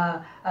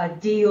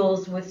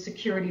deals with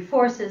security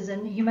forces,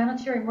 and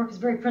humanitarian work is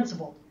very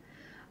principled.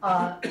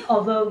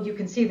 Although you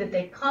can see that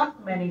they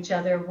complement each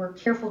other, we're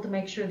careful to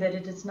make sure that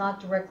it is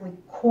not directly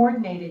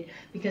coordinated,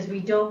 because we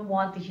don't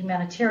want the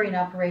humanitarian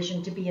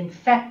operation to be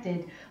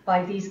infected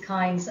by these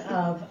kinds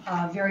of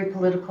very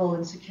political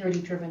and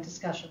security-driven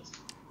discussions.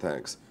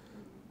 Thanks.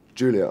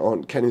 Julia,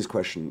 on Kenny's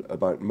question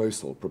about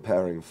Mosul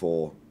preparing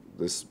for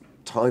this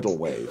tidal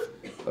wave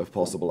of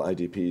possible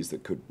IDPs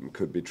that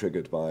could be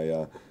triggered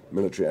by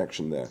military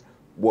action there,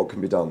 what can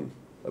be done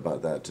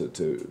about that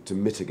to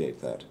mitigate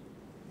that?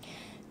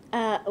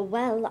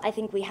 Well, I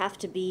think we have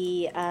to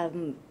be,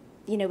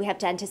 we have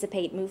to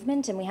anticipate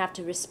movement, and we have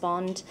to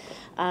respond.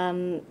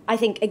 I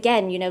think,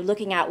 again,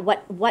 looking at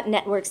what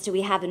networks do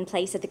we have in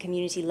place at the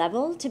community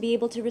level to be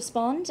able to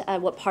respond?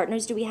 What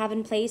partners do we have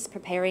in place?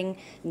 Preparing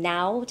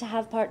now to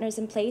have partners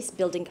in place,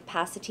 building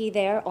capacity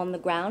there on the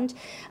ground.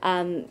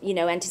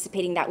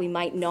 Anticipating that we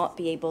might not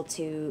be able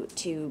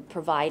to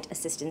provide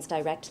assistance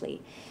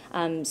directly.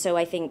 So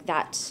I think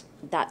that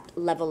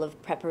level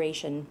of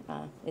preparation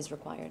is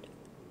required.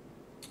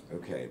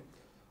 Okay.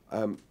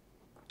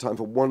 Time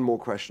for one more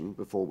question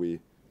before we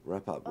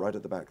wrap up. Right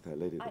at the back there,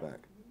 lady at the back.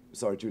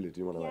 Sorry, Julia, do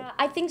you want to add?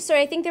 I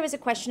think there was a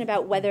question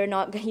about whether or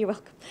not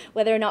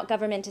whether or not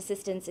government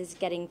assistance is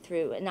getting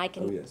through, and I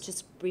can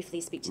just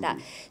briefly speak to that.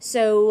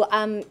 So,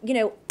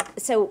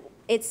 So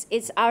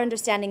it's our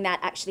understanding that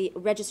actually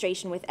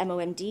registration with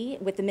MOMD,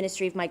 with the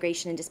Ministry of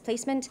Migration and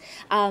Displacement,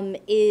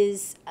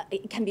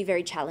 it can be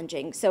very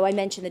challenging. So I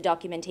mentioned the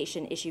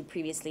documentation issue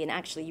previously, and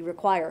actually you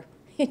require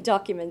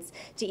documents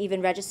to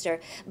even register.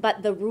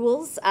 But the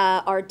rules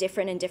are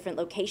different in different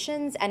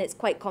locations, and it's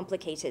quite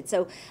complicated.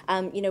 So,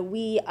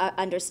 we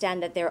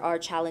understand that there are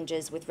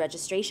challenges with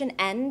registration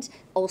and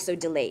also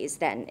delays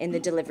then in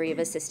the delivery of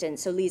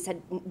assistance. So Lise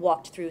had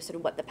walked through sort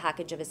of what the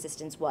package of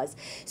assistance was.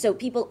 So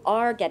people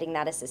are getting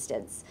that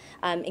assistance,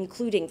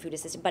 including food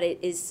assistance, but it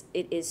is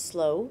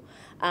slow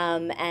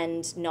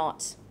and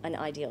not an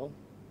ideal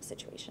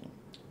situation.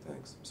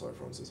 Thanks. Sorry,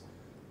 Francis.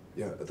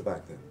 Yeah, at the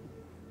back there.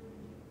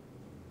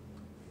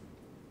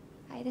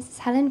 Hi, this is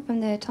Helen from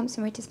the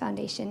Thomson Reuters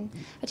Foundation.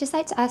 I'd just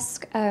like to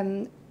ask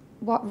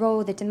what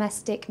role the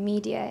domestic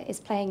media is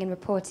playing in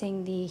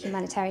reporting the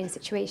humanitarian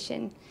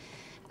situation,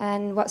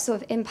 and what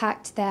sort of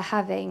impact they're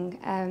having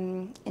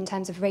in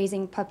terms of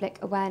raising public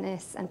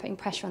awareness and putting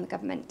pressure on the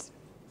government.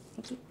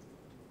 Thank you.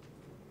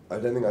 I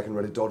don't think I can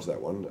really dodge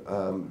that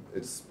one.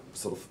 It's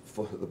sort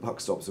of, the buck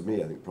stops with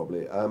me, I think,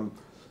 probably.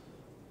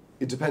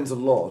 It depends a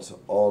lot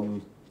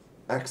on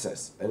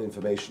access and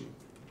information.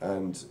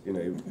 And,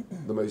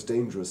 the most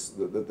dangerous,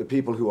 the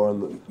people who are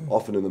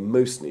often in the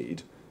most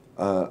need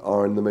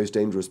are in the most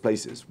dangerous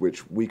places,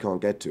 which we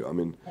can't get to. I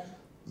mean,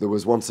 there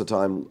was once a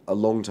time, a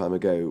long time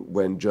ago,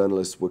 when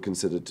journalists were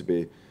considered to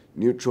be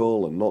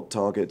neutral and not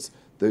targets.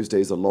 Those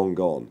days are long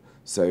gone.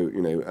 So,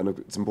 and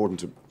it's important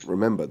to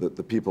remember that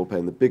the people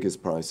paying the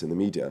biggest price in the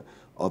media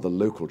are the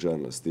local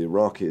journalists, the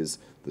Iraqis,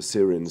 the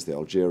Syrians, the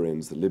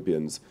Algerians, the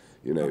Libyans,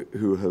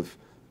 who have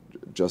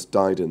just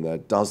died in their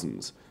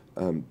dozens.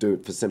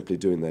 For simply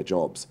doing their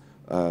jobs.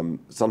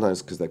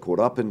 Sometimes because they're caught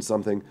up in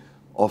something,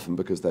 often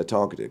because they're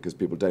targeted, because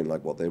people don't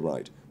like what they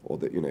write, or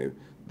that,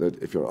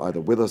 that if you're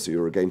either with us or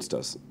you're against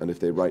us, and if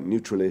they write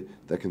neutrally,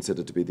 they're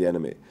considered to be the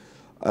enemy.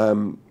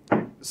 And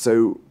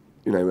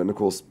of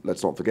course,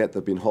 let's not forget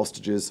there have been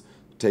hostages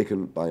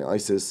taken by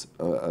ISIS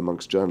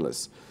amongst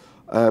journalists.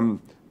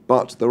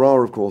 But there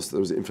are, of course,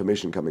 there's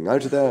information coming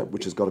out of there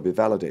which has got to be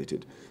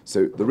validated.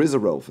 So there is a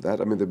role for that.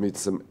 I mean, there have been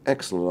some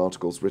excellent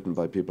articles written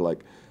by people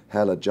like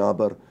Hala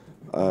Jaber,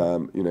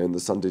 in the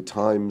Sunday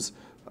Times,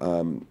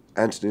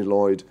 Anthony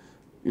Lloyd,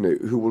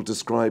 who will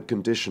describe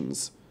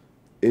conditions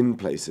in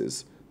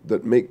places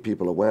that make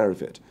people aware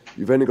of it.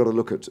 You've only got to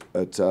look at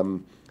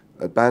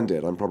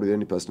Bandit. I'm probably the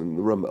only person in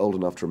the room old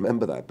enough to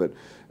remember that. But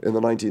in the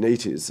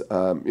 1980s,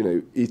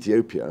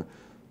 Ethiopia,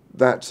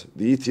 the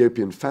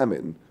Ethiopian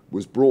famine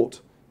was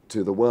brought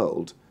to the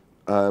world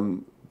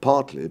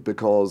partly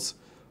because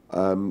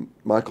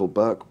Michael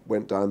Burke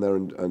went down there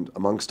and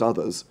amongst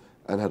others,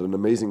 and had an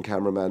amazing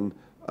cameraman,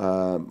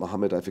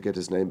 Mohammed, I forget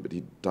his name, but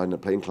he died in a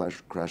plane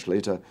crash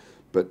later.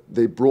 But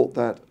they brought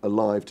that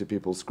alive to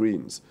people's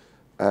screens.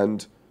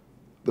 And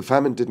the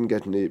famine didn't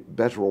get any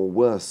better or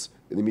worse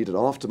in the immediate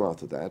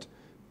aftermath of that.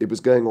 It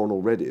was going on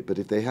already, but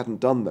if they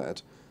hadn't done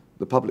that,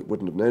 the public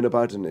wouldn't have known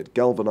about it, and it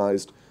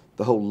galvanized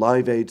the whole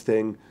Live Aid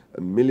thing,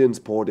 and millions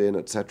poured in,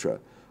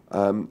 etc.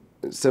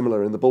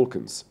 Similar in the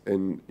Balkans,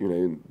 in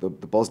the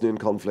Bosnian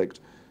conflict,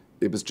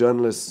 it was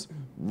journalists,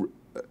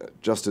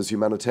 just as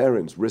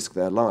humanitarians risk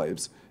their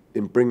lives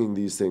in bringing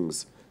these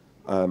things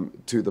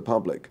to the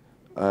public.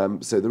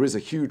 So there is a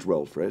huge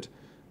role for it.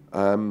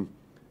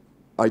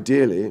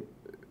 Ideally,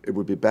 it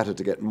would be better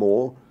to get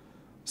more.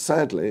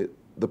 Sadly,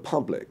 the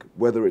public,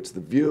 whether it's the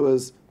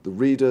viewers, the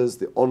readers,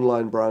 the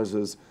online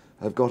browsers,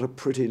 have got a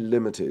pretty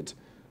limited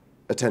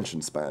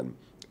attention span.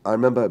 I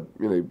remember,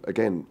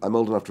 again, I'm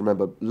old enough to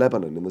remember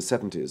Lebanon in the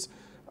 70s.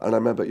 And I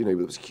remember, there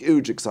was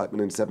huge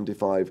excitement in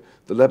 75.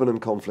 The Lebanon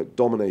conflict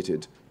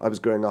dominated. I was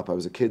growing up, I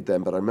was a kid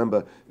then, but I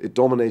remember it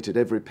dominated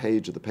every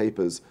page of the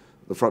papers,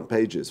 the front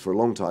pages, for a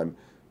long time.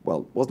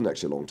 Well, it wasn't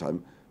actually a long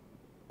time.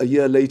 A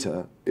year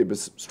later, it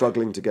was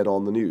struggling to get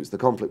on the news. The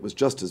conflict was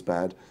just as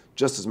bad,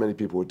 just as many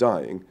people were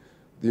dying.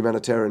 The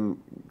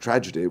humanitarian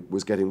tragedy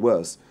was getting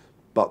worse,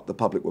 but the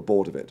public were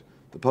bored of it.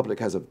 The public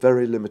has a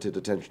very limited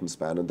attention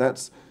span, and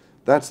that's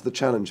the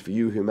challenge for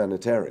you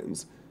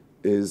humanitarians,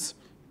 is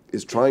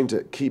trying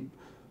to keep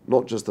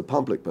not just the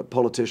public, but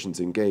politicians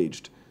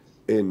engaged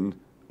in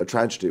a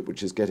tragedy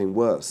which is getting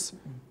worse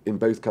in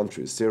both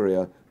countries,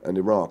 Syria and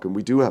Iraq. And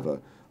we do have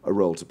a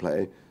role to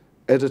play.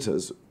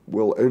 Editors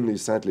will only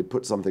sadly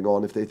put something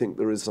on if they think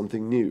there is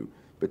something new,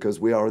 because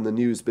we are in the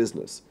news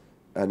business,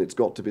 and it's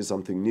got to be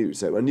something new.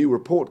 So a new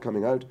report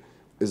coming out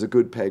is a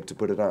good peg to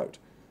put it out.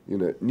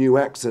 New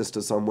access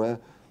to somewhere,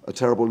 a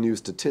terrible new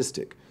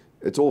statistic.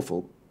 It's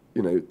awful,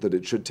 that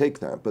it should take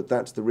that, but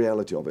that's the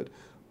reality of it.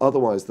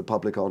 Otherwise, the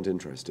public aren't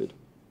interested,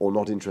 or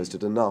not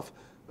interested enough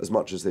as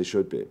much as they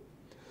should be.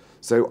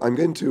 So I'm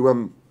going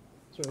to...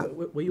 Sorry,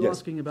 were you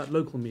asking about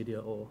local media,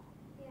 or...?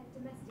 Yeah,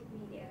 domestic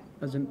media.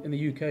 As in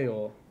the UK,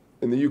 or...?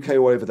 In the UK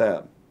or over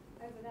there?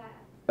 Over there.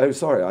 Oh,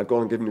 sorry, I've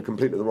gone and given you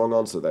completely the wrong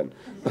answer then.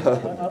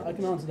 I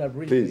can answer that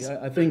briefly. Please.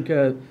 I think,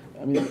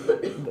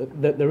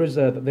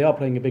 they are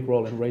playing a big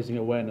role in raising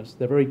awareness.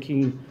 They're very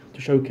keen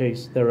to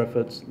showcase their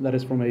efforts. That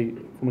is from a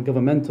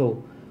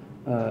governmental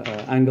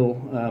angle,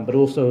 but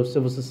also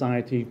civil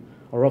society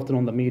are often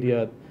on the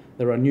media.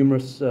 There are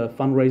numerous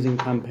fundraising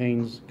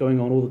campaigns going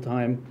on all the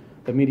time.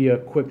 The media are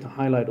quick to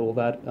highlight all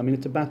that. I mean,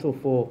 it's a battle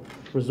for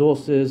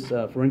resources,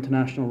 for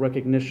international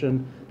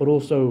recognition, but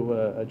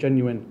also a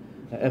genuine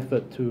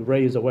effort to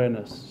raise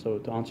awareness. So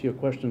to answer your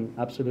question,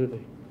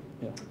 absolutely.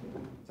 Yeah.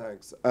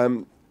 Thanks.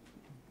 I'm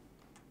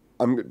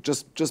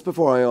just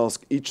before I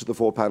ask each of the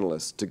four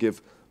panelists to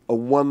give a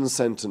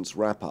one-sentence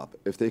wrap-up,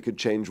 if they could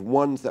change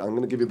one thing, I'm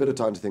going to give you a bit of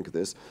time to think of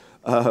this.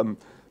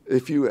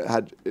 If you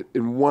had,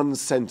 in one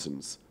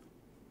sentence,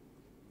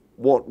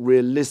 what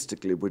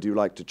realistically would you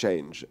like to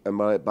change? And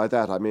by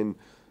that I mean,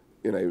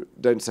 you know,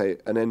 don't say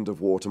an end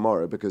of war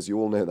tomorrow, because you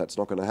all know that's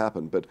not going to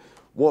happen. But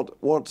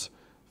what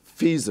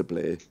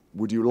feasibly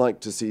would you like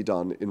to see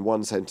done in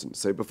one sentence?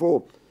 So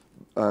before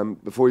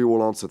you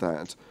all answer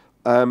that,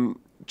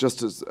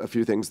 just as a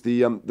few things,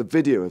 the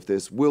video of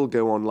this will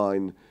go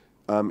online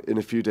in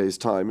a few days'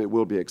 time. It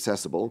will be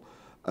accessible.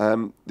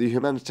 The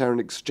humanitarian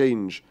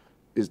exchange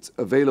is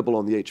available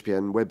on the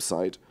HPN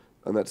website,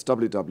 and that's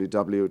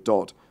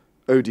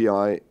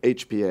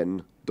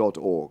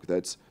www.odihpn.org.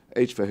 That's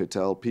H for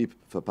hotel, P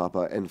for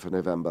Papa, N for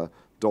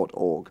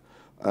November.org.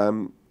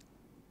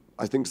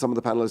 I think some of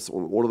the panelists,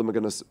 or all of them, are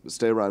going to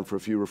stay around for a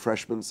few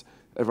refreshments.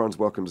 Everyone's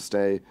welcome to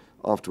stay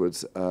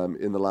afterwards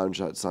in the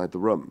lounge outside the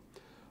room.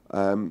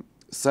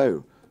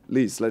 So,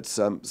 Lise, let's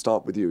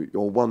start with you.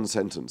 Your one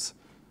sentence,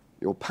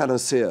 your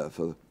panacea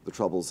for the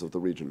troubles of the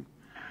region.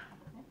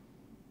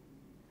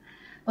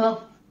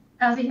 Well,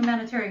 as a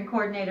humanitarian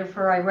coordinator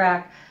for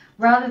Iraq,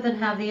 rather than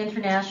have the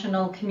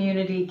international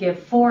community give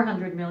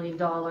 $400 million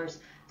to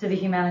the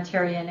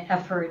humanitarian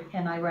effort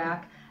in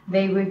Iraq,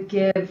 they would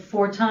give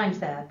 4 times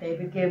that. They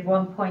would give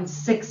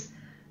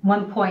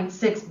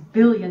 $1.6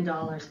 billion.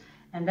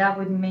 And that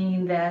would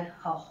mean that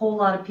a whole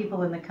lot of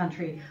people in the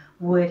country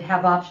would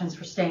have options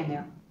for staying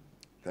there.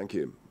 Thank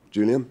you.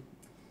 Julia?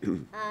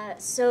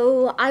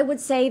 So I would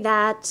say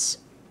that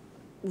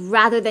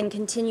rather than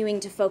continuing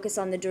to focus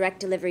on the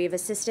direct delivery of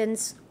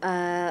assistance,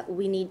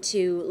 we need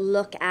to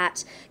look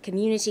at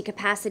community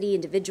capacity,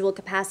 individual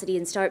capacity,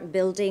 and start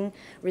building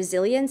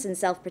resilience and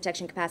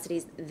self-protection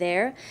capacities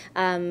there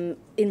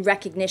in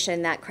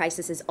recognition that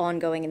crisis is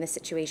ongoing and the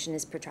situation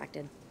is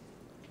protracted.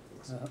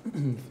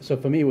 So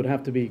for me, it would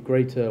have to be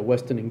greater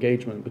Western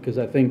engagement, because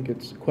I think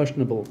it's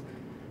questionable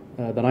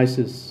that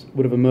ISIS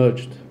would have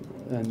emerged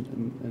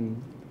and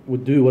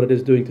would do what it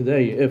is doing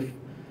today if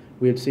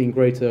we had seen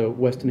greater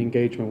Western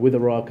engagement with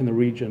Iraq and the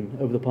region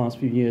over the past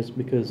few years,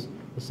 because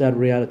the sad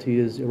reality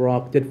is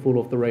Iraq did fall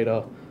off the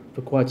radar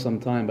for quite some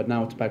time, but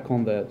now it's back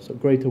on there. So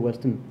greater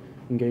Western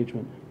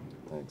engagement.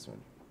 Thanks, man.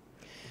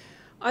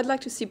 I'd like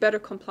to see better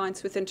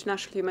compliance with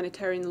international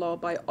humanitarian law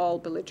by all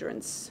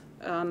belligerents.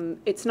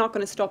 It's not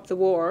going to stop the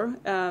war,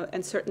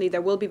 and certainly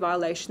there will be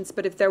violations,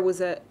 but if there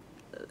were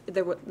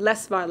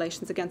less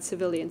violations against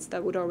civilians,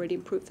 that would already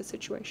improve the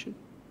situation.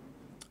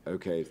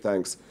 Okay,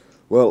 thanks.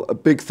 Well, a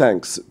big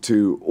thanks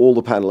to all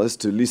the panelists,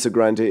 to Lisa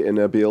Grandi and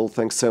Erbil.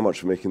 Thanks so much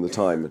for making the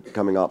time,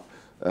 coming up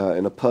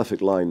in a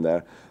perfect line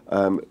there.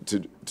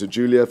 To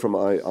Julia from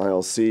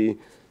ILC,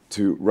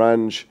 to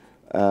Ranj,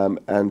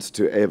 and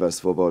to Eva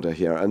Svoboda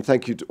here. And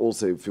thank you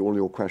also for all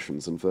your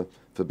questions and for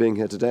being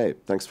here today.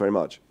 Thanks very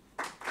much.